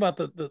talk about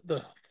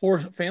the poor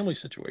family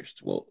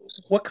situations. Well,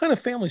 what kind of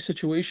family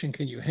situation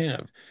can you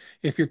have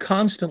if you're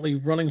constantly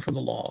running from the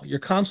law? You're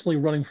constantly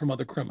running from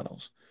other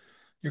criminals.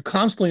 You're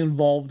constantly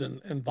involved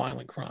in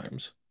violent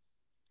crimes.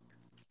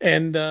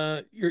 And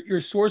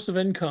your source of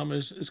income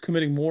is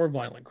committing more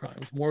violent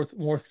crimes,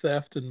 more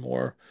theft and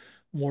more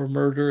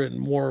murder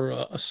and more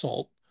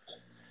assault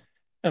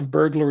and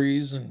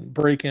burglaries and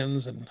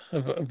break-ins and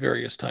of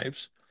various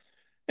types.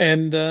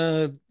 And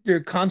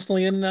you're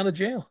constantly in and out of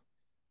jail.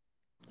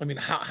 I mean,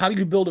 how do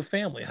you build a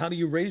family? How do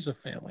you raise a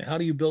family? How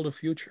do you build a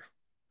future?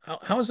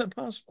 How is that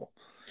possible?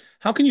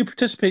 How can you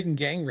participate in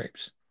gang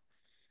rapes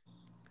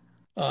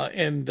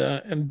and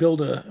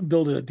build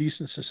a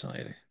decent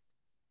society,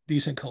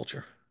 decent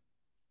culture?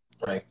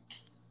 Right.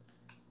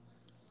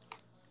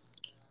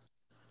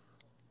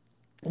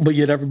 But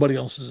yet everybody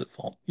else is at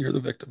fault. You're the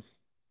victim.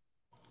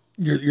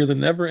 You're the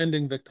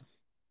never-ending victim.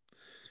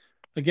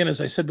 Again,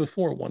 as I said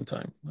before one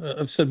time,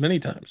 I've said many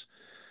times,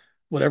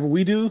 whatever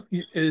we do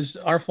is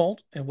our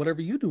fault, and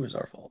whatever you do is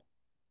our fault.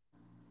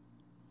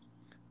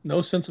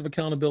 No sense of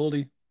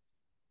accountability,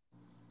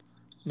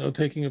 no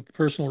taking of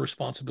personal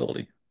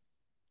responsibility.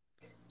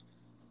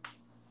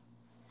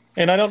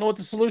 And I don't know what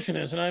the solution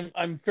is, and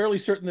I'm fairly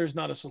certain there's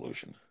not a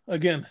solution.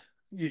 Again,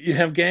 you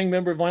have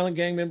violent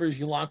gang members,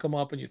 you lock them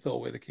up and you throw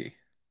away the key.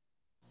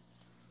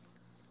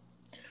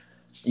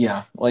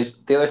 Yeah. Well,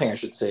 the other thing I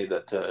should say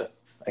that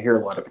I hear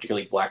a lot of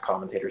particularly black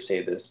commentators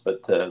say this,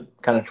 but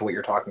kind of to what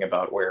you're talking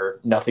about, where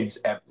nothing's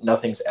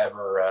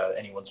ever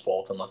anyone's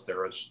fault unless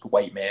they're a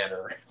white man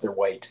or they're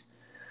white.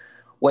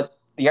 What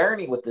the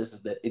irony with this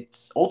is that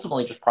it's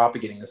ultimately just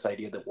propagating this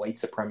idea that white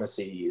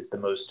supremacy is the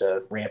most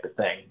rampant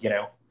thing,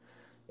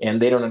 and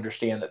they don't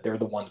understand that they're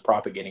the ones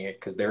propagating it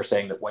because they're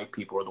saying that white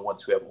people are the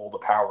ones who have all the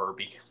power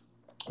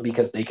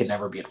because they can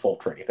never be at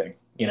fault for anything,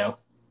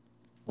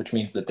 which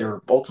means that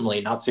they're ultimately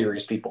not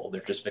serious people.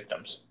 They're just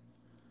victims.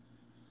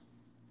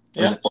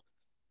 Yeah.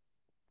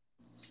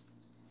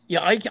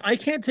 Yeah, I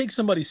can't take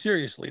somebody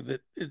seriously that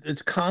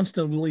it's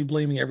constantly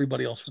blaming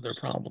everybody else for their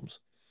problems.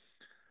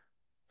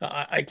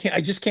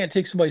 I just can't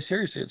take somebody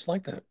seriously. It's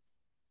like that.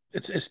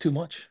 It's too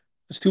much.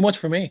 It's too much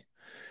for me.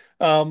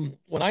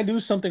 When I do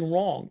something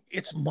wrong,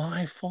 it's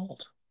my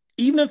fault.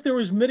 Even if there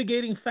was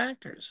mitigating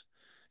factors,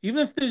 even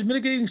if there's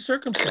mitigating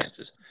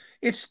circumstances,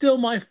 it's still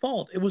my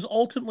fault. It was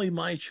ultimately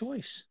my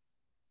choice.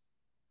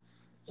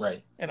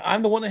 Right. And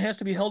I'm the one that has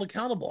to be held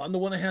accountable. I'm the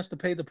one that has to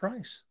pay the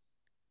price.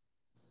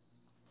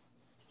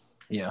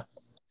 Yeah.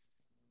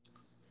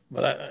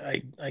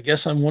 But I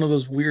guess I'm one of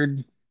those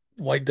weird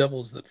white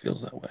devils that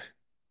feels that way.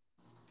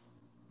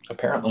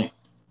 Apparently.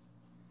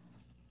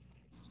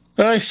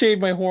 But I shave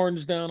my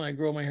horns down. I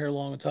grow my hair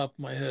long on top of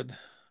my head.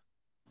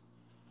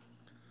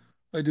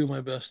 I do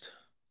my best.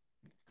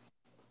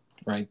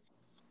 Right.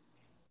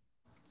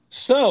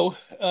 So,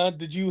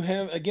 did you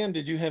have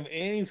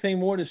anything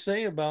more to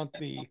say about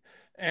the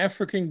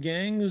African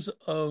gangs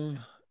of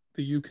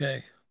the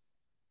UK?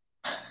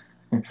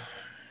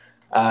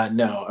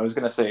 No, I was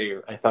going to say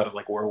I thought of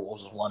like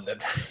Werewolves of London,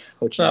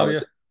 which Oh, now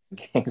it's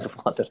Gangs of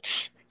London.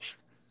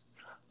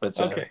 But it's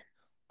okay.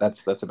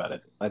 That's about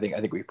it. I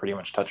think we pretty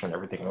much touched on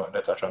everything we wanted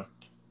to touch on.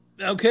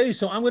 Okay,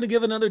 so I'm going to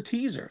give another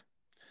teaser.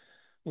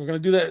 We're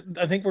going to do that.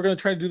 I think we're going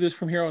to try to do this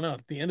from here on out.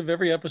 At the end of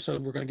every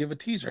episode, we're going to give a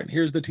teaser. And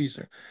here's the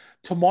teaser.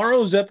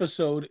 Tomorrow's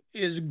episode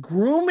is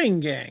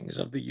grooming gangs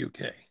of the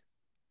UK.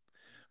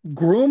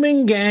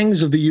 Grooming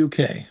gangs of the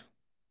UK.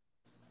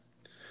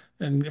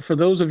 And for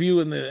those of you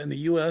in the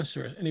US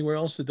or anywhere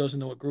else that doesn't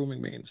know what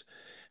grooming means,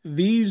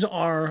 these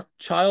are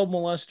child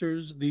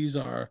molesters. These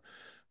are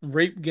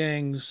rape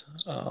gangs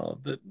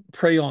that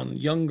prey on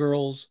young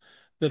girls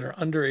that are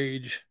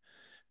underage,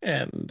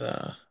 and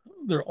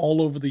they're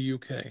all over the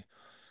UK.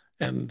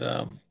 And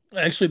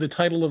actually, the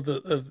title of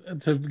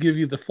to give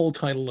you the full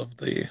title of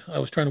I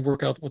was trying to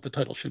work out what the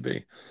title should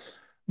be.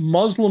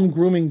 Muslim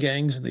grooming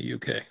gangs in the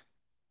UK.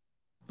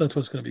 That's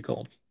what it's going to be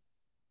called.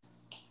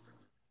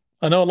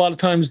 I know a lot of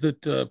times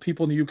that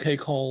people in the UK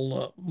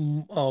call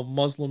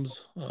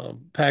Muslims,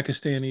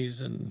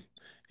 Pakistanis, and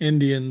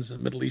Indians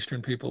and Middle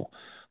Eastern people,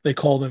 they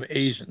call them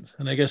Asians.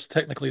 And I guess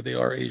technically they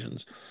are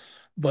Asians.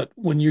 But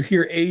when you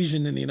hear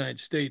Asian in the United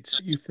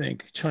States, you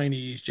think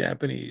Chinese,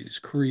 Japanese,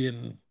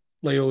 Korean,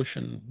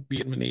 Laotian,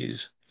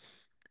 Vietnamese.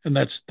 And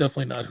that's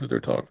definitely not who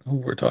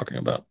we're talking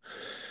about.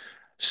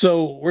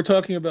 So we're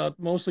talking about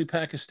mostly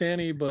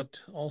Pakistani,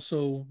 but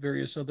also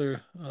various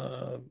other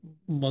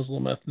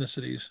Muslim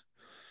ethnicities.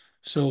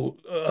 So,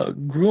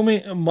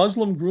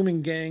 Muslim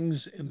grooming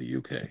gangs in the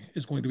UK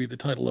is going to be the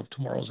title of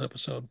tomorrow's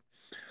episode.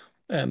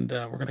 And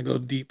we're going to go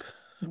deep.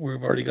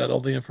 We've already got all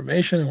the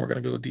information, and we're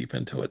going to go deep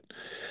into it.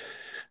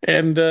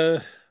 And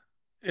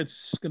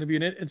it's going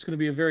to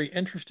be a very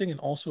interesting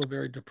and also a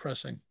very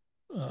depressing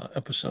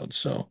episode.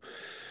 So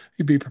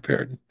you be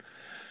prepared.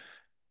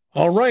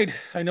 All right.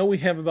 I know we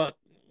have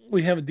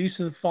a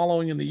decent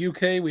following in the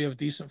UK. We have a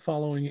decent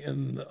following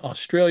in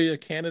Australia,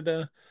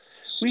 Canada.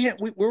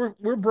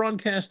 We're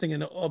broadcasting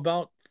in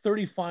about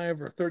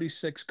 35 or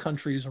 36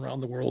 countries around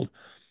the world,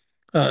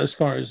 as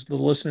far as the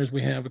listeners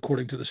we have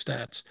according to the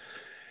stats.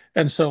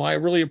 And so I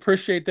really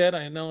appreciate that.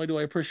 I not only do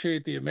I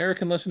appreciate the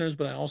American listeners,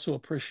 but I also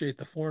appreciate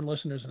the foreign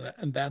listeners,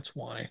 and that's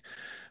why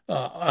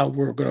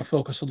we're going to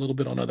focus a little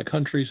bit on other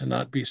countries and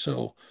not be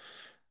so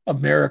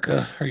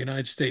America or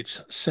United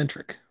States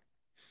centric.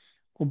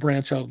 We'll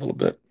branch out a little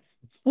bit.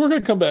 We're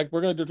going to come back.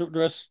 We're going to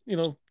address,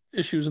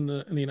 issues in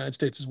the United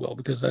States as well,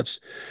 because that's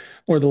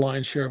where the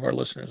lion's share of our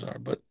listeners are.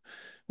 But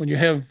when you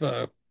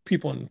have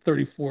people in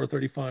 34,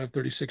 35,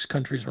 36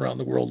 countries around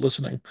the world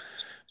listening,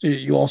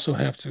 you also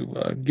have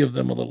to give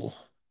them a little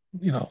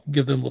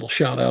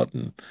shout out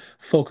and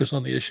focus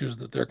on the issues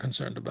that they're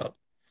concerned about.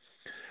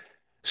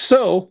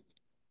 So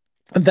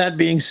that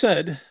being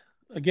said,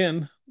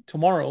 again,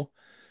 tomorrow,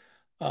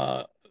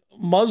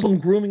 Muslim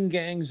grooming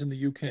gangs in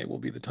the UK will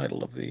be the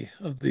title of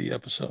the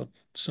episode.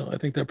 So I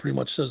think that pretty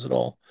much says it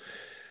all.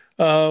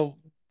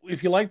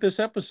 If you like this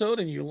episode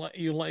and you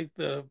like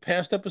the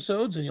past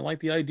episodes and you like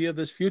the idea of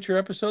this future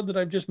episode that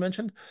I've just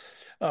mentioned,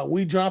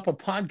 we drop a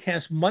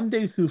podcast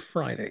Monday through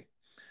Friday.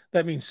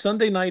 That means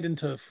Sunday night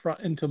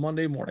into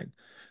Monday morning,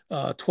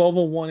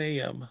 12:01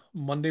 a.m.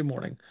 Monday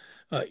morning,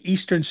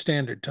 Eastern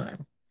Standard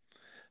Time,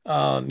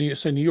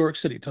 New York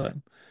City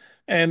time,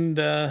 and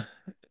the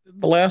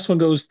last one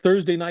goes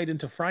Thursday night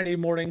into Friday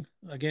morning,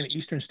 again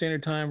Eastern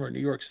Standard Time or New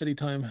York City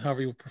time,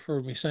 however you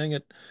prefer me saying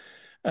it,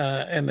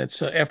 and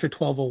it's after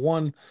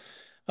 12:01.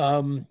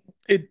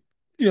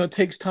 It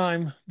takes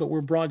time, but we're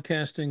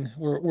broadcasting.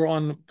 We're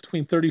on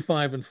between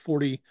 35 and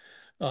 40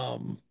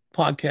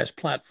 podcast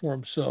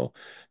platforms. So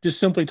just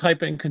simply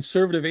type in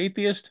conservative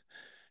atheist.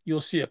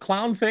 You'll see a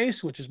clown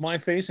face, which is my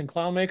face in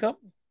clown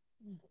makeup,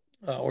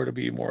 or to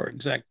be more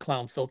exact,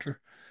 clown filter.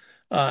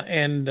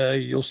 And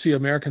you'll see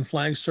American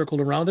flags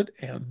circled around it.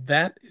 And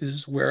that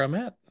is where I'm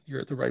at. You're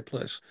at the right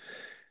place.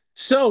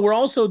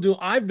 So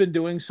I've been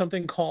doing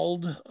something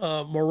called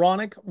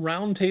Moronic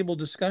Roundtable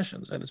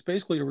Discussions. And it's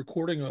basically a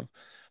recording of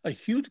a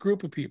huge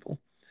group of people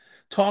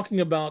talking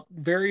about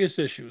various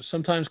issues,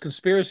 sometimes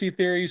conspiracy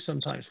theories,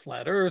 sometimes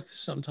flat earth,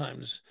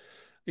 sometimes,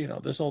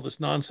 there's all this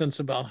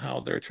nonsense about how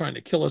they're trying to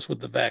kill us with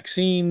the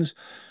vaccines,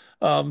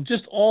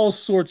 just all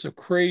sorts of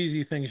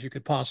crazy things you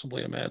could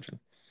possibly imagine.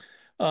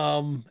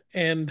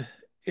 And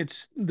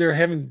they're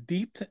having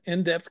deep,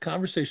 in-depth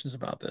conversations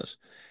about this.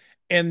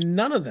 And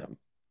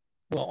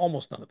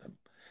almost none of them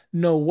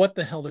know what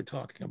the hell they're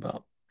talking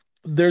about.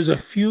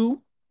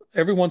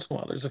 Every once in a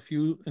while, there's a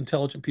few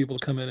intelligent people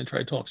to come in and try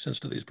to talk sense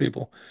to these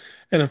people.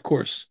 And of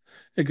course,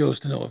 it goes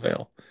to no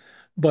avail.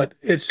 But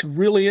it's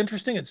really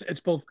interesting. It's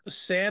both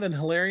sad and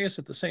hilarious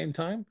at the same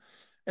time.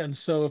 And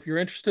so if you're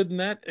interested in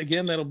that,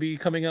 again, that'll be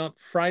coming out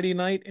Friday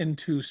night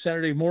into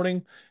Saturday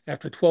morning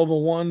after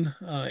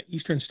 12:01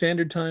 Eastern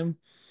Standard Time,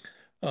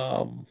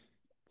 or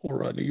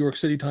New York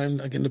City time,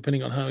 again,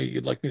 depending on how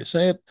you'd like me to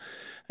say it.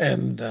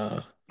 And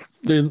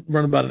they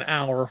run about an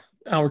hour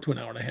to an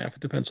hour and a half. It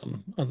depends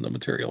on the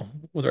material,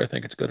 whether I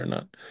think it's good or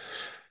not.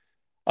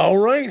 All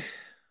right.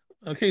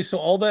 Okay, so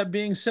all that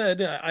being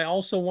said, I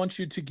also want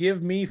you to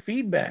give me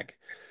feedback.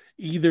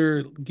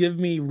 Either give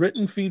me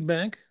written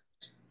feedback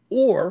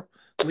or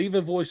leave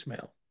a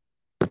voicemail.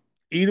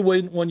 Either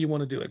way, one you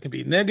want to do. It can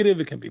be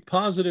negative, it can be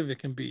positive, it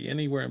can be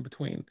anywhere in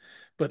between.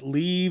 But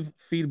leave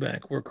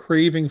feedback. We're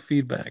craving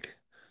feedback.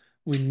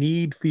 We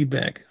need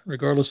feedback,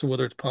 regardless of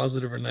whether it's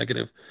positive or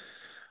negative.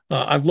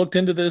 I've looked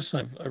into this.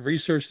 I've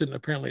researched it, and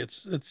apparently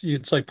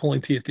it's like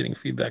pulling teeth getting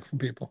feedback from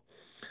people.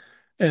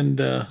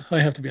 And I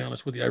have to be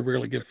honest with you, I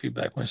rarely give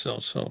feedback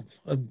myself, so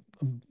I'm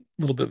a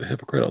little bit of a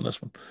hypocrite on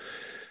this one.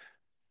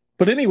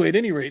 But anyway, at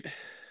any rate,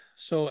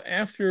 so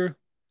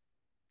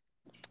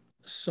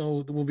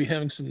we'll be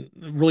having some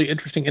really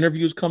interesting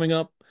interviews coming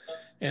up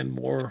and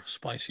more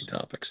spicy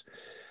topics.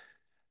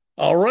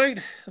 All right.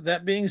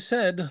 That being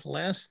said,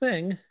 last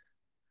thing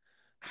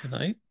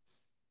tonight,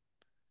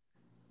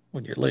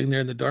 when you're laying there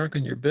in the dark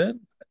in your bed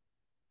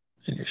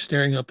and you're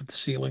staring up at the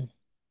ceiling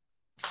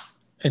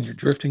and you're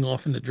drifting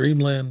off into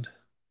dreamland,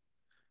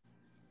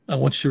 I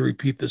want you to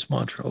repeat this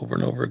mantra over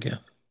and over again.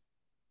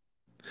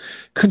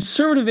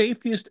 Conservative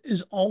atheist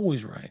is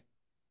always right.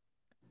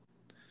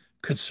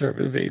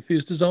 Conservative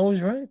atheist is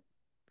always right.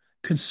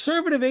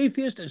 Conservative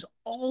atheist is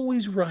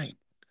always right.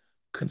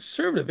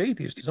 Conservative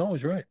atheist is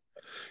always right.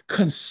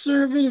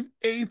 Conservative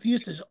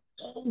atheist is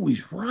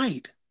always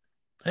right.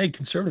 Hey,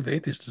 conservative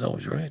atheist is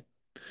always right.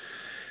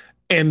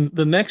 And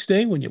the next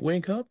day when you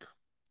wake up,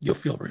 you'll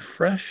feel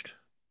refreshed.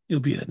 You'll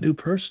be a new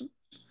person.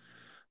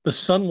 The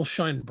sun will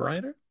shine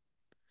brighter.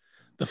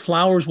 The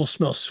flowers will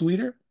smell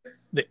sweeter.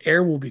 The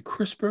air will be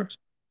crisper.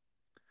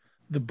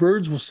 The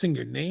birds will sing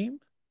your name.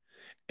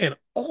 And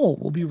all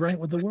will be right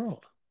with the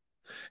world.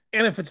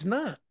 And if it's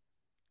not,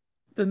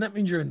 then that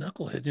means you're a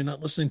knucklehead. You're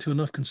not listening to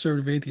enough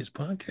conservative atheist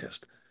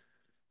podcast.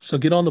 So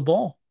get on the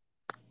ball.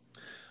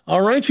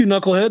 All right, you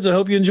knuckleheads. I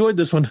hope you enjoyed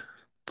this one.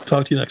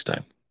 Talk to you next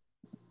time.